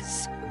he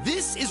is?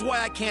 This is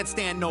why I can't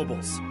stand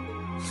nobles.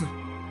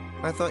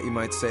 I thought you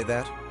might say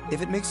that.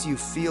 If it makes you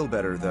feel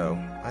better, though,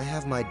 I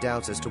have my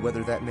doubts as to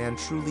whether that man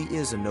truly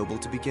is a noble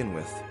to begin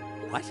with.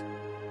 What?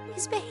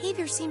 His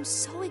behavior seems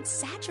so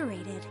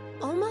exaggerated.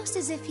 Almost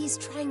as if he's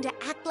trying to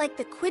act like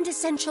the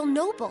quintessential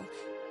noble.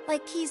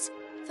 Like he's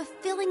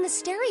fulfilling the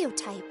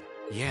stereotype.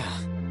 Yeah,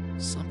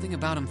 something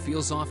about him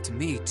feels off to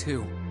me,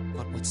 too.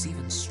 But what's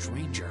even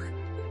stranger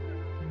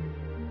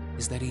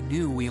is that he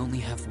knew we only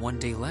have one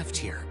day left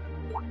here.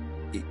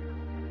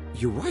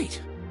 You're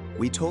right.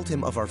 We told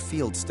him of our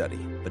field study,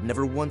 but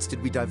never once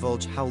did we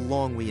divulge how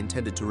long we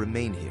intended to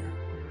remain here.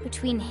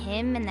 Between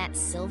him and that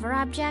silver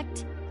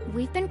object,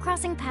 we've been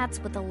crossing paths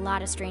with a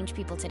lot of strange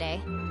people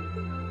today.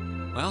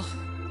 Well,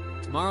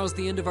 tomorrow's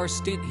the end of our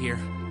stint here.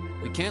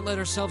 We can't let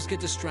ourselves get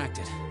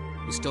distracted.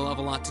 We still have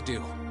a lot to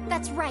do.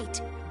 That's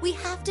right. We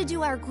have to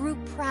do our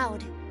group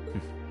proud.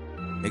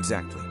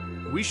 Exactly.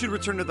 We should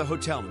return to the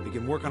hotel and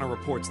begin work on our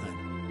reports then.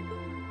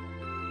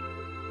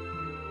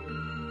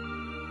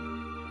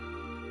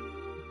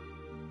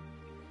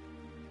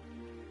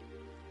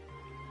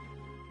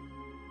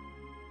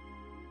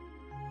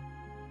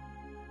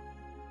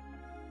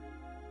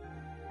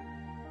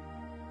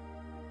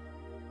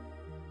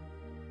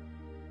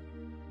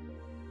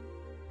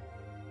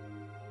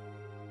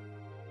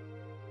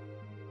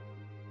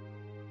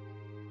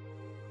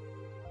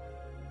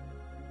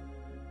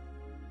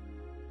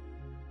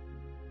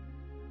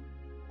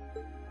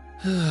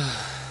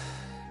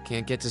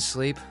 Can't get to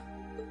sleep?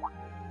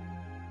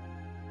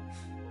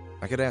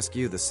 I could ask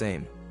you the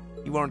same.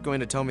 You aren't going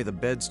to tell me the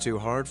bed's too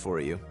hard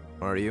for you,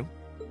 are you?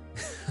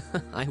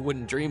 I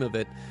wouldn't dream of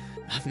it.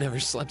 I've never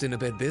slept in a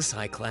bed this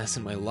high class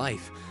in my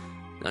life.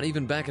 Not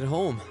even back at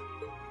home.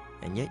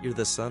 And yet you're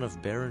the son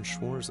of Baron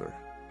Schwarzer.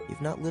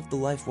 You've not lived the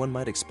life one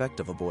might expect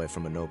of a boy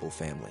from a noble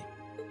family.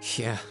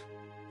 Yeah,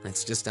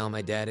 that's just how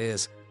my dad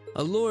is.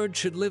 A lord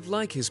should live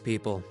like his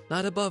people,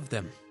 not above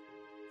them.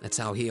 That's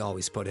how he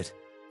always put it.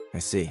 I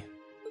see.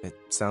 It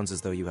sounds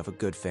as though you have a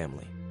good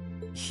family.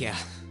 Yeah,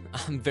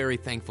 I'm very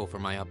thankful for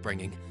my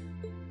upbringing.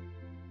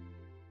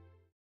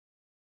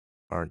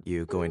 Aren't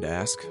you going to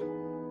ask?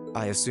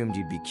 I assumed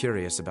you'd be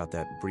curious about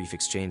that brief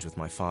exchange with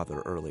my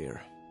father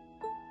earlier.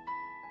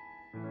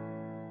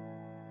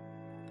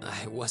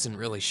 I wasn't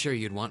really sure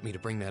you'd want me to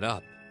bring that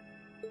up.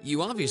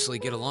 You obviously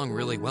get along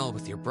really well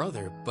with your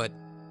brother, but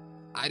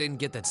I didn't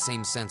get that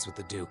same sense with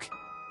the Duke.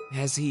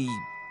 Has he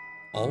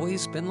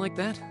always been like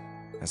that?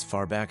 As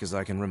far back as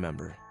I can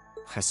remember.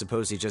 I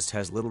suppose he just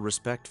has little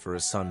respect for a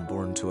son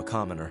born to a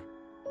commoner.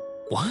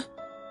 What?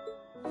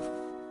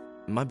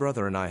 My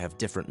brother and I have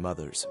different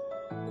mothers.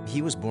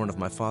 He was born of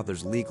my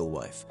father's legal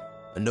wife,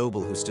 a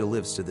noble who still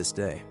lives to this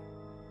day.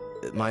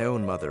 My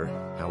own mother,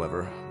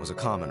 however, was a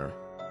commoner,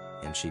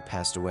 and she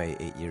passed away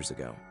 8 years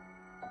ago.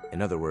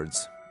 In other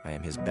words, I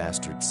am his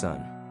bastard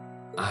son.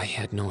 I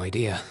had no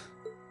idea.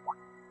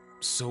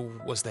 So,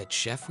 was that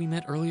chef we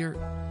met earlier?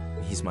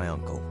 He's my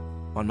uncle,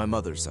 on my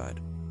mother's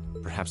side.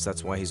 Perhaps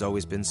that's why he's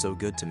always been so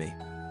good to me.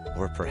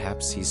 Or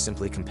perhaps he's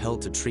simply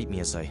compelled to treat me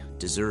as I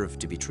deserve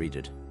to be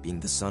treated, being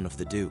the son of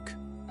the Duke.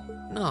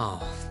 No,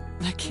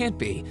 that can't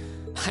be.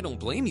 I don't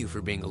blame you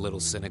for being a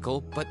little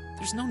cynical, but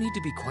there's no need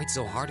to be quite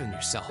so hard on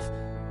yourself.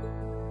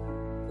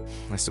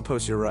 I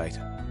suppose you're right.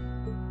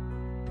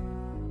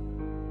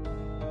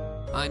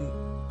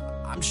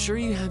 I'm sure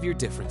you have your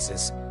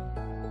differences,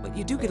 but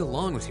you do get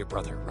along with your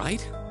brother,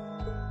 right?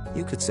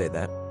 You could say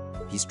that.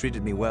 He's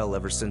treated me well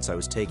ever since I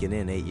was taken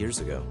in 8 years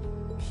ago.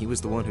 He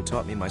was the one who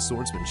taught me my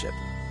swordsmanship,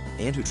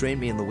 and who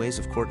trained me in the ways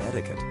of court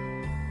etiquette.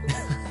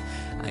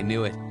 I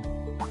knew it.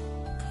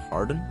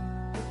 Pardon?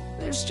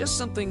 There's just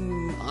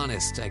something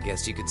honest, I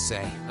guess you could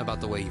say, about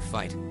the way you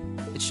fight.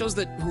 It shows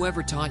that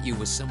whoever taught you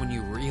was someone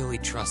you really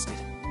trusted.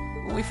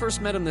 When we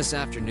first met him this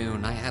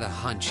afternoon, I had a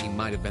hunch he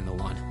might have been the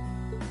one.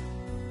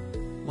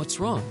 What's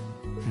wrong?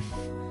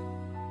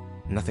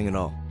 Nothing at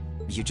all.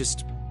 You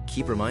just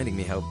keep reminding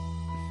me how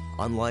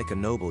unlike a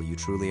noble you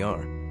truly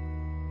are.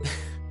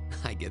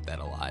 I get that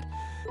a lot.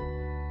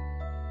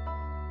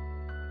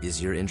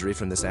 Is your injury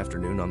from this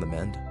afternoon on the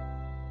mend?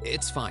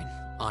 It's fine,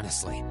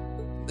 honestly.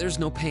 There's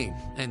no pain,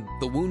 and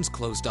the wound's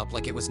closed up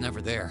like it was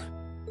never there.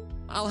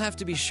 I'll have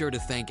to be sure to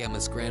thank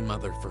Emma's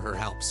grandmother for her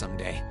help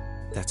someday.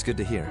 That's good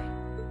to hear.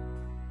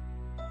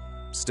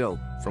 Still,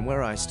 from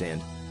where I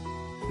stand,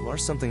 you are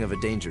something of a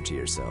danger to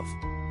yourself.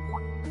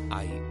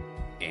 I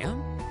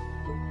am?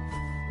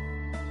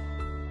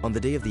 On the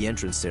day of the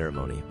entrance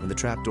ceremony, when the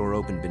trapdoor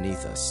opened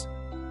beneath us,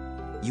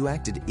 you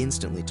acted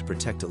instantly to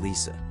protect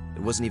Elisa.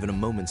 It wasn't even a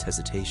moment's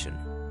hesitation.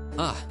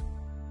 Ah.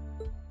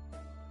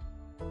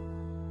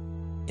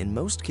 In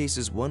most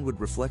cases, one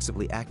would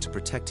reflexively act to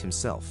protect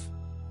himself.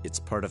 It's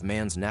part of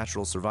man's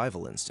natural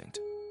survival instinct.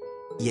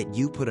 Yet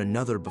you put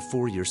another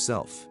before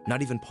yourself,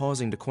 not even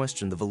pausing to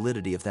question the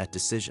validity of that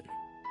decision.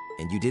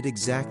 And you did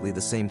exactly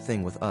the same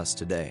thing with us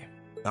today.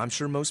 I'm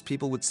sure most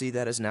people would see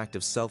that as an act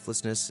of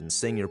selflessness and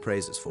sing your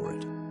praises for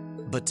it.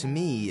 But to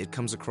me, it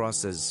comes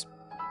across as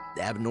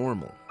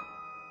abnormal,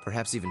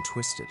 perhaps even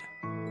twisted.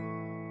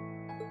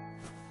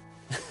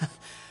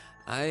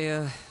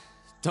 I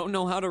don't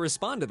know how to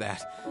respond to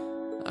that.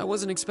 I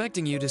wasn't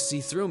expecting you to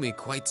see through me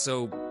quite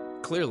so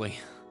clearly.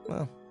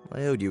 Well,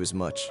 I owed you as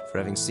much for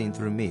having seen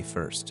through me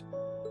first.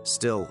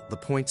 Still, the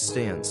point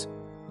stands.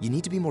 You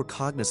need to be more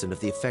cognizant of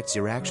the effects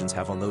your actions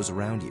have on those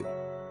around you.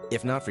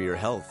 If not for your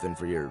health and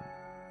for your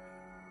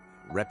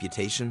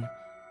reputation,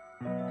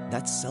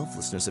 that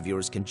selflessness of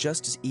yours can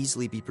just as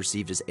easily be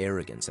perceived as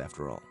arrogance,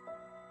 after all.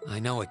 I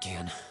know it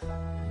can.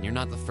 And you're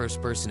not the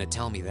first person to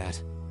tell me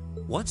that.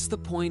 What's the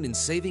point in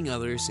saving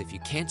others if you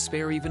can't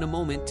spare even a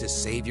moment to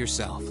save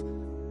yourself?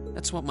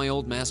 That's what my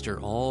old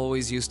master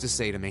always used to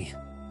say to me.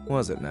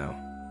 Was it now?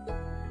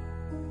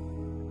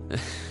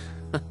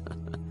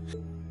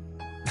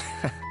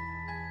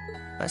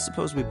 I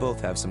suppose we both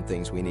have some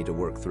things we need to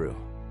work through.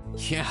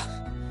 Yeah,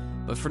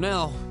 but for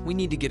now, we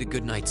need to get a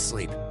good night's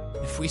sleep.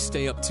 If we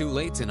stay up too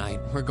late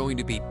tonight, we're going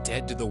to be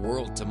dead to the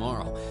world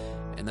tomorrow,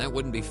 and that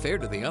wouldn't be fair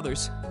to the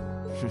others.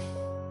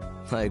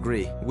 I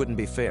agree, it wouldn't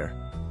be fair.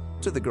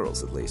 To the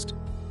girls, at least.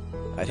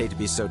 I'd hate to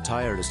be so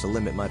tired as to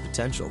limit my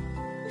potential.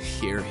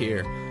 Hear,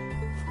 hear.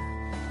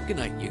 Good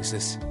night,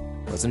 Eustace.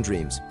 Pleasant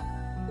dreams.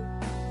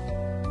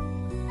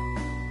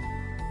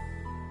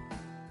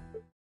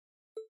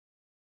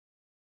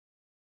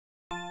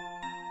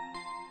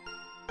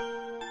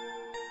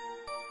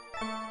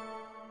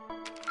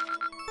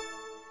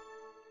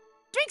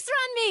 Drinks are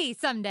on me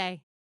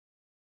someday.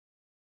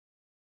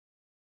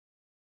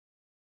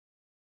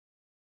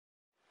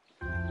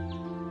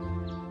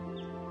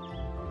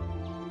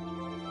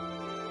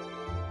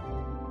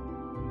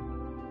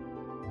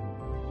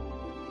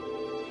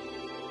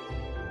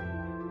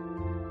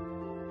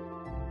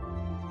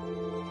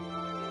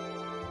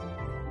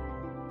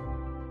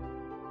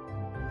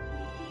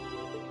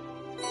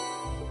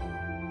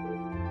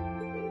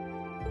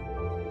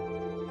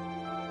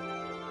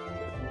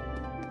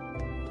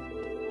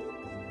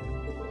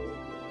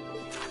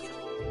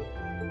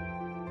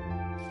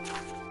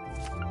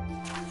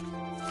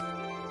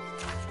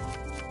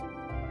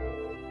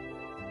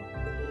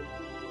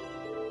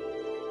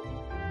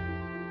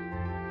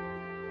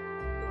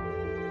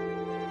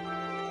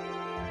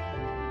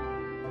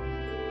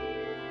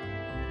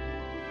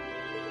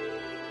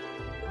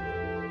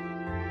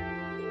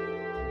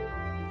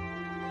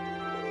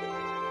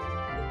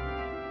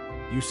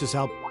 Eustace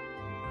Alb...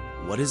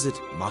 What is it,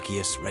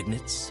 Machius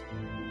Regnitz?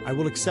 I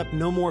will accept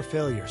no more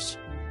failures.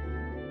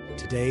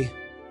 Today,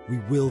 we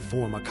will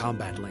form a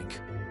combat link.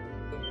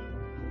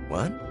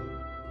 What?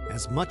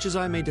 As much as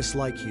I may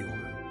dislike you,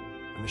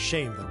 I'm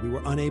ashamed that we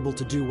were unable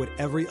to do what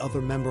every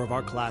other member of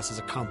our class has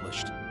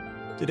accomplished.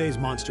 Today's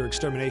monster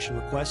extermination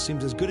request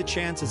seems as good a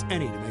chance as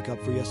any to make up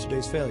for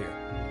yesterday's failure.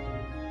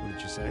 What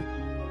did you say?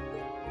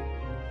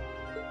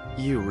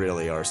 You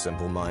really are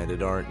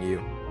simple-minded, aren't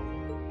you?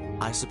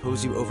 I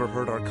suppose you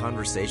overheard our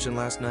conversation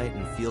last night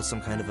and feel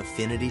some kind of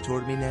affinity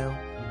toward me now?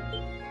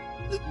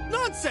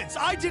 Nonsense!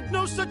 I did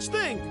no such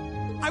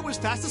thing! I was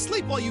fast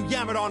asleep while you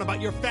yammered on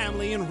about your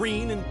family and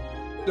Reen and...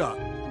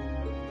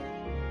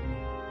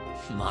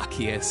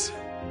 Machius.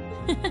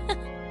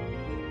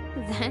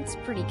 That's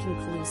pretty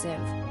conclusive.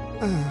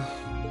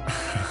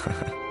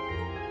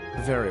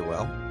 Very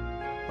well.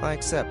 I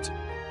accept.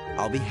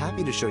 I'll be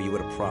happy to show you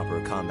what a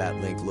proper combat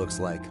link looks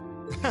like.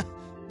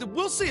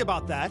 We'll see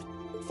about that.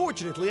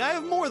 Fortunately, I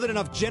have more than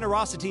enough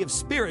generosity of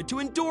spirit to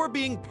endure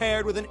being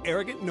paired with an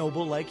arrogant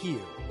noble like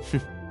you.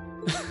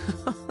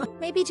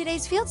 Maybe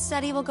today's field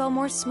study will go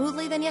more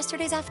smoothly than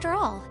yesterday's after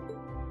all.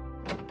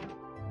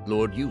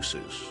 Lord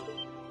Eustace.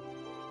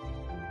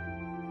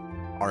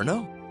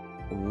 Arno?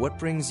 What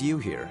brings you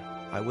here?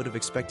 I would have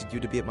expected you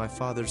to be at my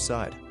father's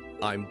side.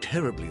 I'm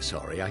terribly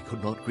sorry I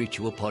could not greet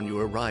you upon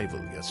your arrival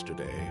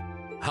yesterday.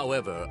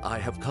 However, I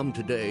have come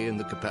today in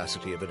the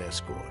capacity of an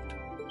escort.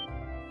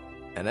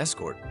 An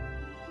escort?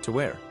 To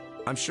where?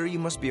 I'm sure you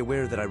must be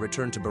aware that I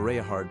returned to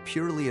Bereahard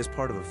purely as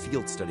part of a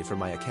field study for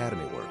my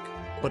academy work.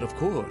 But of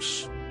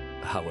course.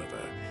 However,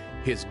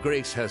 His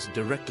Grace has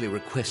directly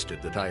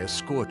requested that I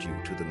escort you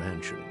to the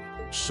mansion.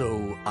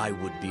 So I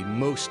would be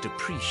most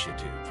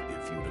appreciative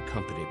if you'd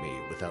accompany me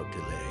without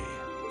delay.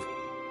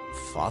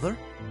 Father?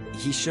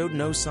 He showed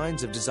no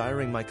signs of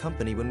desiring my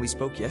company when we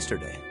spoke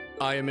yesterday.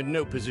 I am in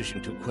no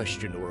position to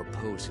question or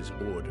oppose his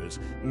orders,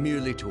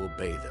 merely to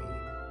obey them.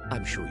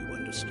 I'm sure you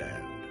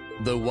understand.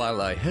 Though while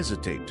I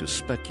hesitate to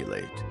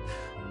speculate,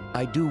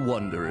 I do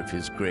wonder if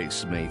His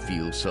Grace may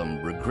feel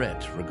some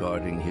regret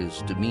regarding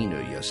his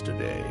demeanor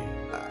yesterday.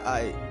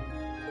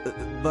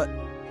 But...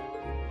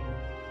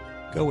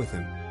 Go with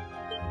him.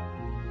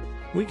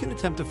 We can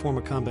attempt to form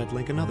a combat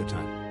link another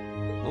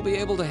time. We'll be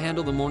able to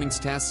handle the morning's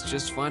tasks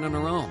just fine on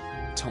our own.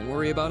 Don't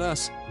worry about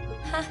us.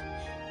 Huh.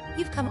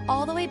 You've come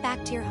all the way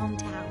back to your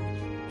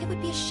hometown. It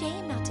would be a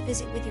shame not to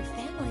visit with your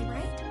family,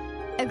 right?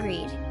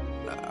 Agreed.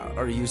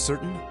 Are you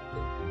certain?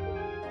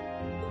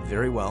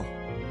 Very well.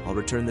 I'll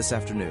return this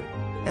afternoon.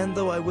 And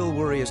though I will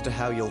worry as to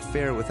how you'll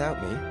fare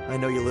without me, I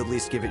know you'll at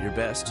least give it your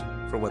best,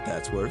 for what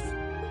that's worth.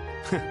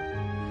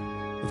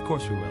 Of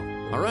course we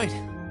will. All right.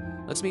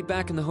 Let's meet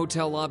back in the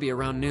hotel lobby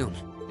around noon.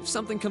 If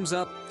something comes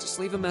up, just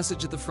leave a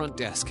message at the front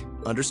desk.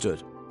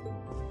 Understood.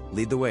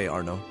 Lead the way,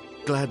 Arno.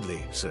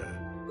 Gladly, sir.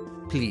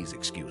 Please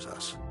excuse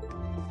us.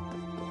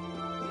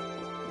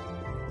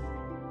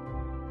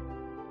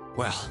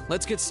 Well,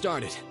 let's get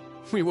started.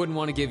 We wouldn't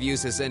want to give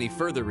Eustace any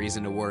further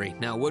reason to worry,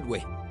 now would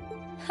we?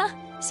 Huh,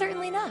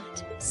 certainly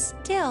not.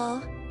 Still...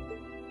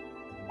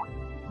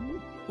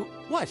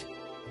 What?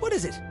 What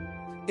is it?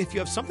 If you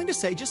have something to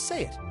say, just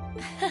say it.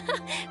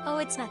 Oh,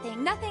 it's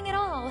nothing. Nothing at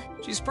all.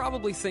 She's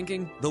probably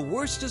thinking, the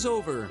worst is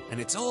over, and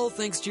it's all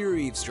thanks to your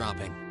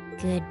eavesdropping.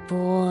 Good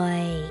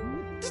boy.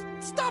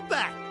 Stop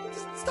that!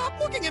 Stop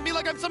looking at me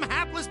like I'm some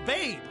hapless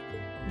babe!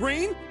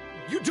 Rain,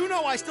 you do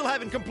know I still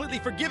haven't completely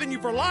forgiven you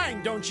for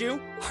lying, don't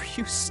you? Are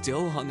you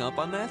still hung up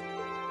on that?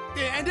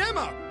 And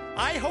Emma,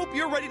 I hope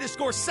you're ready to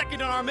score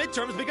second on our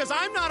midterms because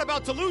I'm not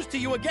about to lose to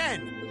you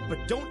again.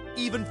 But don't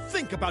even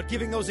think about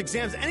giving those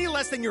exams any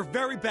less than your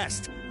very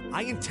best.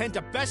 I intend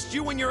to best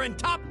you when you're in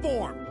top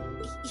form.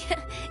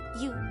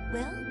 You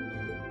will?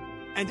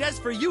 And as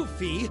for you,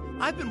 Fee,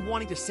 I've been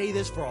wanting to say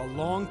this for a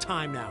long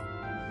time now.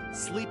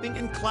 Sleeping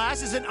in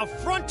class is an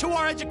affront to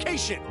our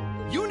education.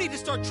 You need to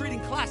start treating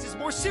classes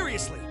more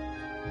seriously.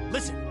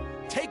 Listen,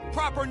 take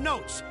proper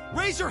notes.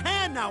 Raise your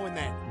hand now and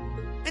then.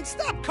 And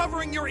stop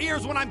covering your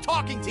ears when I'm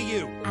talking to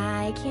you.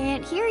 I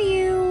can't hear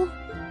you.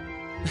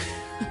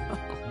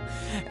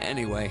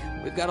 Anyway,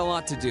 we've got a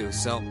lot to do,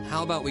 so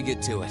how about we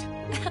get to it?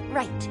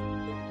 Right.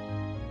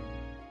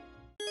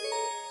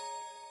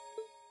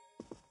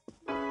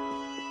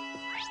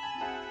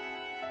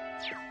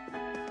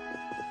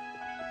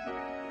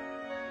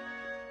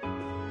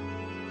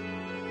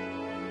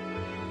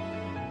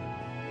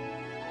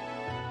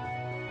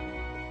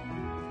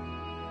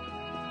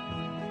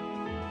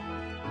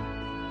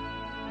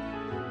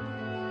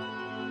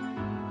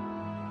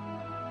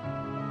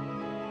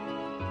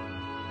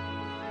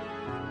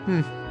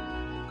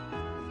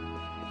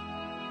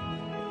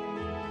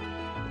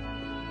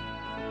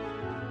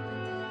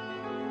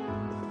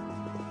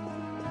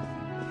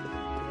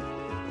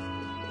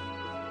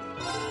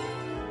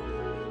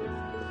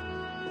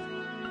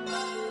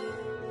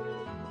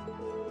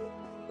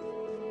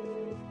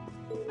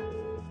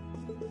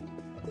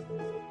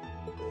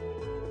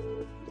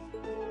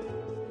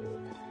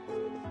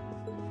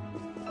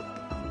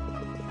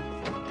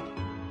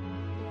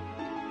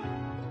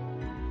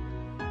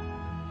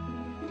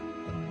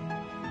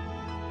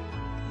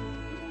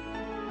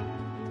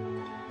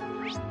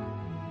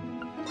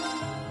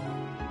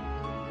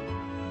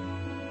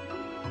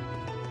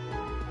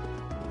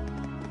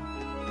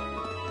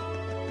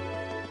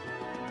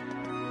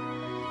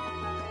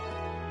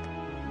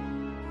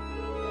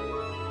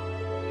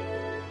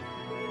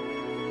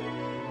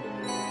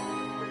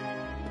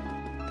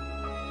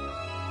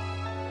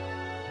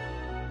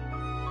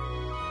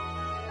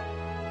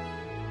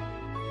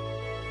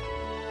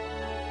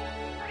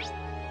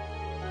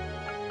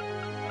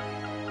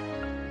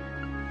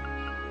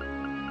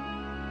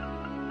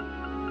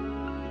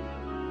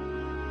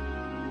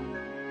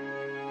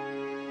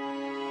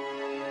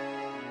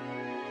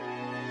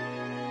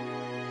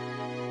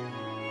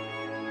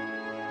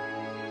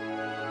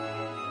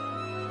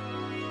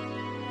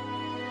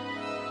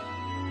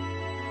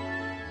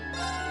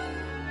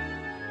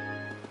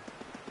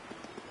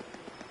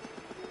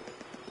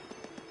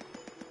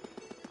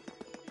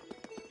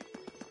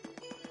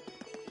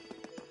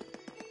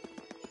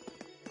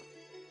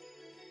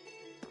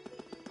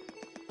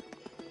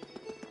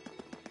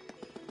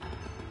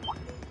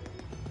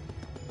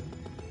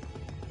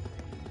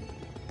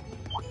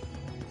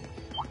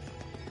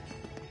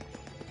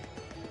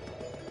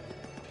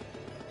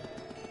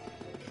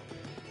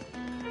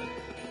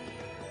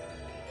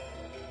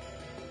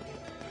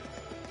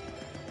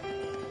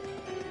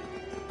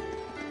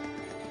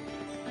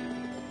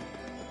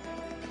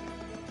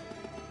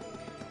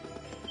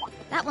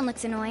 That one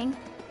looks annoying.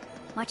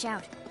 Watch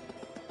out.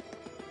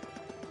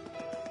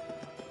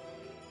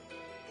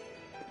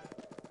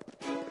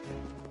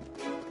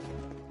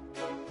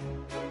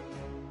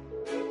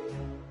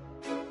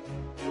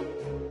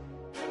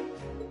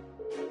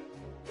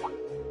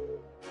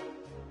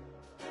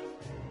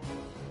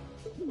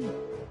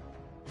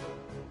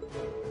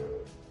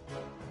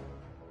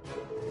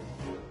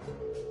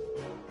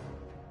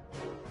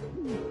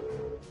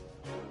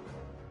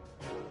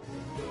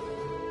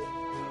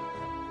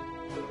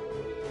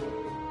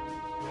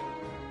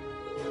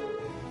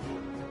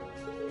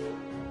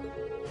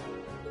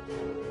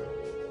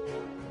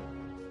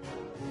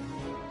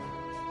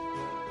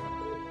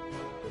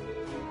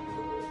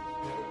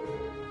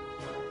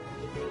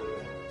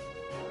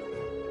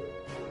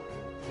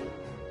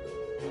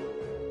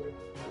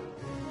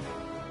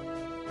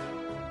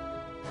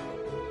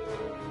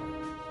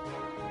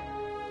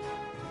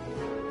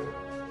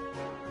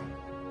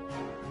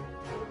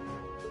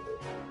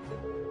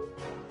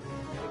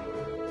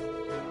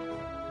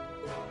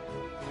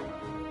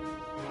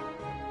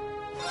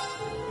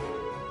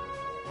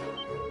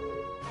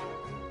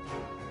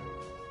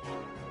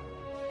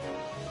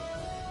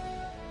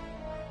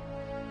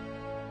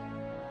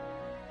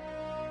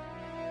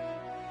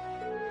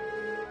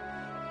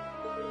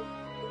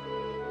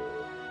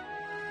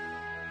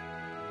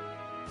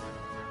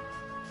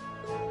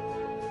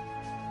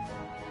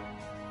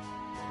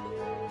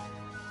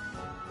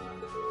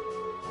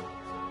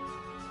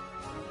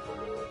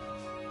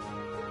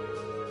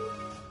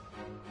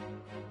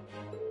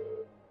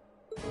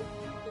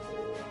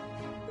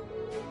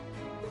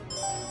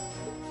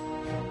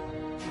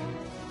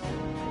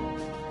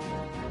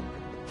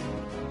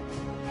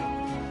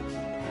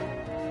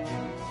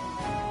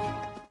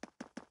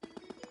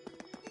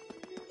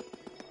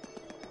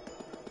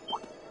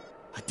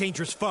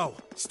 dangerous foe.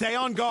 Stay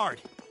on guard.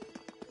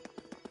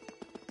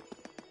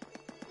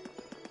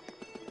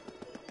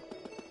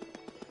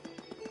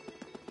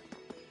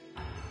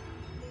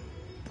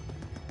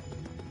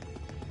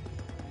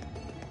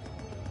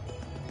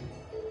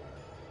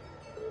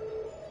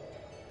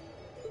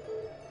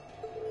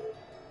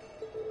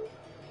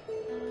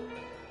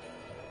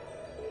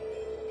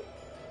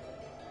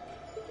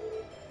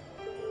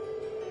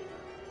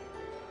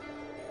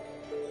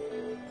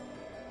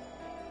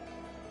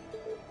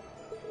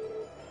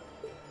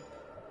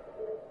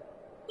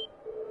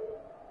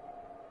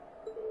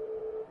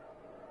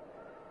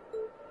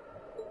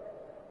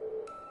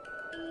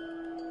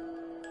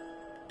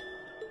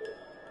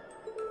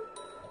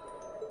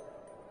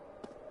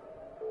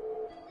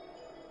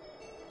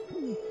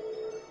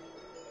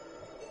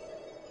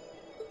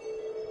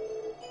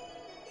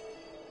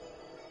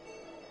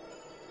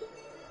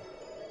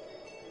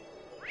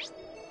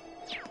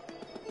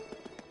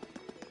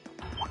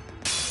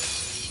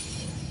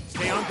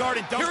 Stay on guard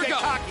and don't get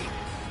cocky.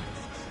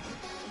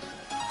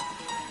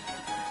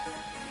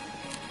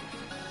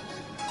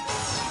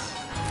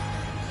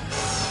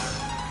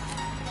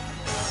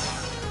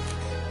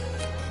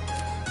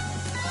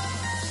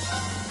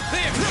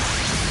 There!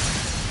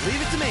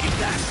 Leave it to me.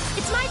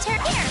 It's my turn.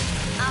 Here!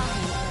 I'll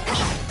handle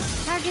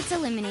it. Target's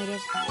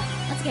eliminated.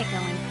 Let's get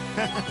going.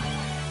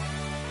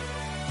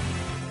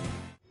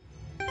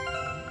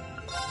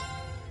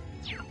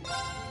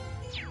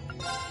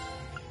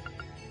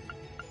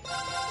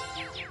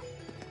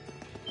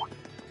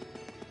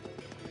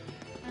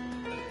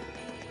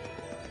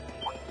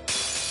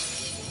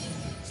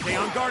 Stay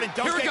on guard and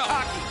don't get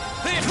cocky.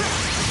 Okay, yeah.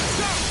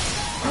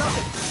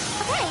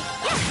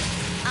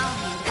 I'll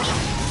handle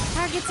it.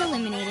 Target's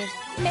eliminated.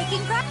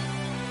 Making progress.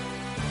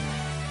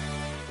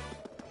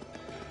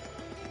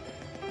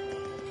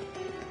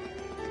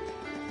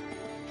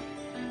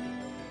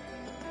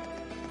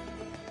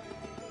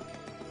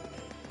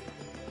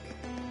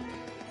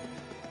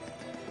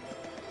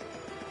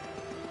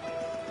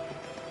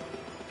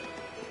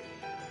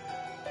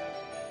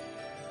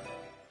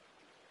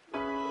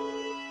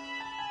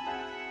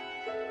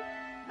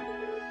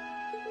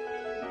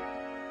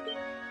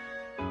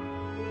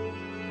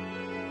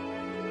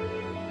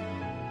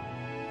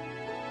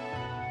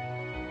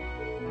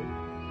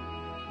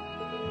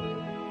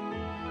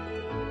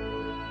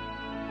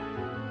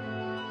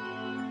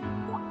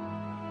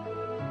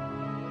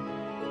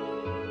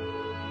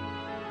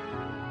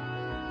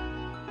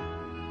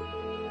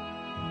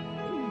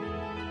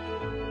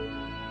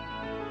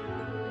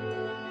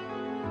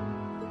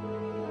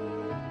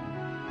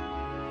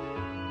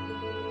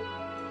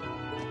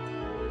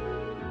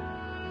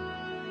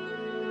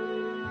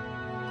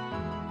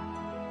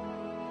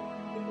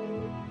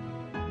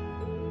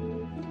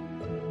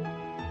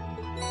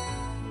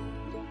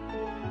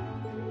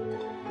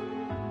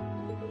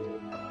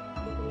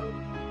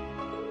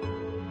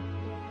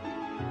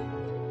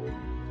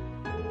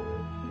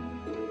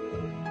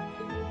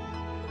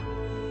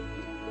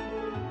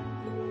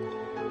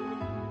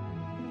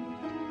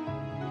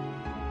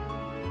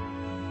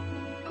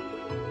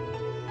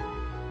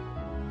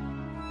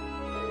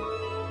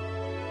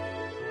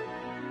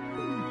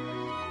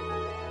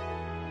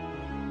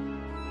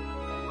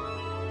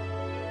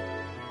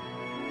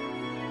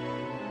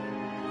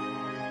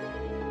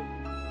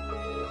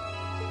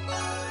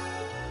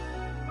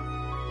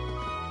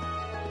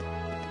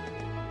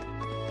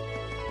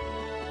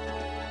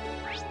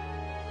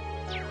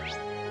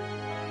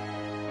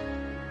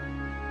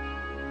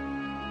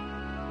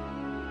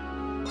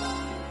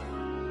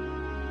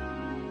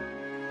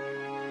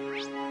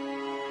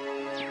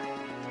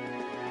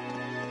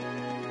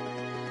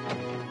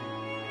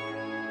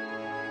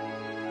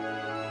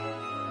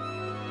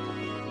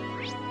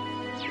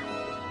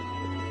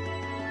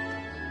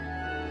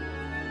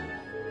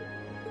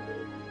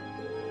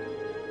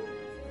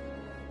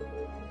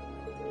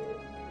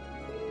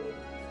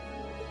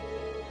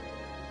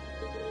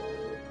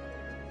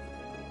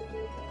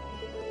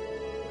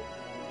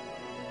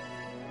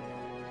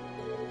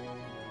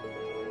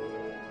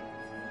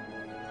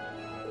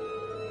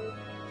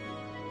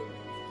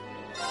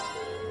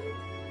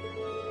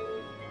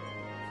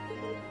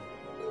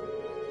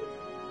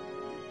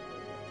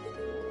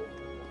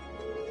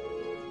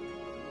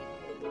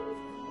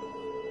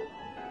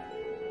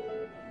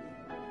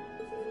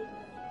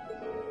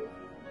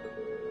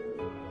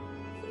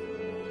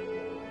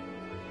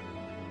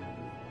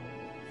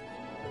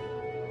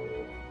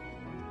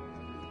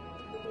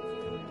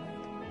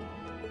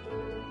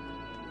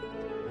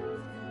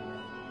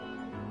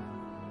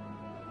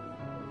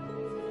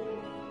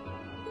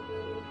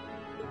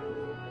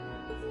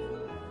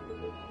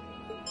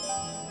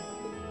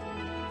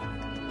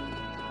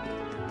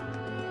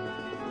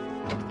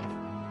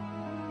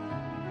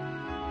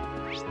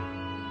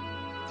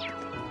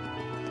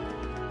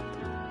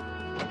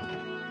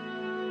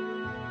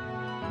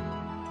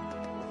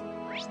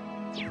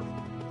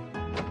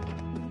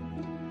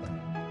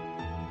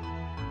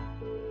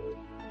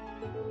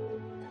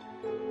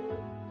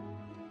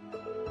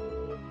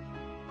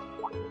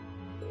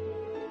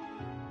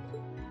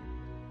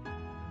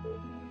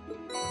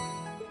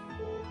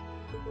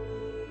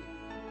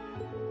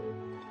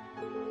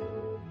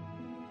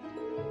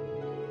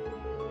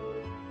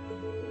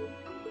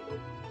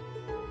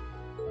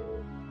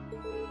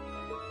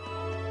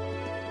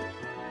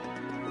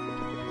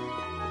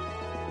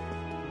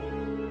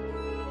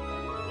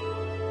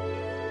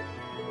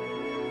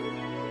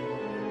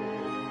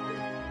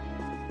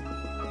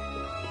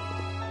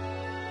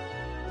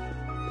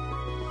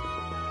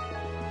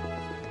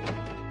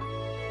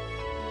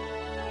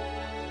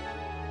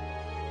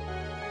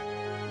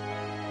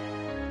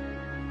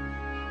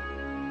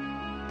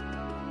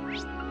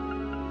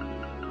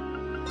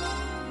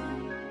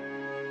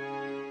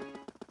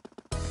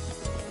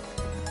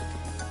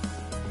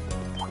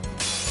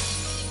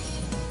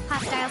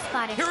 Hostile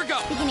spotted. Here we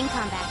go. Beginning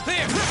combat.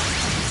 There!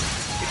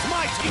 It's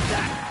my take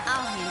that!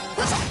 I'll handle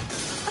it.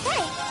 Okay,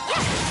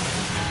 yeah.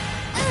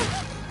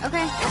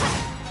 Okay.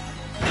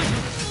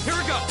 Here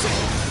we go!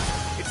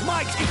 It's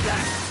my take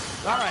that!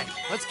 Alright,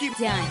 let's keep...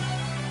 Done.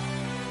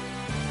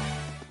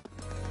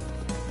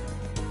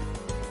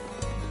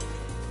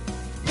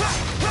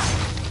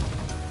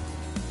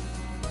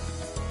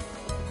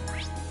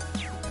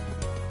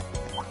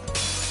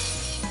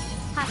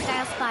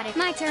 Hostile spotted.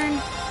 My turn.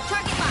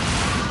 Target locked.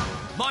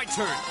 My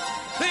turn!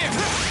 There!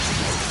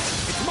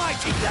 It's my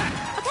take that!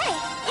 Okay,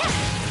 yeah.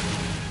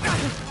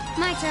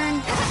 My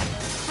turn.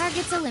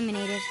 Target's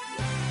eliminated.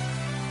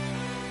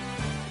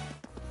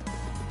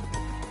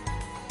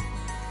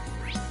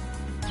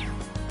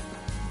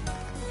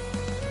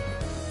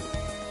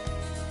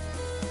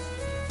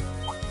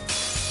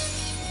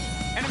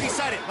 Enemy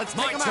sighted! Let's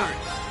My take him turn. out!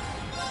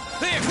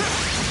 There!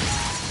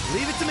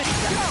 Leave it to me!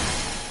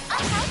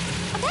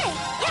 Okay,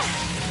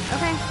 yeah.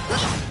 Okay.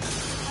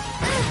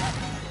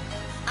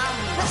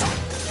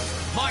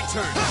 My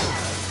turn!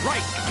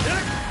 Right!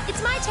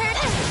 It's my turn.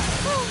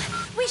 Oh,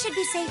 we should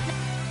be safe now.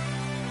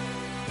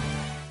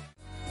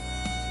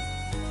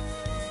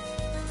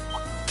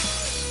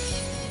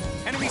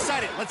 Enemy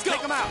sighted! Let's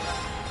take him out!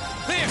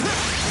 There!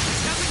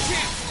 Now's the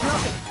chance!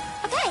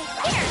 Okay,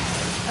 here.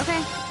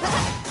 Okay.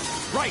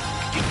 Right!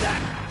 Get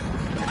that!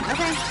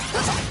 Okay.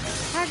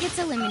 Target's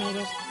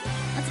eliminated.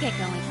 Let's get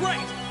going.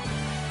 Right!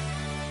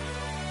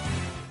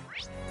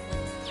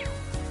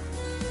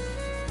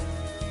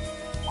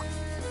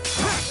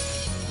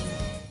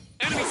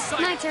 Enemy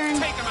sighted! My turn.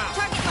 Take him out!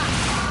 Target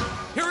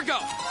locked. Here we go!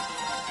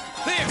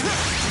 There!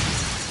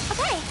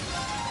 Okay.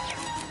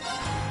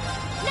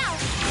 Now.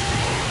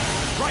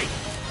 Right!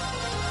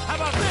 How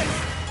about this?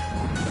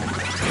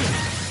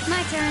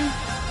 My turn.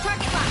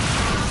 Target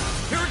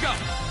locked. Here we go!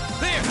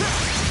 There!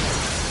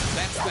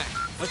 That's that.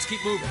 Let's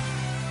keep moving.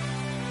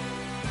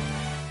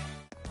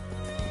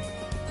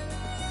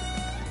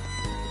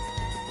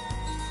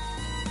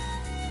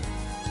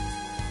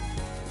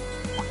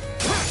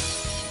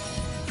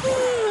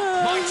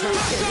 My turn!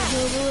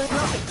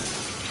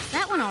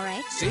 That one all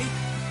right. See?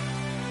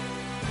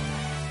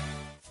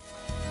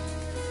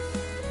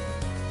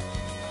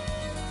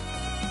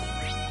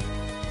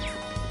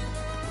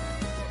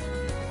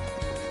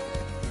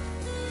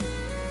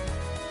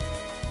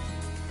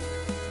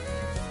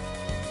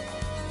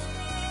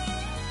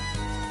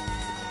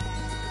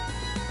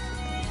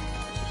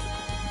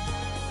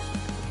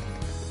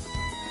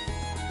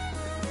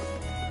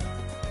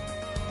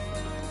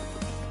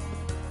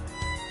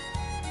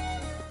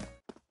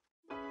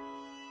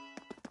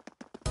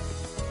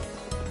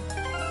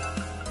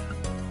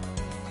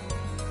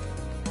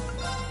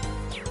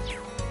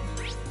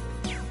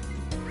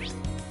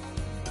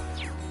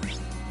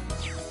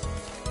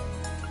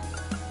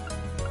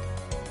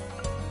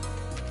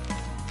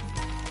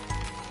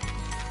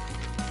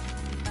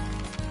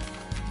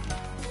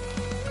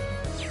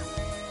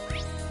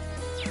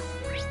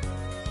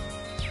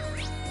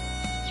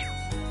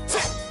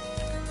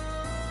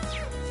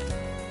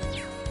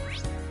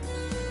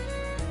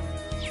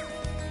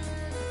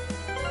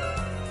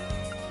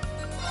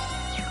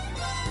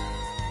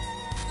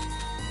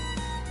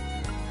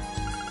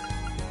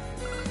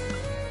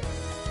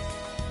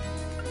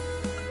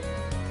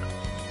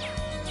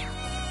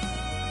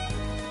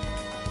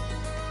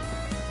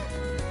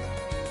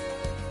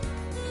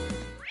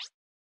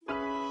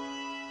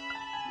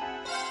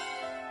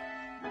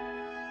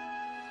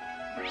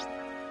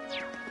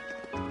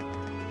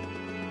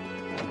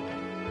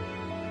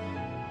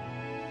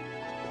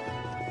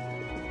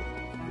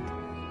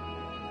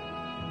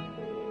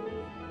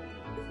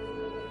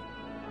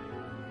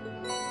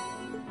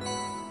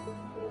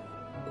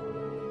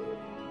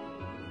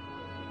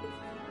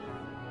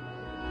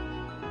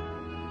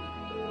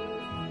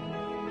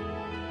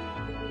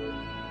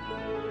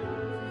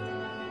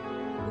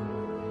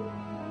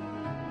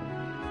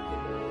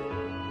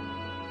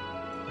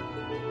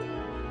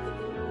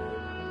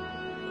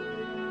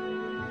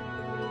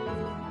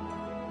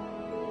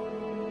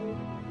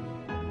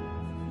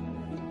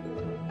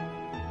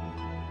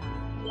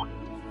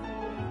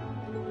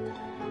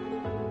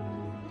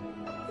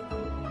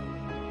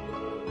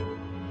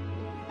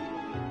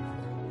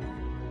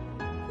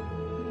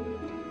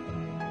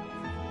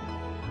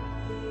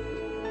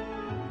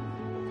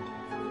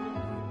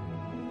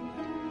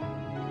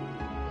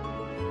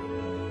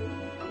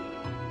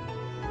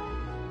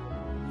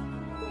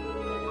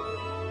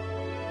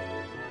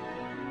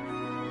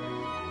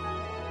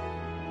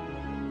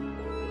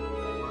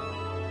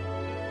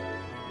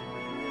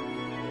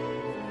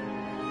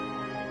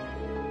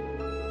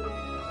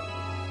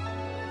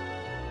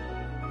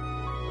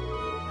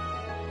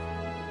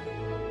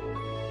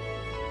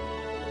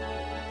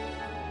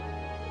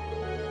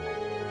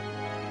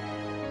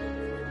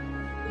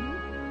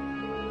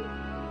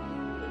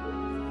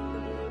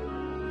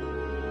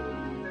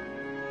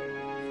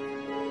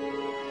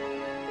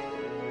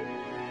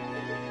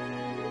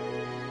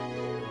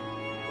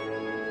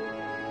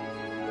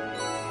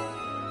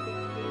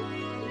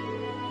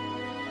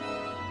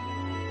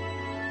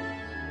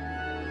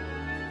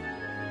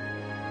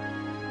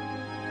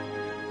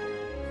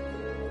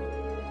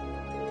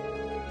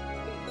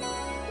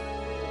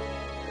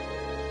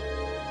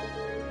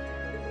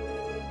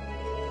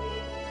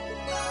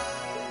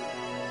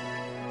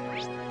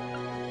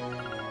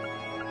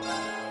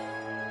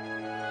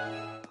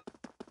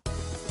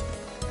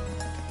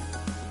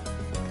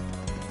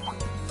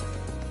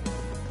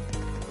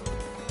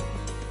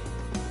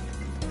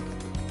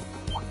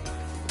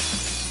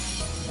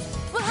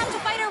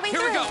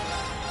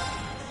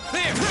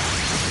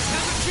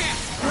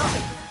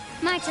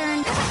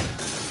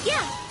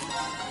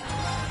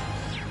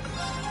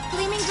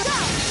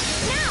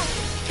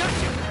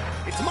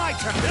 It's my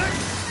turn.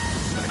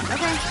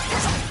 Okay.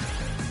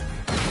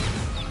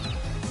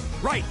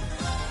 Right.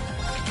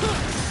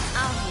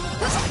 I'll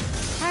handle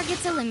it.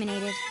 Target's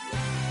eliminated.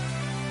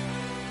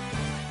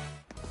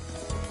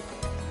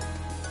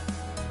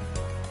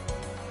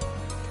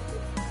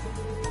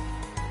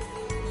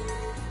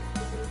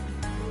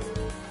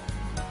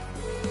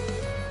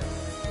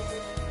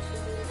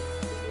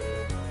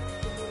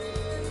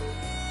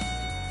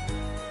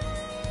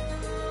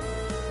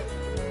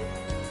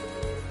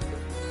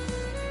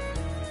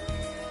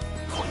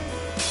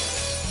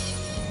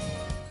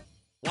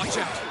 Watch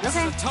out. This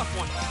is a tough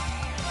one.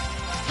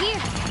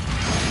 Here.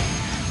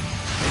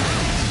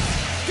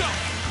 Go.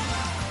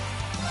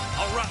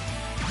 All right.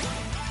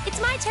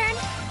 It's my turn.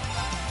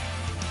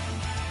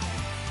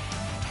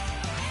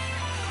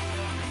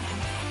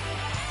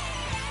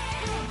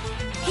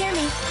 Hear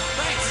me.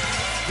 Thanks.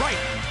 Right.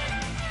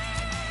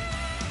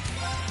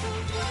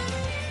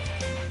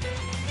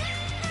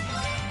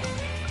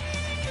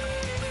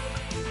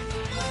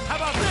 How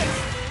about this?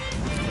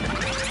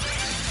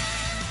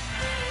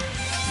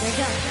 There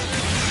go.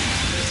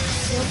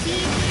 Silky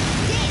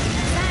dance.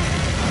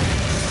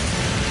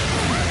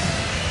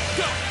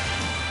 Go.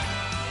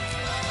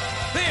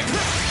 There.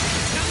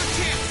 Now's a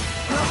chance.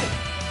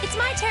 It's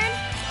my turn.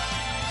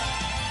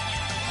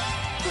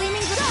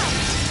 Gleaming Go.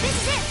 This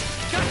is it.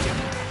 Gotcha.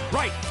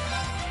 Right.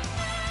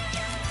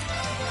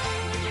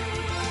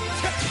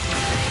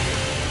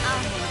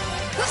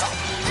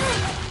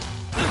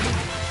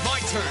 My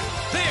turn.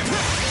 There.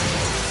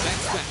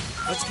 That's that.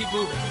 Let's keep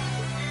moving.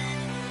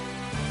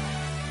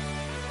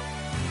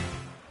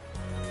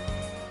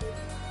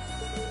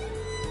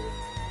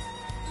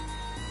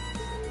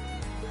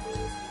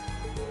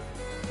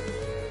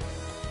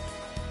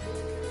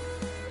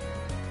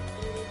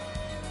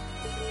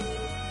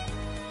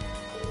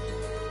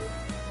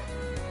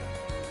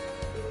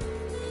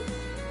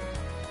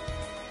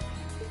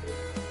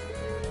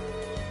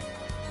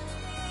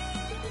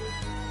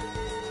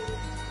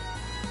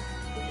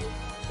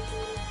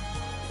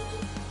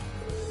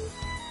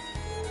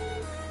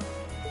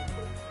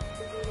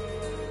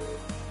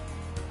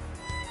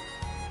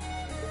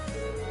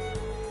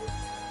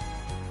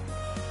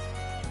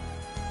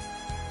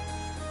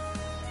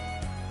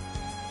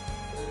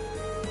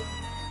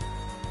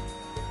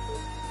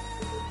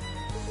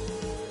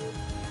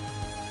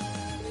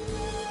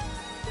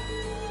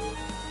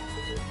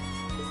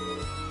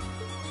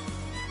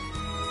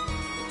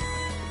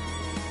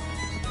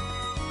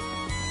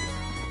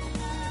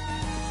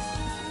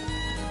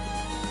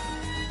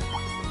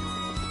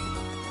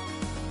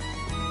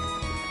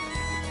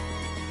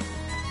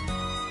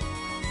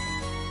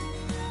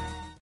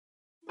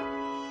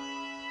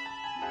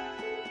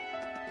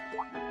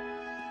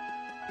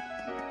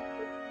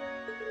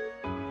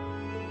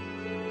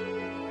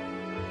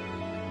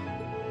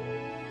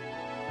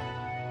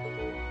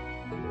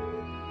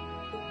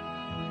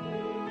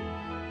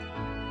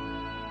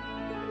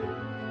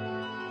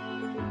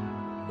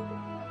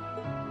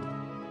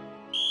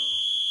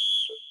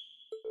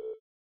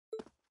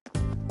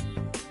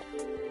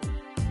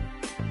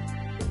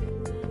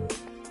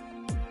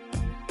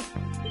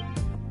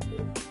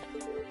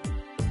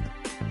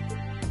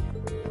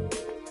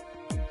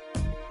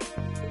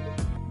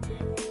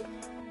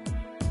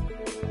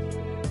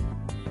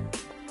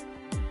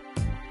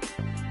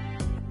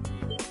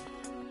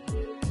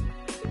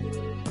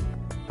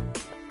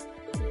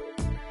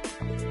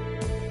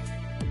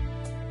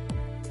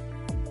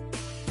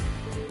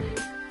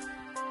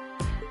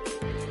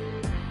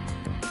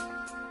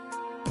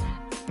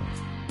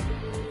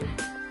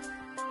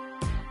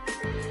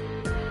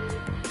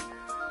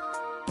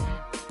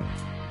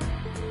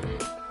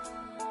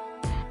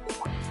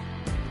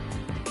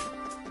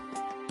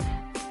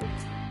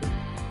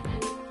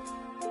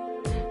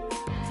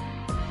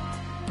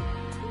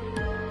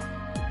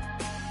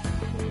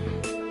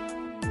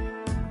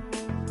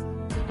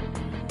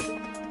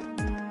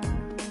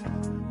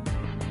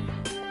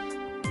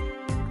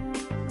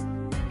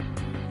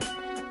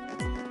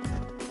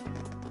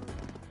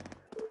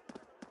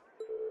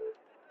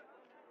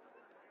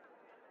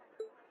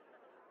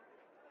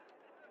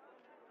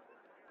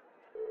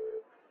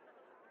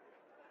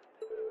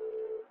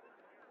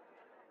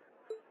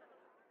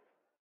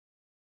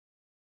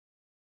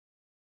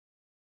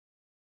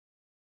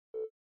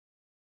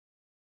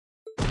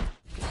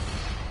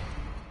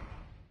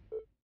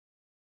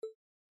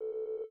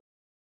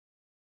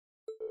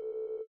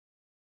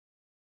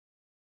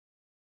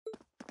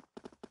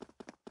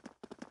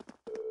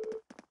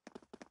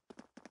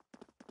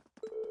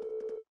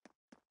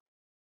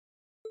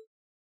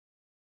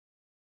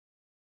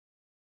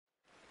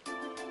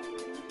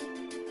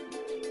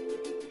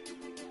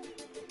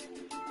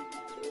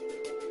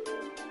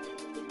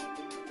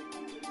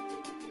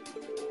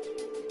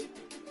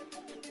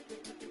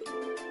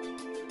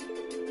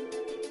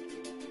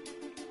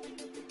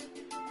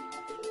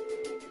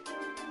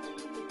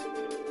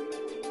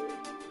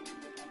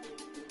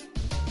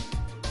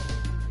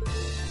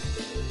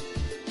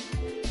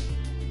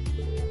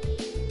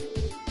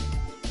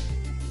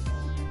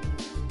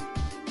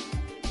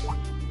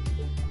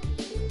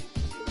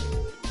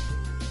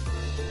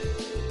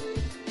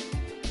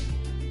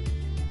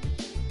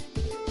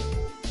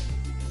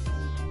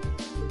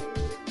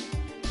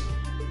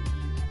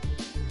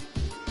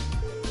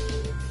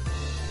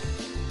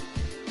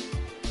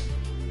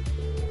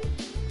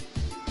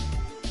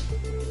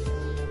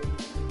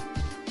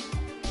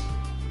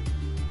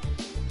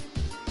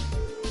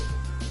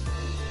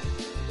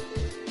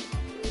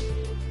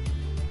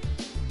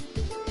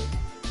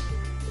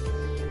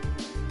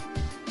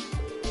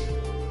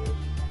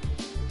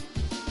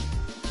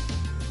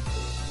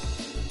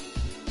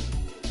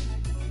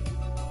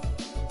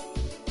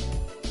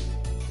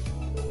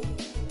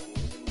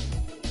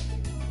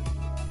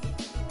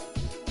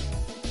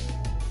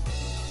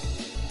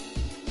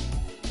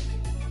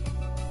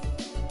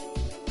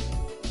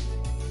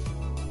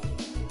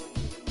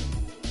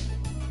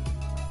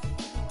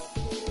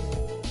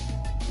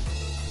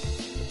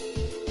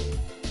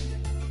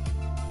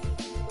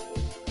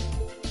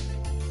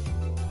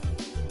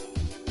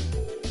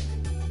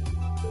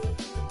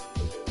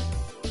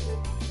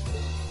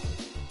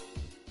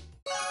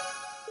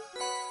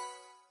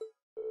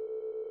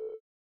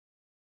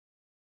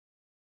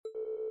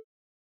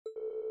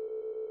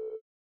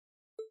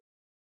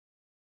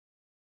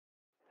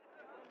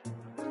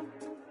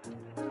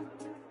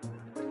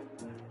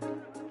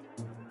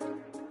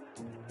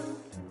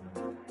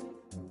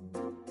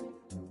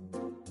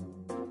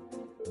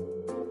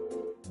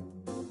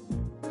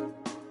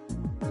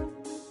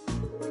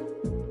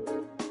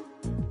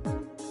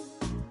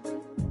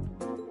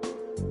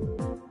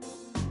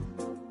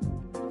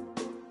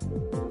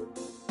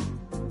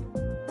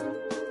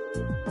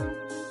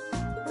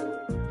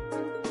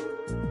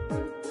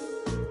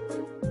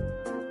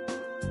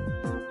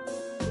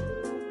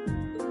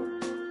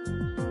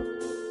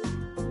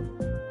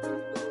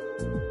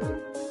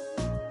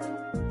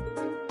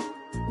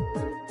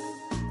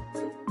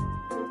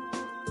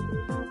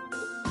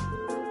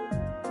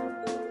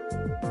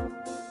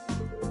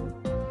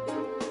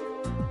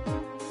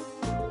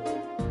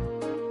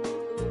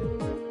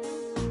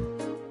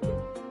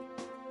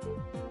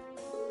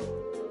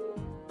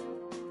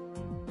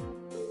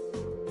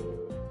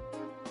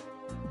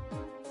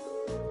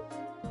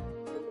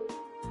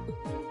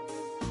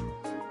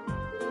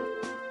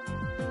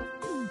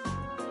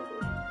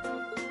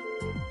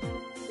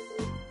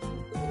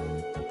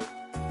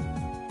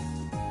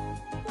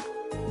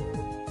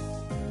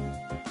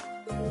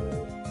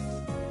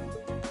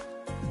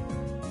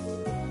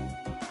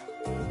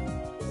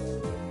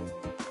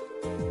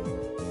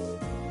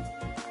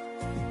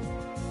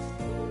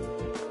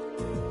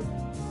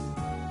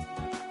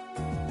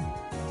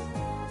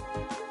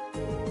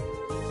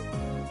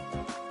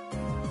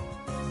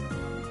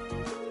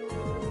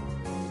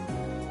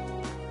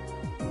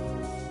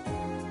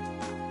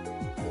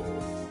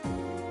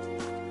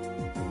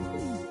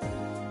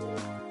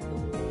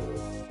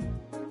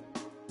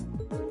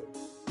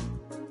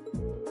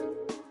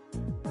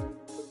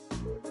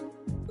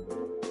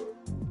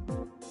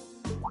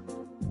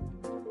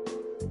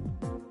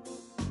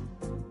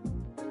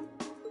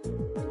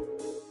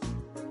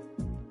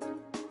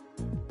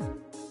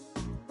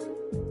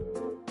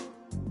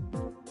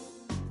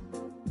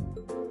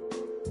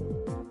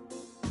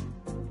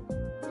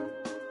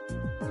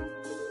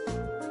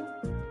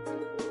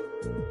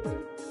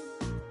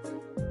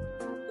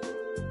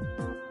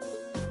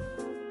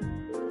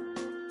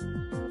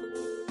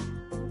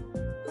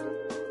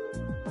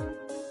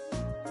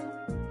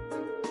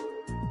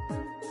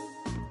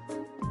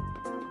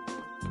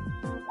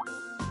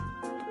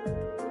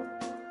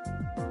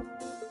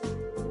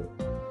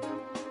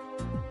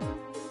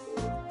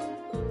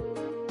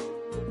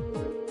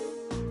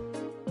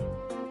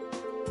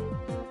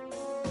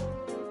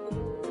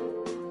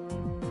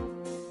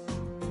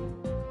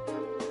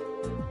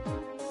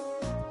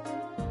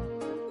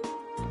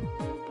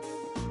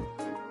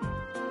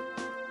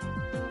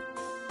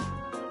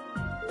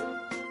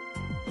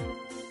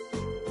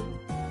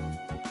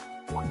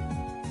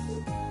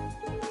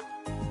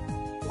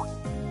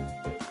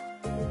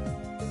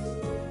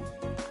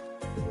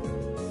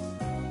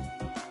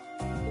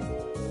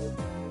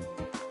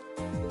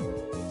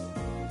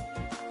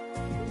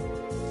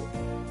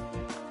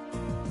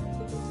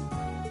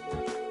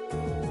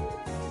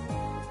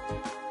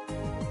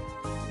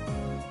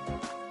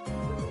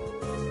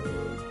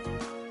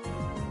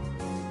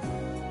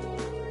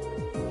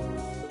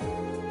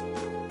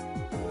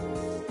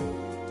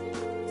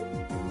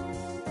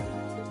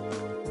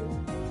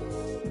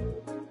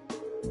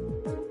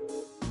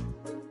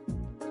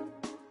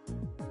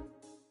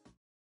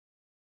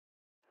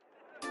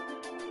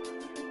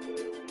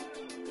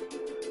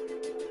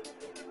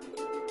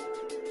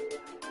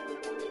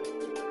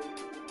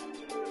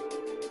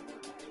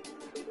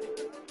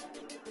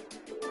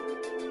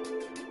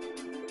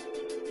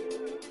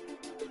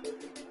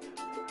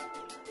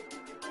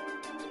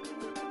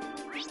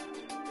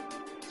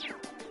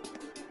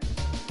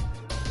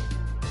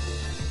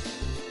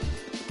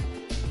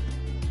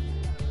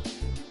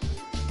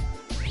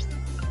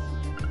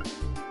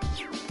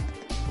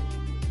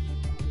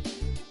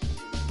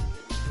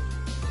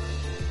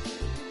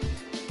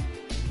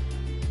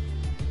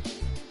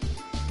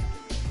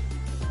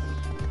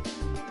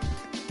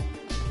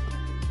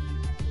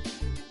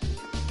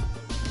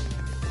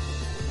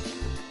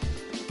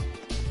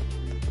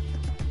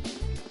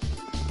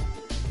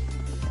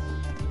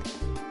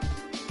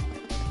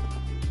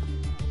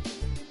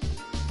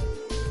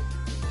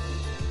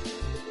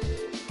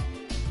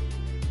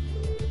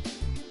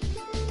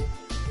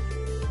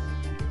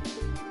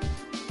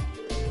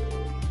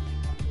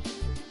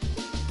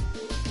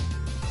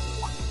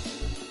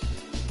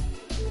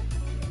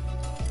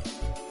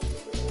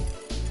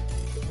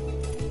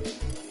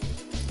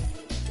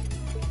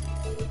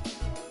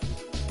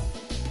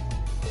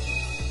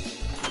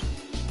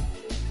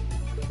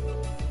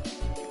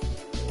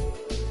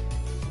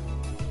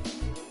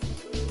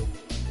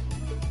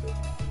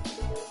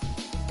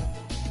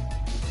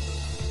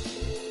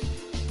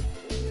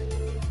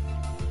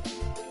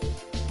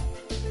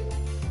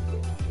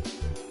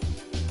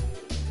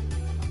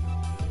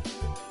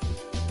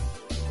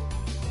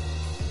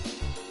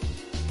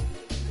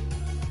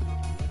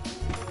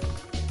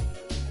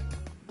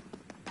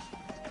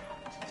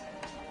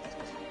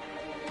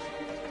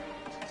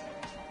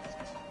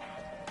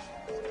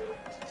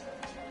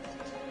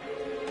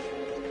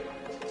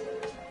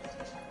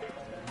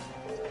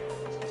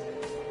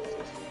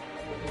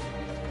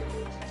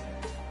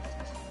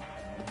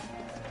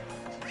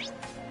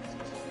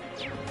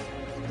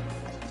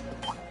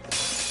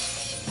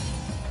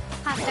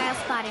 Hostile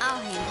spotted. I'll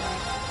handle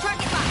it.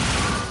 Target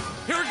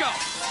locked. Here we go!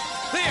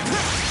 There!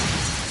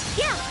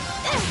 Yeah!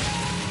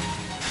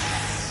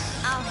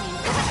 I'll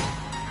handle it.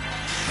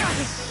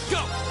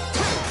 Go!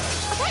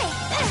 Okay!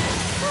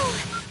 Oh,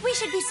 we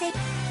should be safe.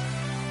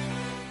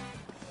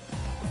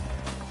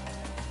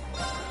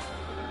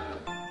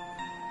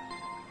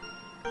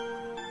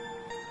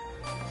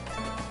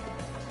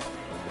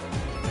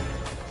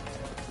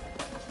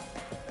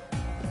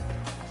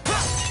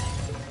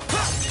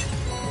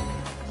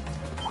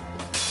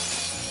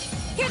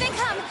 Here they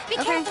come! Be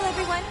careful,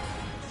 everyone!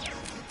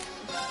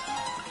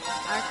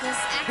 Arcus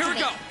activate. Here we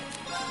go!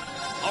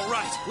 All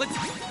right, let's...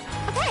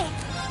 Okay.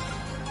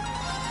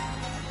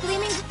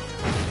 Gleaming.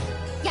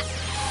 Yeah.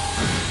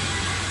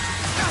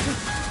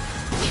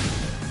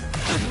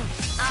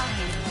 I'll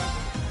handle it.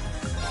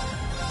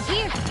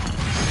 Here.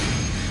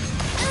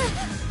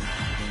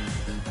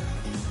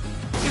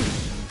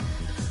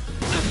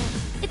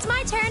 It's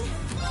my turn!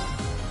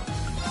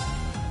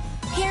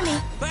 Hear me.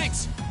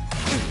 Thanks!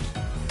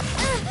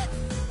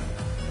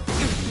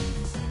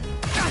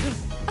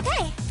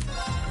 Okay.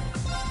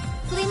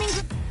 Gleaming.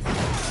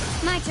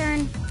 My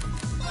turn.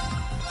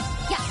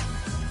 Yeah.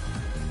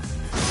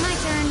 My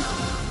turn.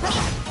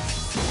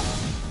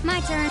 My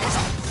turn.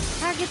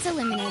 Target's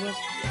eliminated. I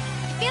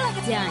feel like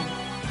it's Done.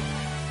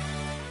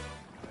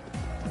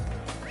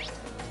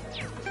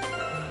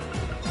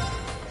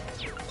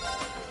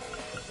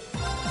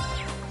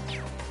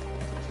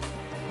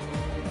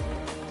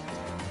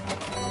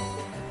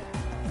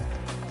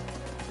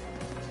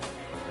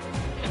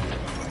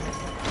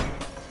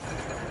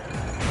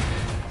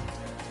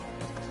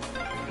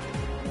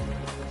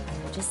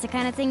 Just the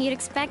kind of thing you'd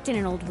expect in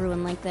an old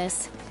ruin like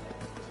this.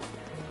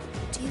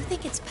 Do you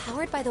think it's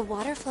powered by the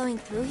water flowing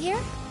through here?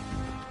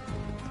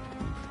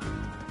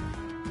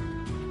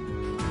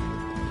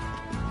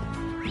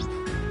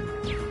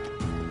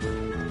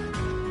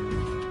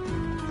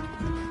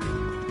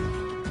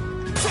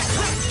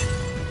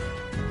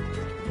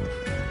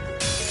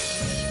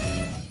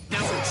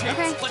 Now's our chance.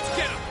 Okay. Let's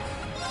get him!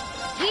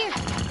 Here.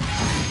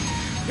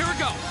 Here we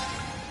go!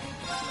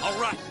 All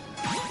right,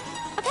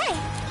 Okay.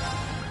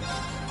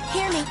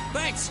 Hear me.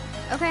 thanks!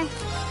 Okay.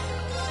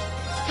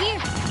 Here.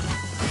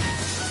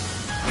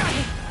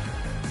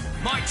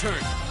 My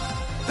turn!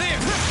 There!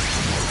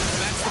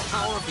 That's the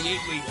power of the 8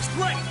 leaves.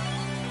 Ready!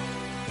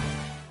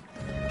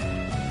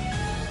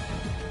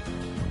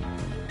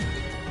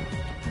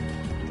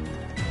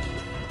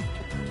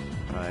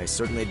 I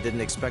certainly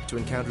didn't expect to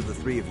encounter the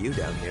three of you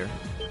down here.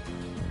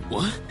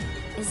 What?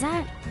 Is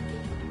that...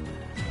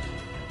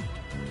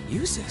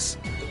 Uses?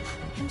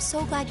 I'm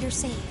so glad you're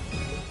safe.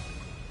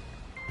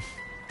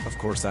 Of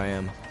course I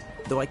am.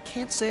 Though I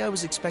can't say I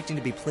was expecting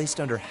to be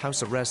placed under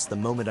house arrest the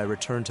moment I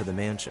returned to the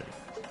mansion.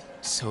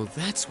 So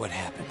that's what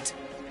happened.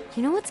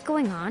 You know what's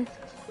going on?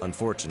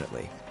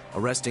 Unfortunately,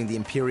 arresting the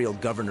Imperial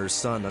Governor's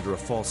son under a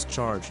false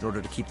charge in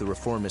order to keep the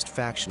reformist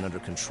faction under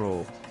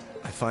control.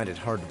 I find it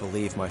hard to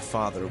believe my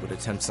father would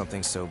attempt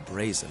something so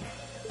brazen.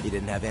 He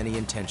didn't have any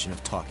intention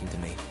of talking to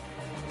me.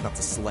 Not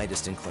the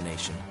slightest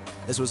inclination.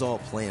 This was all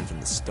planned from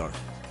the start.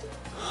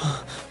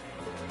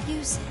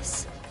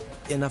 Uses.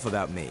 Enough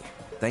about me.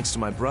 Thanks to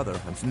my brother,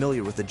 I'm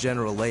familiar with the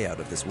general layout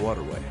of this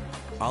waterway.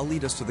 I'll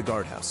lead us to the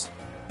guardhouse.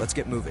 Let's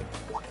get moving.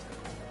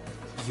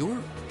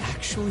 You're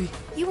actually...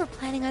 You were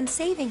planning on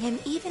saving him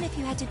even if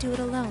you had to do it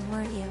alone,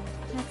 weren't you?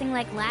 Nothing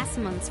like last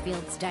month's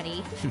field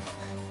study.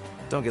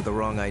 Don't get the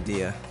wrong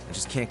idea. I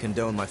just can't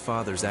condone my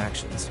father's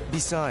actions.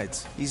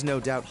 Besides, he's no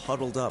doubt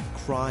huddled up,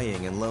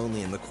 crying and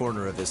lonely in the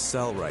corner of his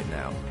cell right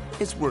now.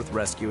 It's worth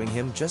rescuing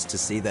him just to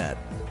see that.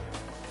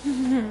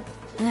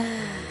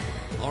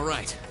 All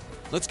right,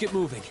 let's get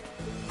moving.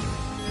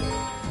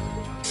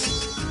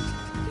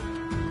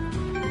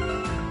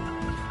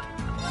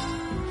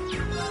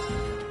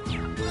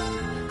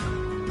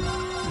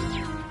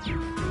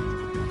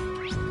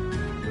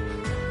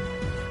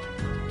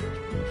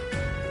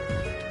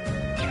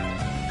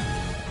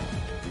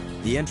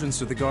 The entrance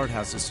to the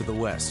guardhouse is to the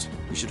west.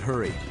 We should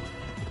hurry.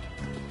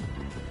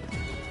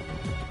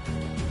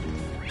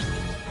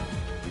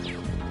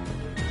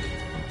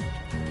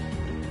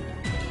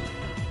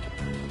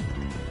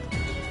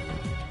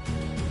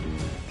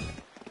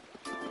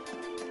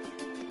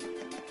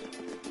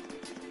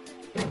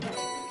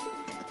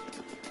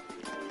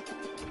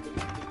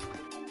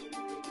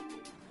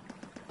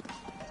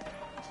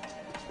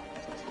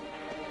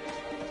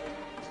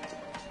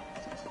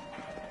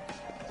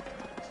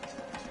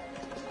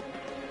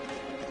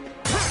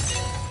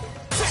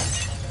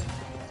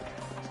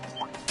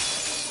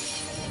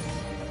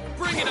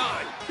 Bring it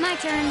on! My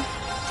turn.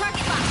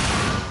 Target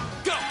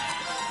locked. Go!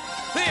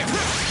 There!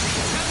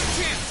 Now's a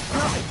chance!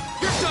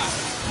 You're done!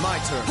 My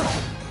turn.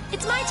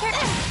 It's my turn!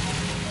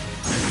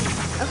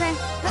 Okay.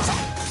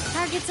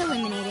 Target's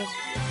eliminated.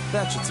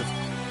 That should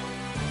suffice.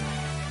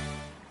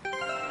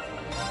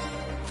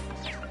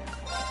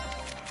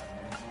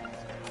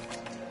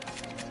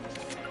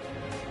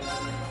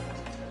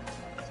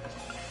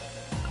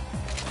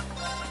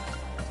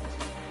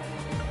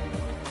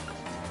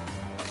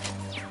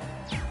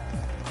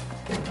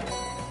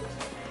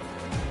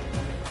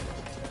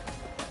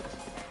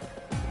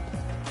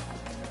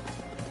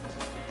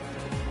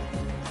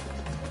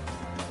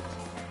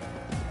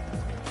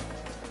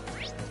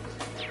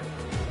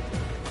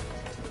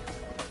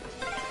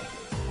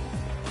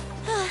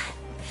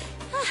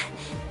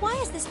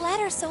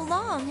 ladder so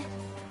long?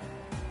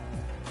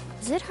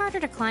 Is it harder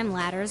to climb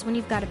ladders when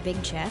you've got a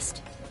big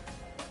chest?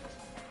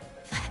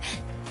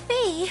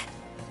 Fee!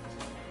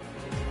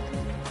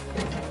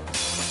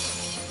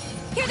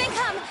 Here they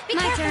come! Be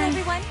My careful, turn.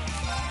 everyone!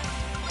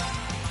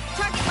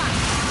 Target lock!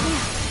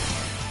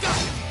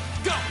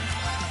 Go!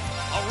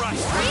 All right,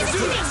 Freeze let's do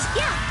it! this!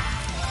 Yeah!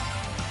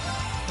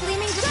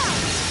 Gleaming go!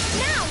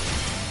 Now!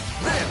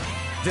 There!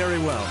 Very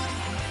well.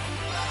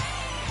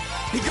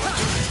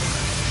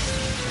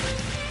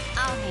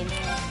 I'll handle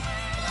it.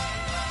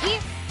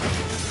 Here.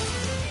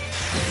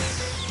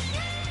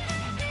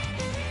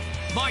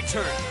 My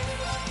turn!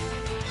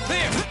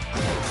 There!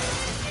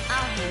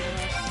 I'll handle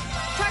it.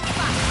 Target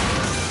lock!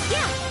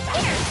 Yeah!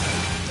 Here!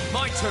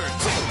 My turn!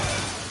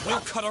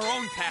 We'll cut our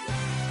own path!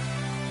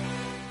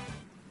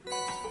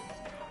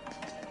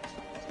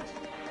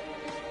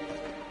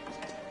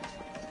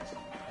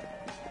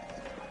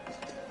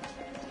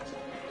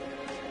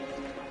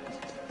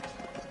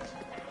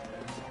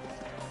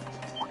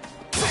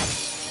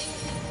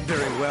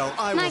 Very well.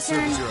 I My will serve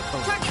turn. as your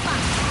opponent. Target lock!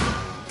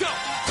 Go!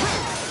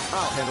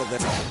 I'll handle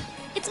this.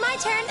 It's my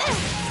turn!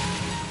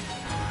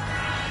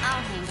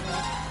 I'll handle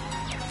it.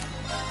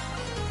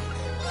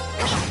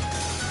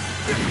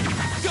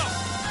 Go!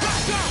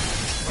 Go!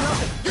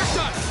 You're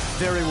done!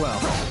 Very well.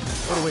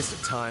 What a waste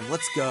of time.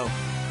 Let's go.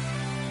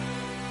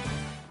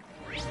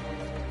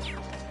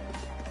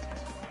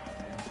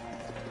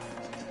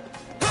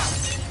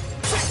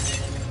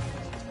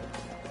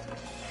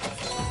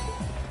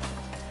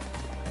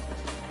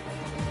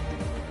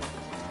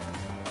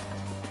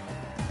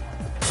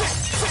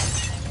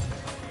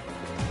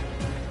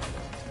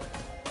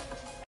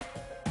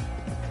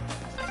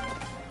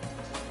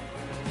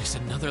 There's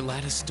another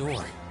lattice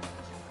door.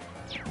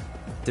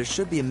 There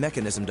should be a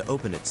mechanism to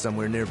open it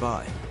somewhere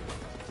nearby.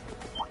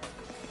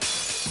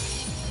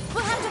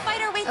 We'll have to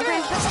fight our way through!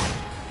 Okay.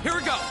 Here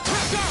we go!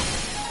 Go!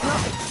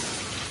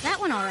 That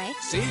one all right.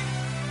 See?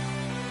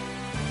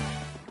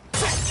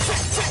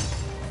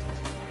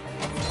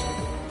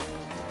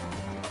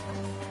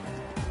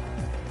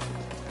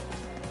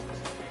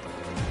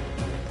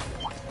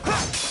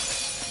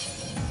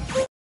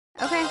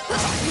 Okay.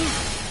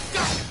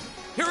 Go!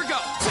 Here we go!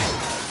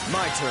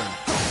 My turn.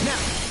 Now!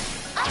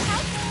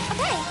 Okay!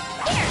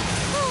 Here!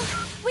 Oh,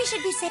 we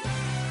should be safe.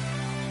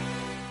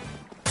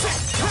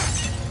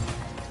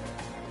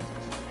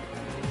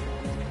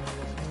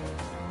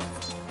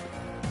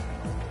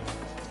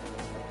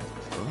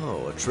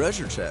 Oh, a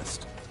treasure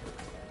chest.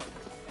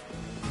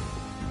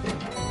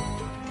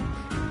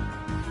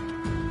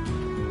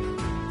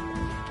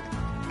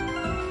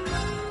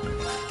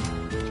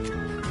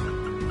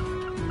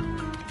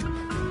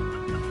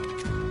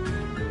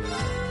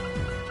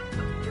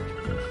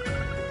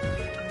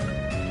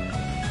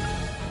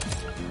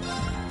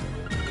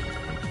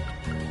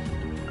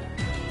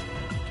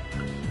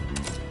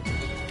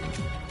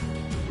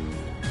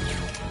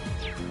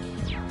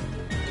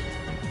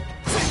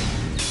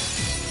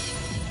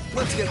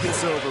 Let's get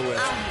this over with.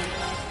 I'll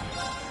handle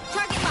it.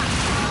 Target lock!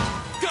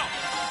 Go!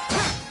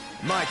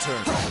 My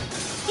turn.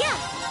 Yeah!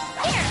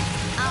 Here!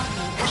 I'll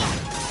handle it.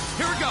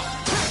 Here we go!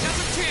 Now's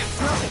a chance!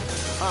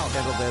 I'll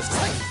handle this.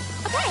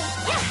 Okay!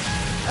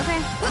 Yeah!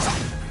 Okay.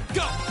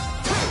 Go!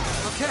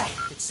 Okay,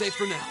 it's safe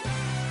for now.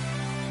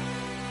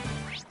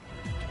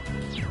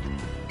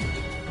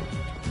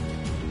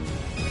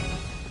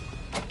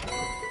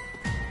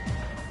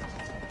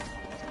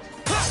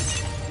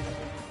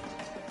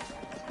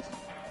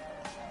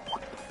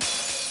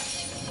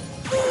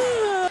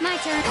 My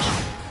turn.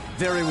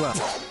 Very well.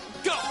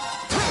 Go!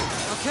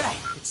 Okay,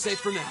 it's safe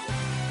for now.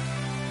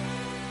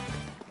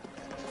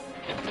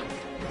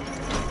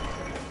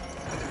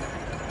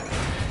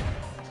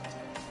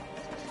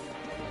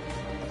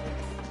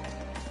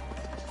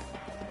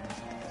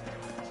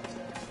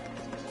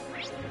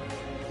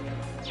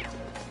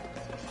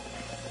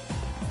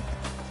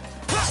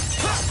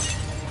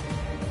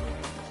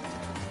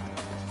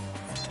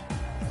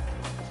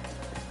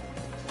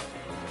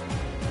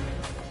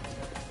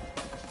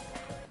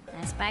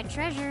 I spy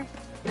treasure.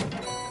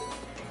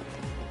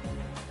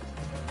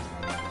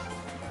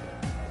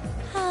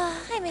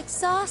 I'm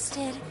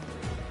exhausted.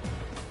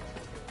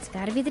 It's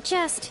gotta be the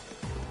chest.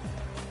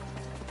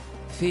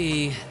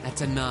 Fee,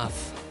 that's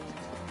enough.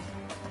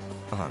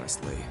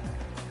 Honestly.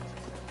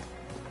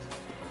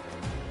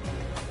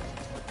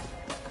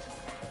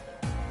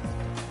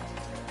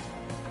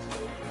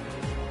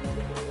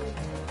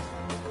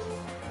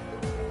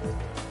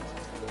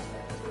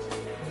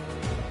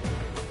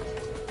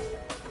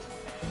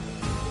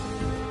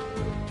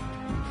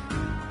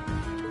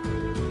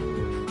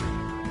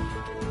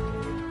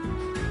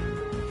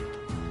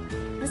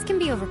 This can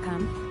be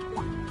overcome.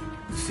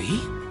 Fee?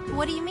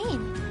 What do you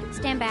mean?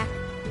 Stand back.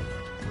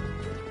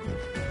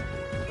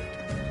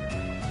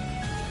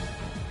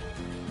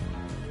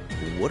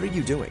 What are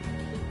you doing?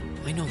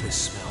 I know this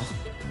smell.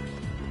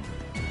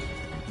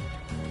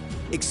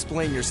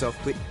 Explain yourself,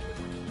 please.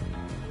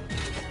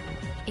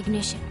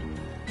 Ignition.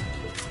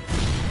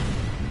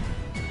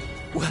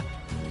 What?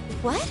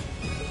 What?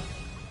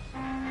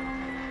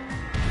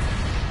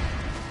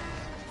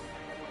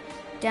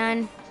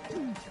 Done.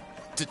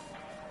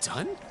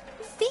 Done?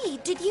 Fee,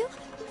 did you?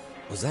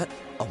 Was that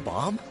a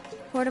bomb?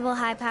 Portable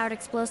high-powered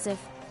explosive.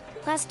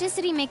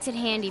 Plasticity makes it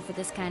handy for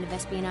this kind of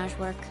espionage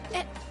work.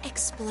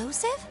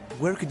 Explosive?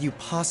 Where could you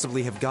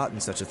possibly have gotten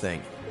such a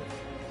thing?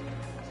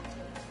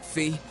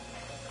 Fee,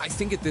 I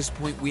think at this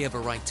point we have a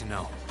right to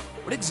know.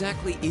 What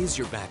exactly is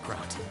your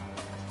background?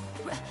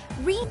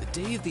 Read.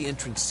 The day of the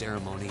entrance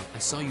ceremony, I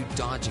saw you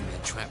dodging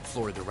that trap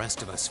floor the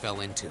rest of us fell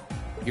into.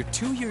 You're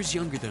 2 years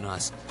younger than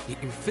us, yet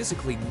you're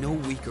physically no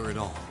weaker at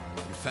all.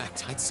 In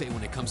fact, I'd say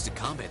when it comes to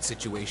combat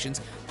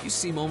situations, you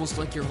seem almost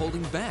like you're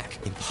holding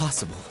back.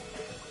 Impossible.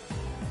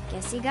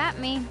 Guess you got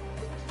me.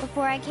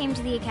 Before I came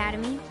to the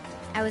academy,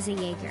 I was a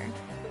Jaeger.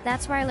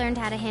 That's where I learned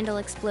how to handle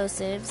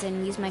explosives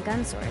and use my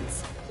gun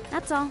swords.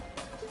 That's all.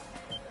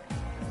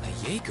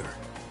 A Jaeger?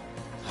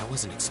 I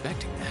wasn't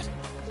expecting that.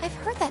 I've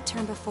heard that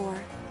term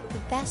before. The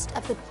best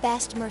of the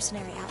best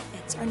mercenary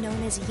outfits are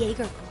known as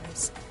Jaeger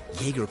Corps.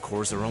 Jaeger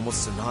Corps are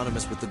almost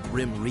synonymous with the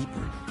Grim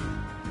Reaper.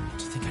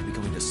 Do you think I'd be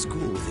going to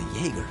school with a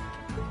Jaeger?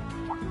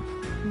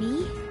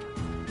 Me?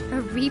 A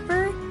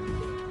Reaper?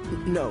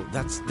 No,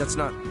 that's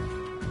not...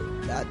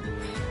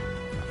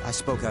 I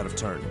spoke out of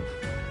turn.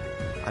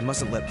 I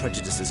mustn't let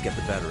prejudices get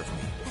the better of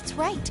me. That's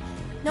right.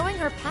 Knowing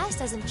her past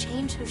doesn't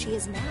change who she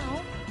is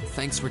now.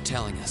 Thanks for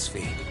telling us,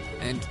 Fee.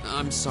 And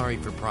I'm sorry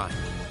for prying.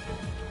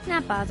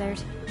 Not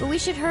bothered. But we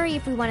should hurry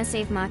if we want to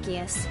save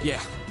Machias.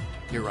 Yeah,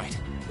 you're right.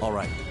 All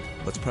right,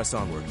 let's press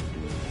onward.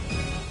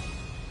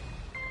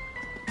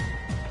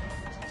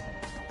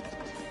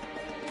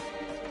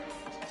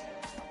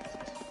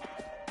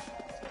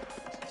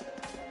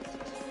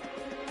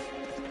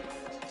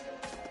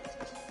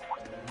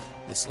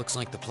 This looks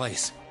like the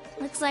place.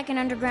 Looks like an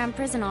underground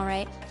prison, all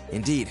right.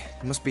 Indeed.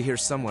 It must be here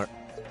somewhere.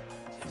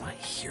 Am I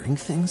hearing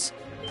things?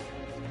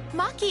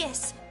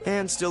 Machias!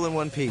 And still in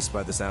one piece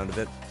by the sound of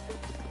it.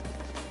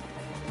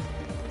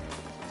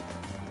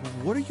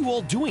 What are you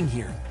all doing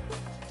here?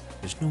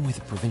 There's no way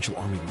the Provincial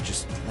Army would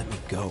just let me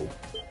go.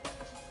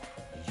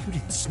 You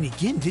didn't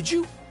sneak in, did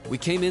you? We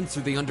came in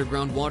through the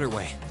underground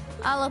waterway.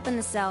 I'll open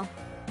the cell.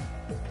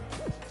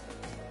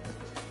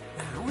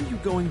 How are you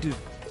going to...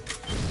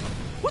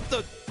 What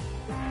the...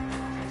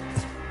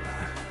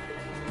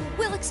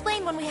 We'll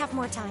explain when we have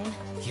more time.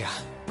 Yeah,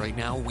 right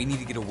now we need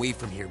to get away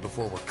from here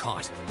before we're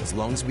caught. As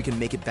long as we can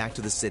make it back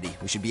to the city,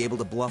 we should be able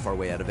to bluff our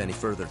way out of any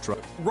further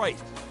trouble. Right.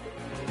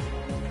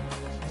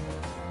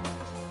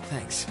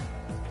 Thanks.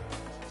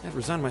 I'd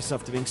resigned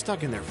myself to being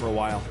stuck in there for a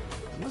while.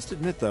 I must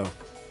admit, though,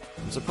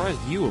 I'm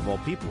surprised you, of all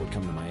people, would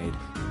come to my aid.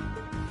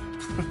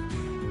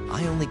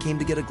 I only came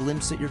to get a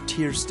glimpse at your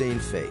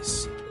tear-stained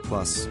face.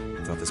 Plus,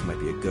 I thought this might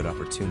be a good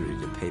opportunity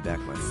to pay back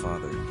my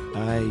father.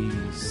 I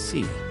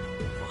see.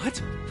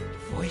 What?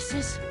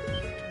 Voices?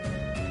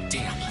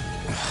 Damn.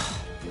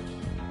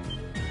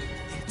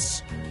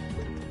 It's...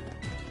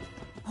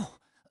 Oh,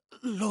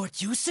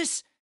 Lord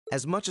Eustace?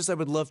 As much as I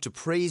would love to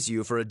praise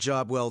you for a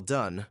job well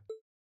done,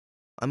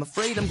 I'm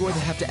afraid I'm going to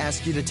have to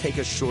ask you to take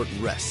a short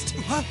rest.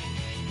 What?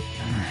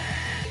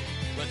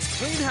 Let's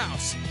clean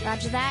house.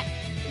 Roger that.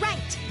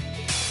 Right!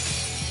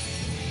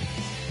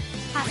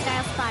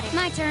 Hostile spotted.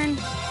 My turn.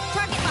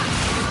 Target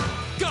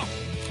locked. Go!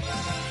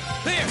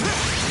 There!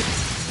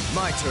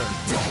 My turn.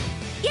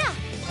 Yeah!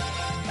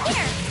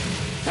 Here!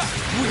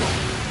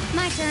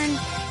 My turn.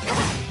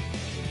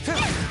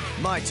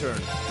 My turn.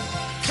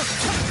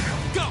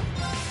 Go!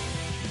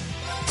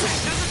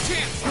 Now's a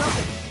chance!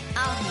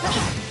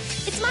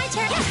 It's my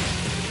turn!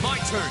 My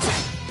turn!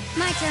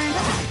 My turn.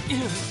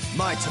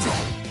 My turn.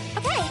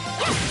 Okay,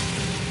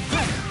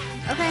 yeah!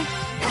 Okay.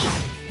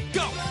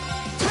 Go!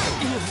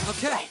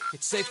 Okay,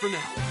 it's safe for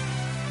now.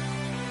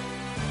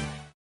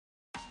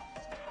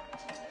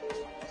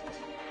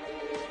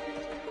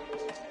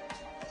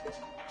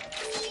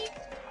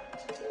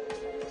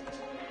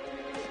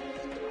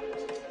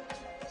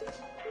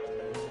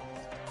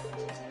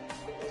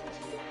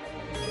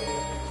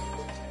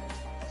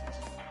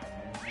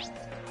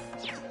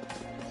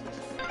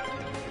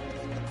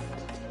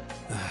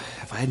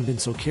 If I hadn't been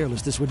so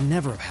careless, this would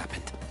never have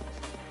happened.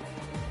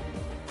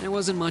 There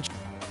wasn't much.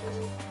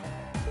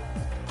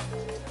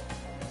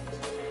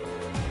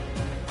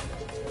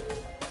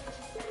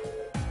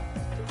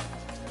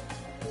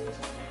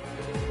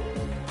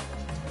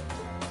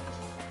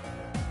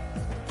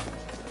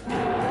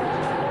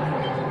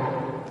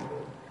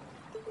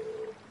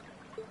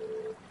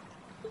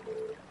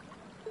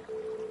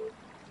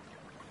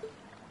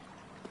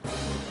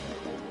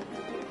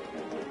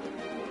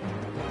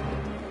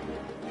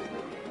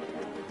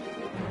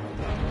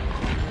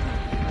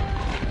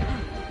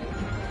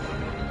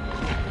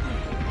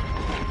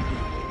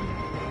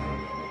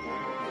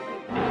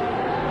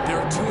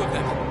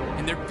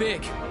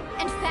 Big.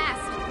 And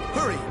fast.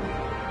 Hurry!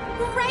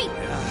 Right!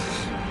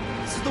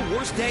 This is the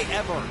worst day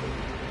ever.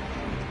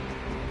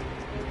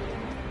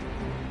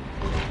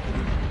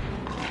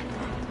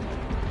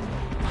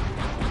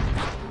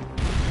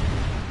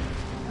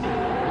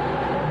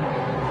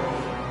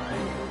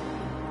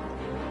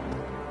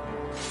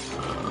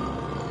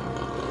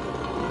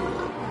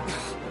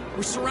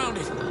 We're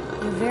surrounded.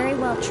 You're very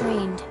well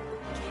trained.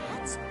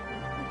 Cats?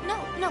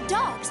 No,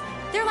 dogs.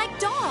 They're like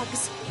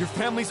dogs. Your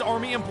family's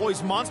army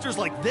employs monsters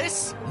like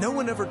this? No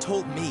one ever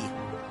told me.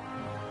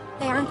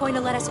 They aren't going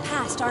to let us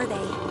past, are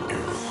they?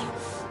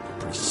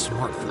 Pretty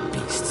smart for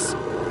beasts.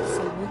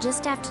 So we'll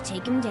just have to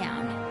take him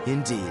down.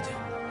 Indeed.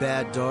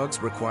 Bad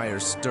dogs require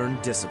stern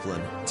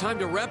discipline. Time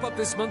to wrap up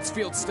this month's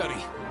field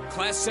study.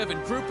 Class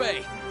 7, Group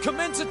A.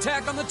 Commence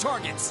attack on the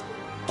targets.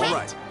 All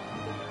right.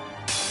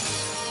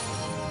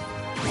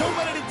 Don't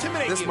let it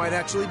intimidate you! This might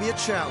actually be a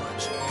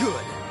challenge.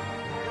 Good.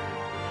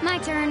 My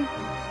turn.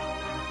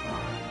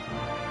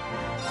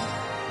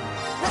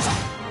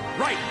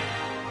 Right!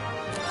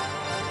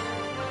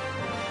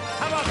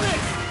 How about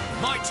this?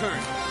 My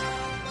turn.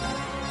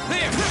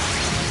 There!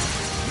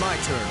 My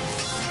turn.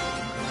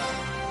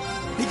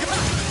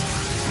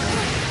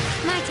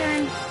 My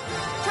turn.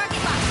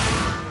 Target lock.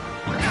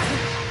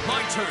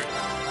 My turn.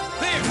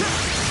 There!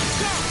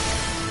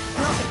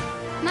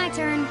 My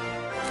turn.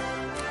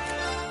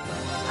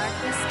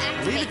 Arcus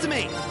activate. Leave it to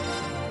me!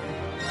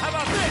 How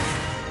about this?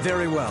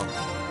 Very well.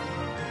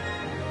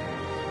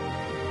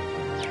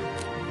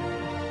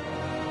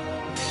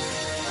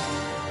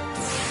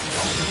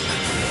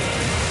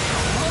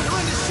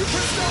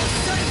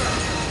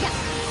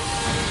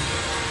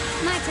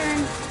 My turn.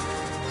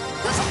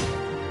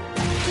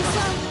 Too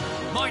slow.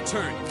 My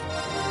turn.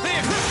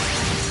 There!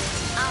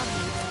 I'll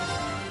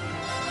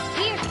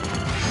Here.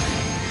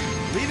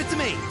 Leave it to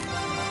me!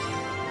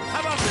 How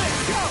about this?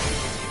 Go!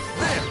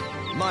 There.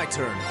 My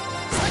turn.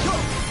 Go!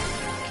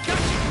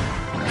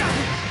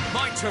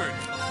 My turn.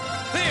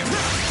 There!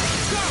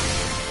 Go!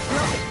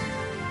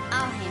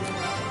 I'll handle it.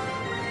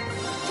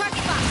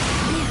 Target lock.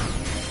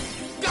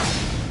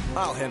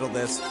 I'll handle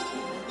this.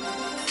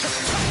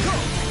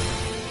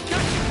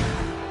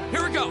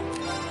 Here we go.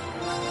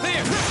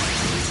 There!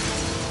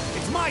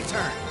 It's my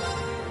turn!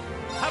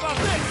 How about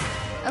this?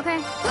 Okay.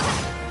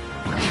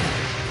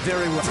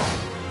 Very well.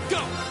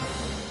 Go!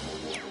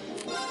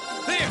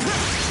 There!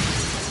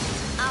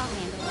 I'll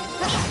handle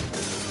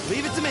it.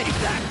 Leave it to me!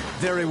 That.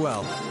 Very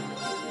well.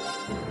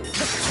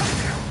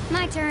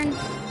 My turn.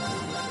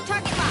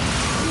 Target lock.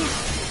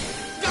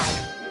 Go!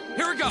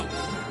 Here we go.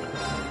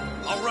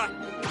 All right.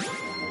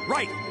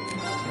 Right.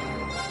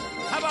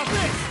 How about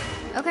this?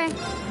 Okay.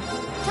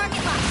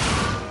 Target lock.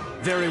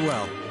 Very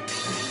well.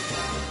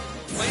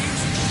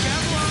 Flames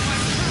gather on my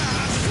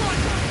path.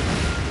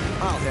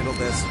 I'll handle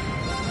this.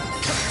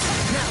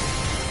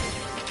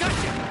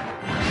 Gotcha!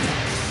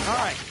 All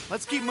right,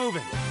 let's keep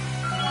moving.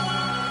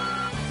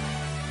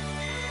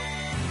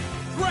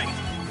 Great!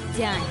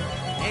 Done.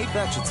 Hey,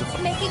 that should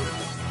suffice. Making...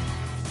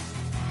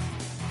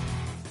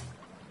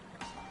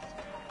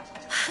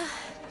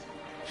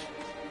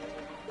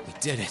 We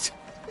did it.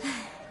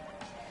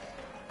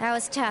 That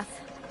was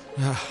tough.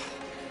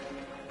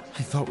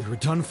 I thought we were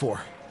done for.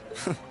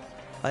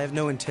 I have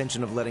no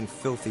intention of letting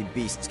filthy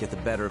beasts get the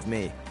better of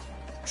me.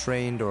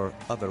 Trained or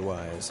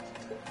otherwise.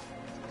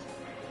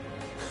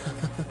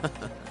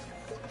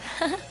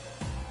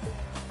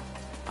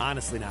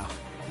 Honestly now,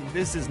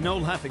 this is no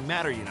laughing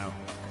matter, you know.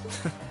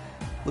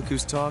 Look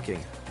who's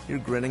talking. You're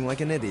grinning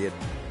like an idiot.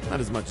 Not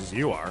as much as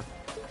you are.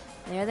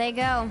 There they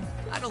go.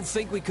 I don't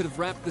think we could have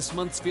wrapped this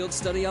month's field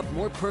study up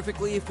more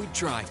perfectly if we'd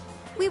tried.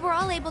 We were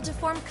all able to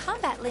form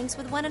combat links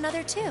with one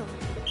another, too.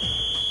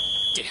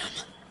 Damn.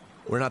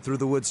 We're not through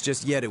the woods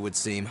just yet, it would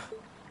seem.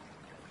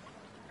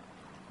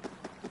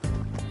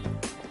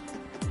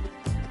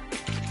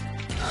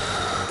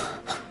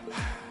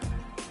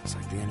 It's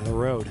like the end of the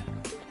road.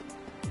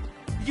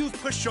 You've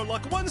pushed your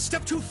luck one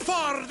step too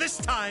far this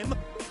time!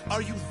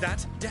 Are you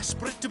that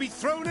desperate to be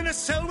thrown in a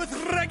cell with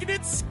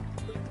Regnitz?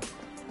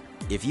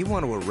 If you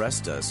want to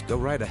arrest us, go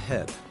right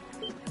ahead.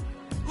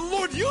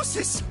 Lord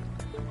Eustace!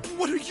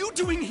 What are you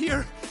doing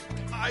here?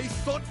 I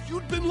thought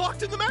you'd been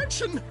locked in the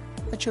mansion!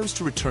 I chose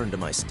to return to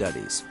my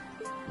studies.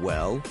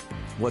 Well,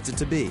 what's it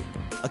to be?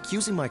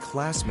 Accusing my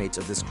classmates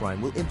of this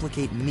crime will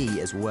implicate me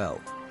as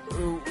well.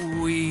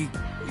 We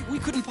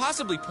couldn't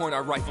possibly point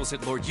our rifles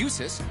at Lord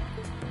Eustace.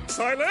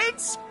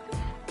 Silence!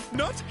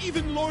 Not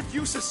even Lord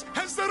Eustace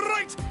has the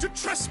right to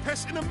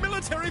trespass in a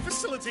military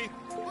facility,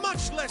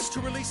 much less to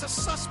release a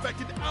suspect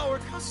in our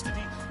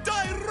custody,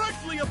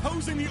 directly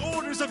opposing the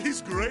orders of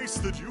His Grace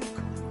the Duke.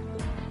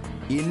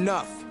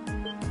 Enough!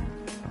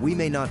 We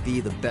may not be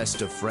the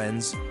best of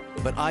friends,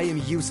 but I am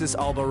Eustace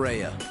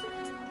Albarea.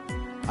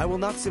 I will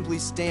not simply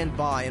stand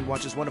by and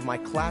watch as one of my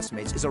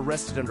classmates is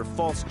arrested under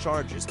false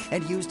charges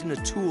and used in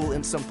a tool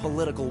in some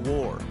political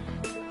war.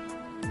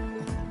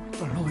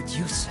 Lord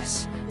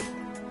Eustace.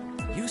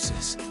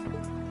 Eustace?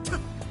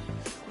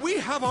 We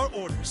have our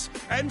orders,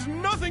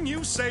 and nothing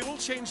you say will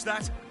change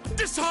that.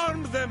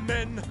 Disarm them,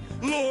 men,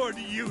 Lord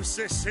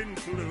Eustace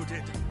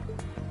included.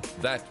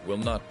 That will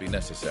not be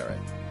necessary.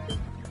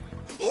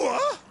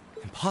 What?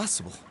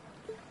 Impossible.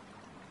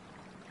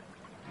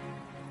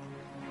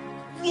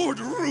 Lord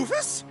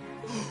Rufus?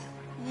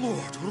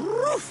 Lord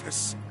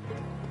Rufus!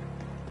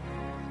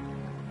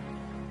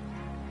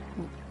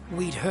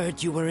 We'd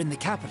heard you were in the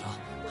capital.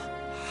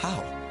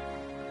 How?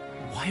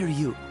 Why are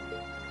you...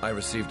 I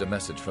received a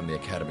message from the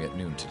Academy at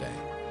noon today,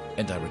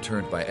 and I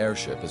returned by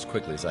airship as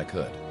quickly as I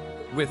could.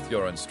 With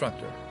your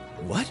instructor.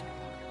 What?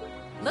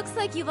 Looks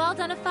like you've all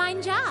done a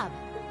fine job.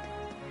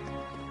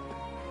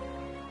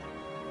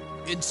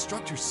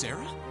 Instructor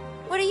Sarah?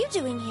 What are you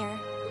doing here?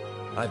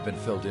 I've been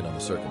filled in on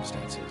the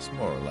circumstances,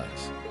 more or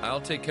less.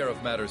 I'll take care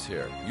of matters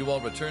here. You all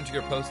return to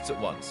your posts at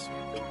once.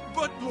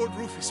 But, Lord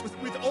Rufus,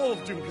 with all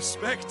due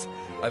respect...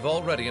 I've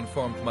already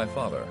informed my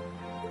father.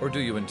 Or do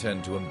you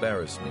intend to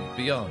embarrass me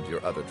beyond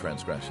your other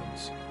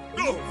transgressions?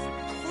 No,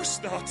 of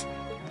course not.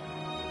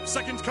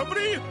 Second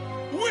company,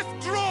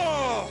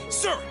 withdraw!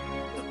 Sir,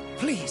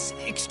 please,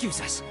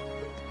 excuse us.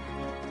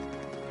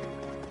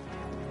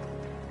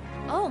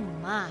 Oh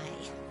my.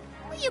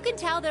 Well, you can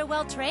tell they're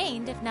well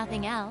trained, if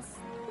nothing else.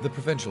 The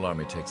Provincial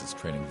Army takes its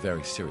training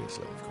very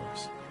seriously, of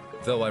course.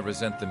 Though I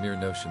resent the mere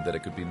notion that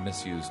it could be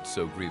misused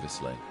so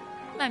grievously.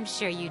 I'm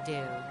sure you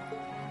do.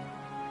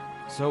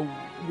 So,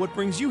 what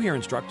brings you here,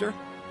 Instructor?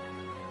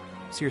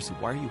 Seriously,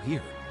 why are you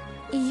here?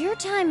 Your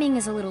timing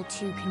is a little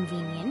too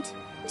convenient.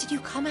 Did you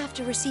come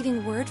after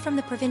receiving word from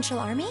the Provincial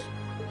Army?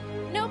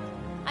 Nope.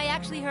 I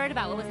actually heard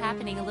about what was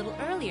happening a little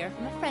earlier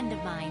from a friend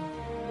of mine.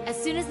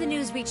 As soon as the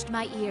news reached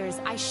my ears,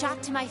 I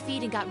shot to my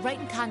feet and got right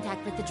in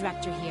contact with the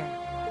director here.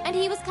 And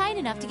he was kind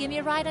enough to give me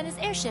a ride on his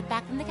airship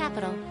back from the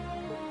capital.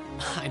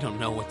 I don't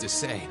know what to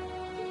say.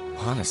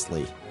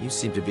 Honestly, you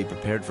seem to be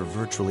prepared for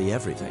virtually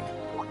everything.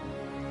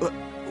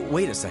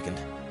 Wait a second.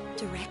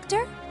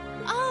 Director?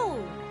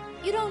 Oh,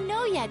 you don't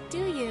know yet, do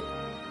you?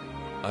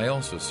 I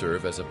also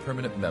serve as a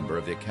permanent member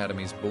of the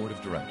Academy's Board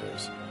of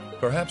Directors.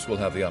 Perhaps we'll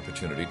have the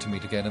opportunity to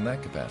meet again in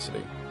that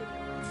capacity.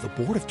 The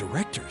Board of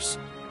Directors?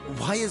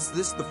 Why is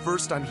this the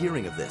first I'm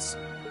hearing of this?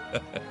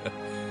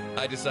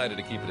 I decided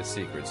to keep it a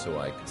secret so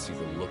I could see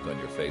the look on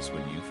your face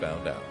when you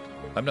found out.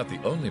 I'm not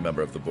the only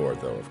member of the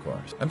board, though, of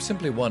course. I'm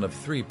simply one of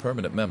 3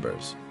 permanent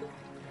members.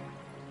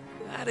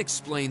 That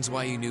explains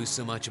why you knew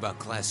so much about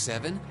Class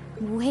 7.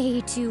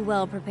 Way too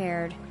well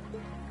prepared.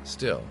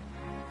 Still,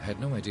 I had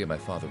no idea my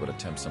father would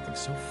attempt something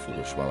so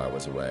foolish while I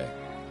was away.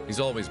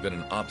 He's always been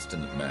an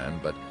obstinate man,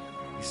 but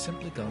he's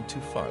simply gone too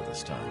far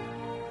this time.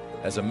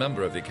 As a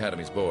member of the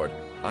Academy's board,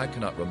 I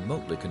cannot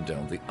remotely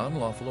condone the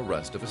unlawful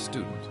arrest of a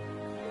student.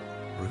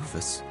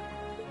 Rufus,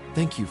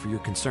 thank you for your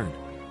concern.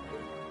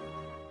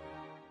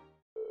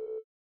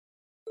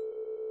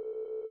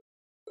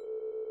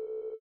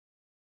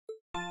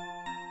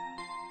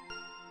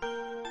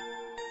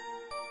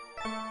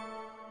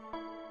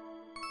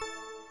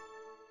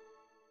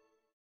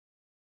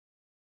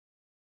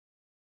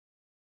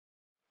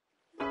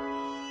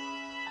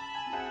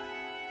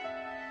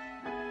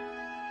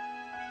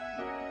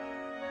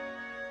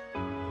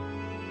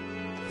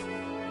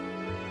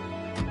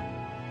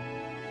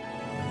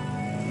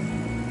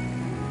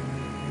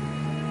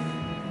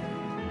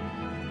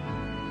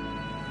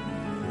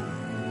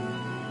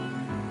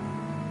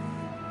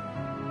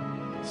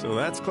 So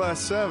that's Class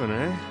 7,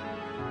 eh?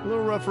 A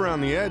little rough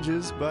around the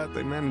edges, but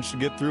they managed to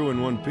get through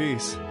in one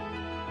piece.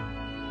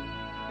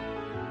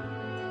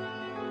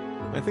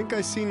 I think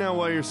I see now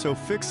why you're so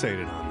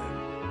fixated on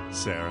them,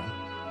 Sarah.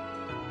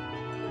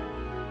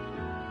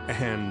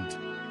 And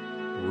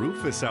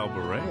Rufus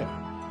Alberea.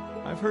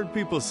 I've heard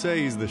people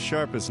say he's the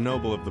sharpest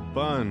noble of the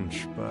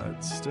bunch,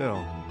 but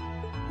still.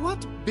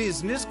 What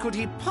business could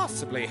he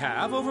possibly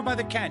have over by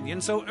the canyon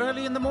so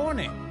early in the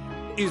morning?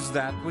 Is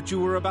that what you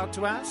were about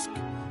to ask?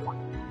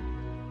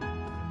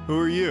 Who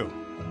are you?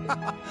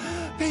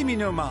 Pay me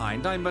no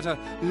mind, I'm but a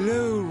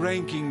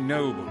low-ranking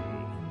noble.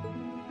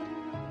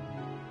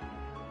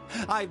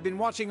 I've been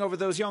watching over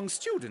those young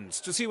students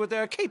to see what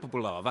they're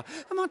capable of,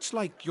 much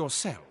like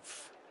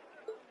yourself.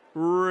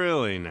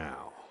 Really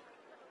now?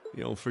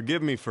 You'll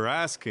forgive me for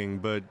asking,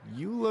 but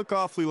you look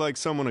awfully like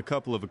someone a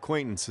couple of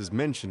acquaintances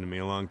mentioned to me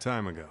a long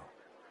time ago.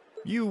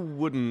 You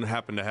wouldn't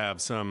happen to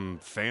have some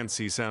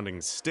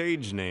fancy-sounding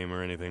stage name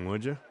or anything,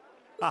 would you?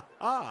 Ha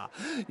ha!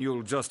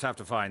 You'll just have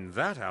to find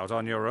that out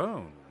on your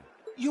own.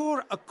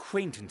 Your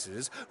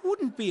acquaintances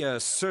wouldn't be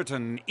a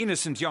certain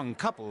innocent young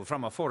couple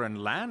from a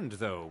foreign land,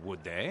 though,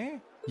 would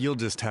they? You'll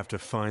just have to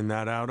find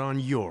that out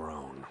on your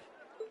own.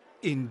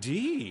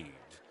 Indeed.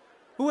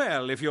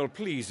 Well, if you'll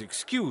please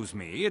excuse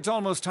me, it's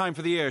almost time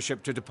for the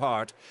airship to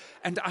depart,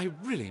 and I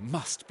really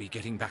must be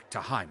getting back to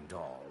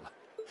Heimdall.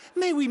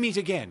 May we meet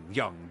again,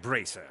 young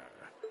bracer.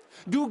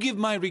 Do give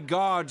my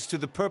regards to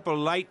the Purple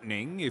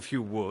Lightning, if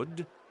you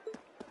would.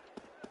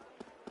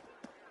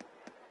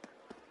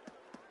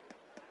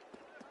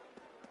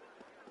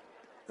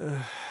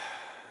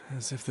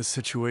 As if the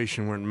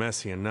situation weren't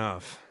messy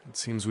enough. It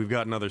seems we've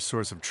got another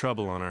source of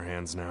trouble on our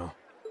hands now.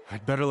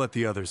 I'd better let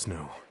the others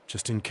know,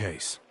 just in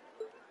case.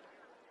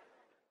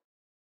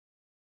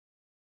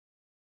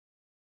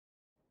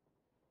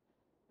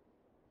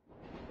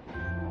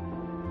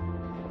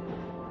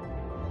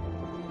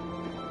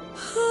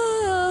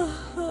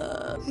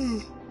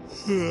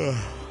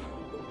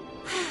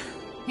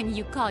 And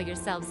you call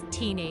yourselves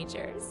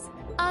teenagers.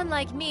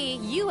 Unlike me,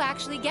 you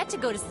actually get to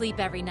go to sleep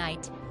every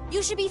night.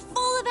 You should be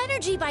full of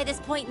energy by this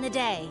point in the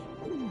day.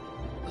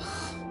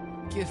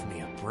 Give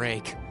me a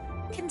break.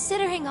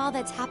 Considering all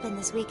that's happened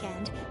this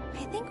weekend,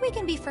 I think we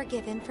can be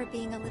forgiven for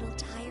being a little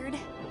tired.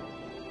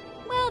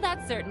 Well,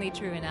 that's certainly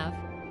true enough.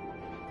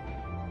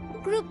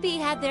 Group B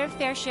had their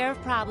fair share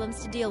of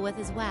problems to deal with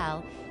as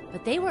well,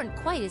 but they weren't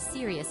quite as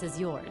serious as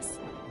yours.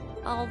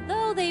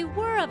 Although they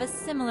were of a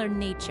similar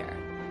nature.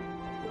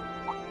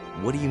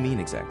 What do you mean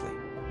exactly?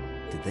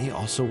 Did they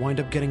also wind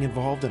up getting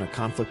involved in a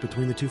conflict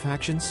between the two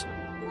factions?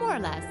 More or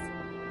less.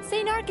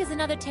 St. Ark is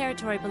another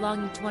territory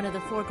belonging to one of the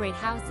 4 great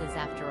houses,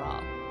 after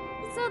all.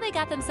 So they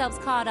got themselves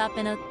caught up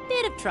in a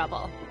bit of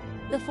trouble.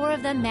 The 4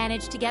 of them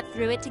managed to get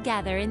through it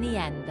together in the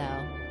end,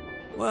 though.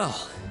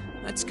 Well,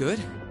 that's good.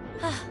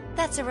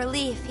 That's a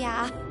relief,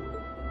 yeah.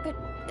 But,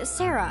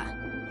 Sarah,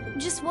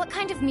 just what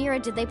kind of mirror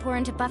did they pour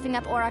into buffing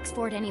up Aurochs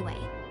Fort anyway?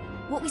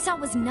 What we saw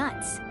was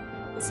nuts.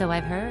 So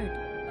I've heard.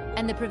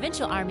 And the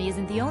Provincial Army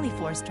isn't the only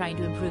force trying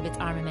to improve its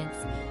armaments.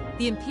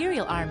 The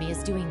Imperial Army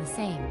is doing the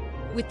same,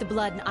 with the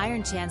Blood and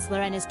Iron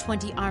Chancellor and his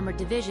 20 armored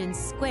divisions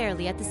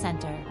squarely at the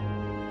center.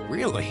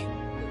 Really?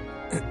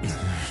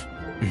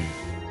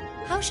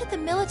 How should the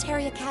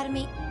military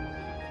academy...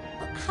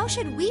 How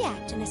should we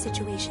act in a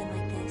situation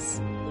like this?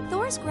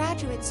 Thor's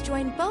graduates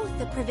join both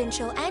the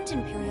Provincial and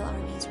Imperial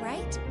armies,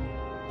 right?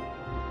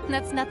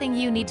 That's nothing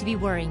you need to be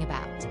worrying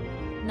about.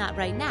 Not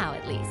right now,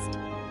 at least.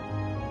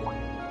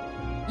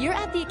 You're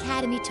at the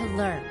academy to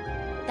learn.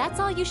 That's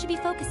all you should be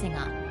focusing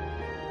on.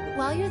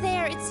 While you're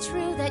there, it's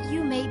true that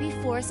you may be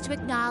forced to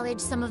acknowledge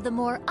some of the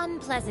more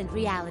unpleasant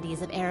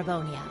realities of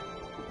Erebonia.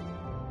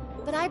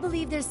 But I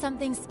believe there's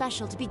something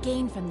special to be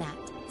gained from that.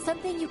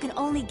 Something you can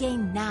only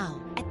gain now,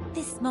 at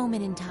this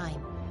moment in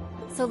time.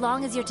 So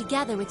long as you're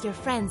together with your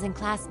friends and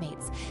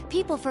classmates,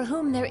 people for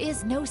whom there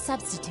is no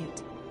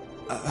substitute.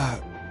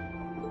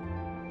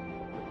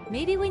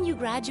 Maybe when you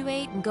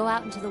graduate and go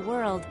out into the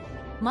world,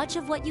 much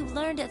of what you've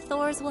learned at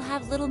Thor's will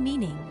have little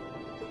meaning.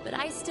 But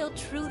I still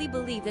truly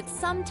believe that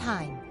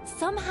sometime,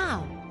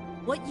 somehow,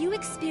 what you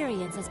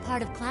experience as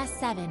part of Class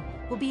 7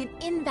 will be an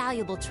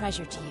invaluable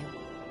treasure to you.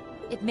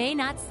 It may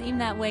not seem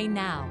that way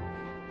now,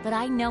 but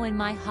I know in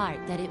my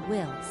heart that it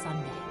will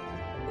someday.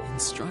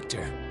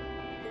 Instructor.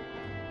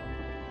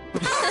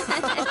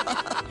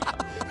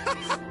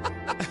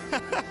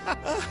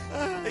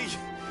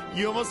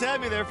 You almost had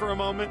me there for a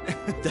moment.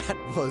 That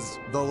was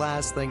the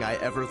last thing I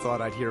ever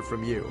thought I'd hear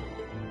from you.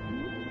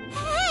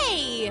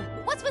 Hey!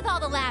 What's with all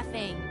the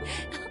laughing?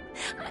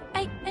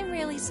 I'm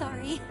really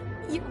sorry.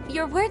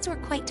 Your words were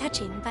quite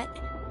touching, but...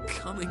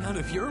 Coming out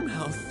of your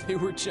mouth, they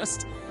were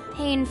just...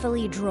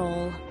 painfully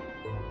droll.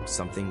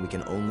 Something we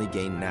can only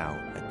gain now,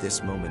 at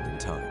this moment in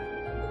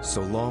time.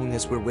 So long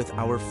as we're with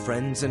our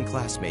friends and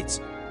classmates,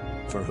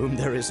 for whom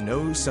there is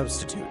no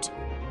substitute.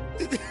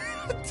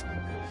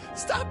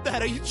 Stop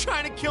that! Are you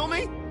trying to kill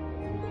me?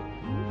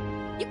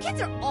 You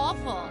kids are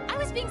awful. I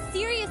was being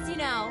serious, you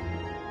know.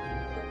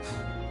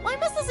 Why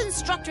must this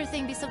instructor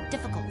thing be so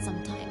difficult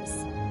sometimes?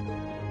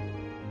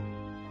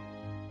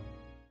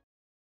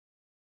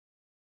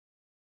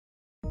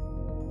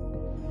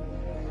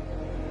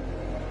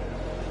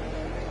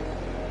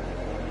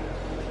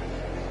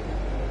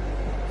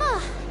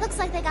 Looks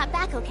like they got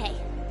back okay.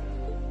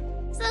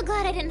 So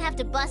glad I didn't have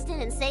to bust in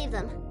and save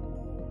them.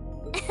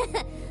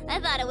 I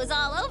thought it was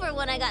all over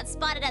when I got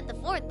spotted at the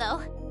fort,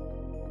 though.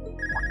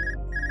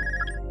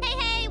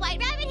 Hey, White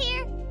Rabbit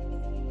here!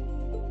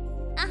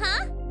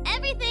 Uh-huh,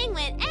 everything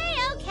went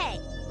A-okay.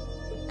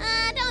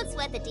 Don't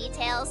sweat the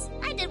details.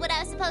 I did what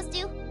I was supposed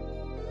to.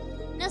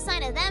 No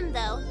sign of them,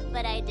 though,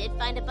 but I did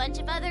find a bunch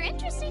of other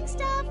interesting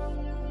stuff.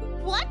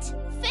 What?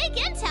 Fake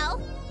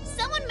intel?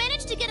 Someone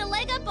managed to get a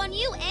leg up on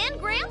you and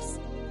Gramps?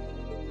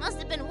 Must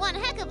have been one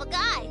heck of a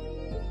guy.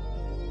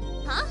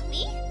 Huh?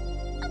 Me?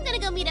 I'm gonna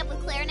go meet up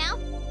with Claire now.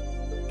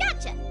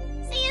 Gotcha!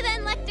 See you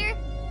then, Lecter!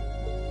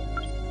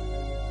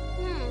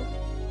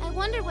 I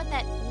wonder what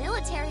that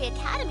military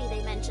academy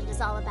they mentioned is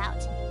all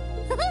about.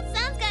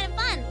 Sounds kind of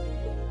fun!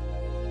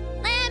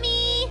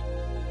 Lammy!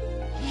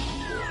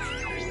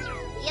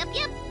 Yep,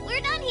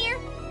 we're done here.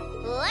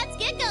 Let's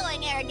get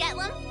going,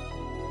 Aragetlum.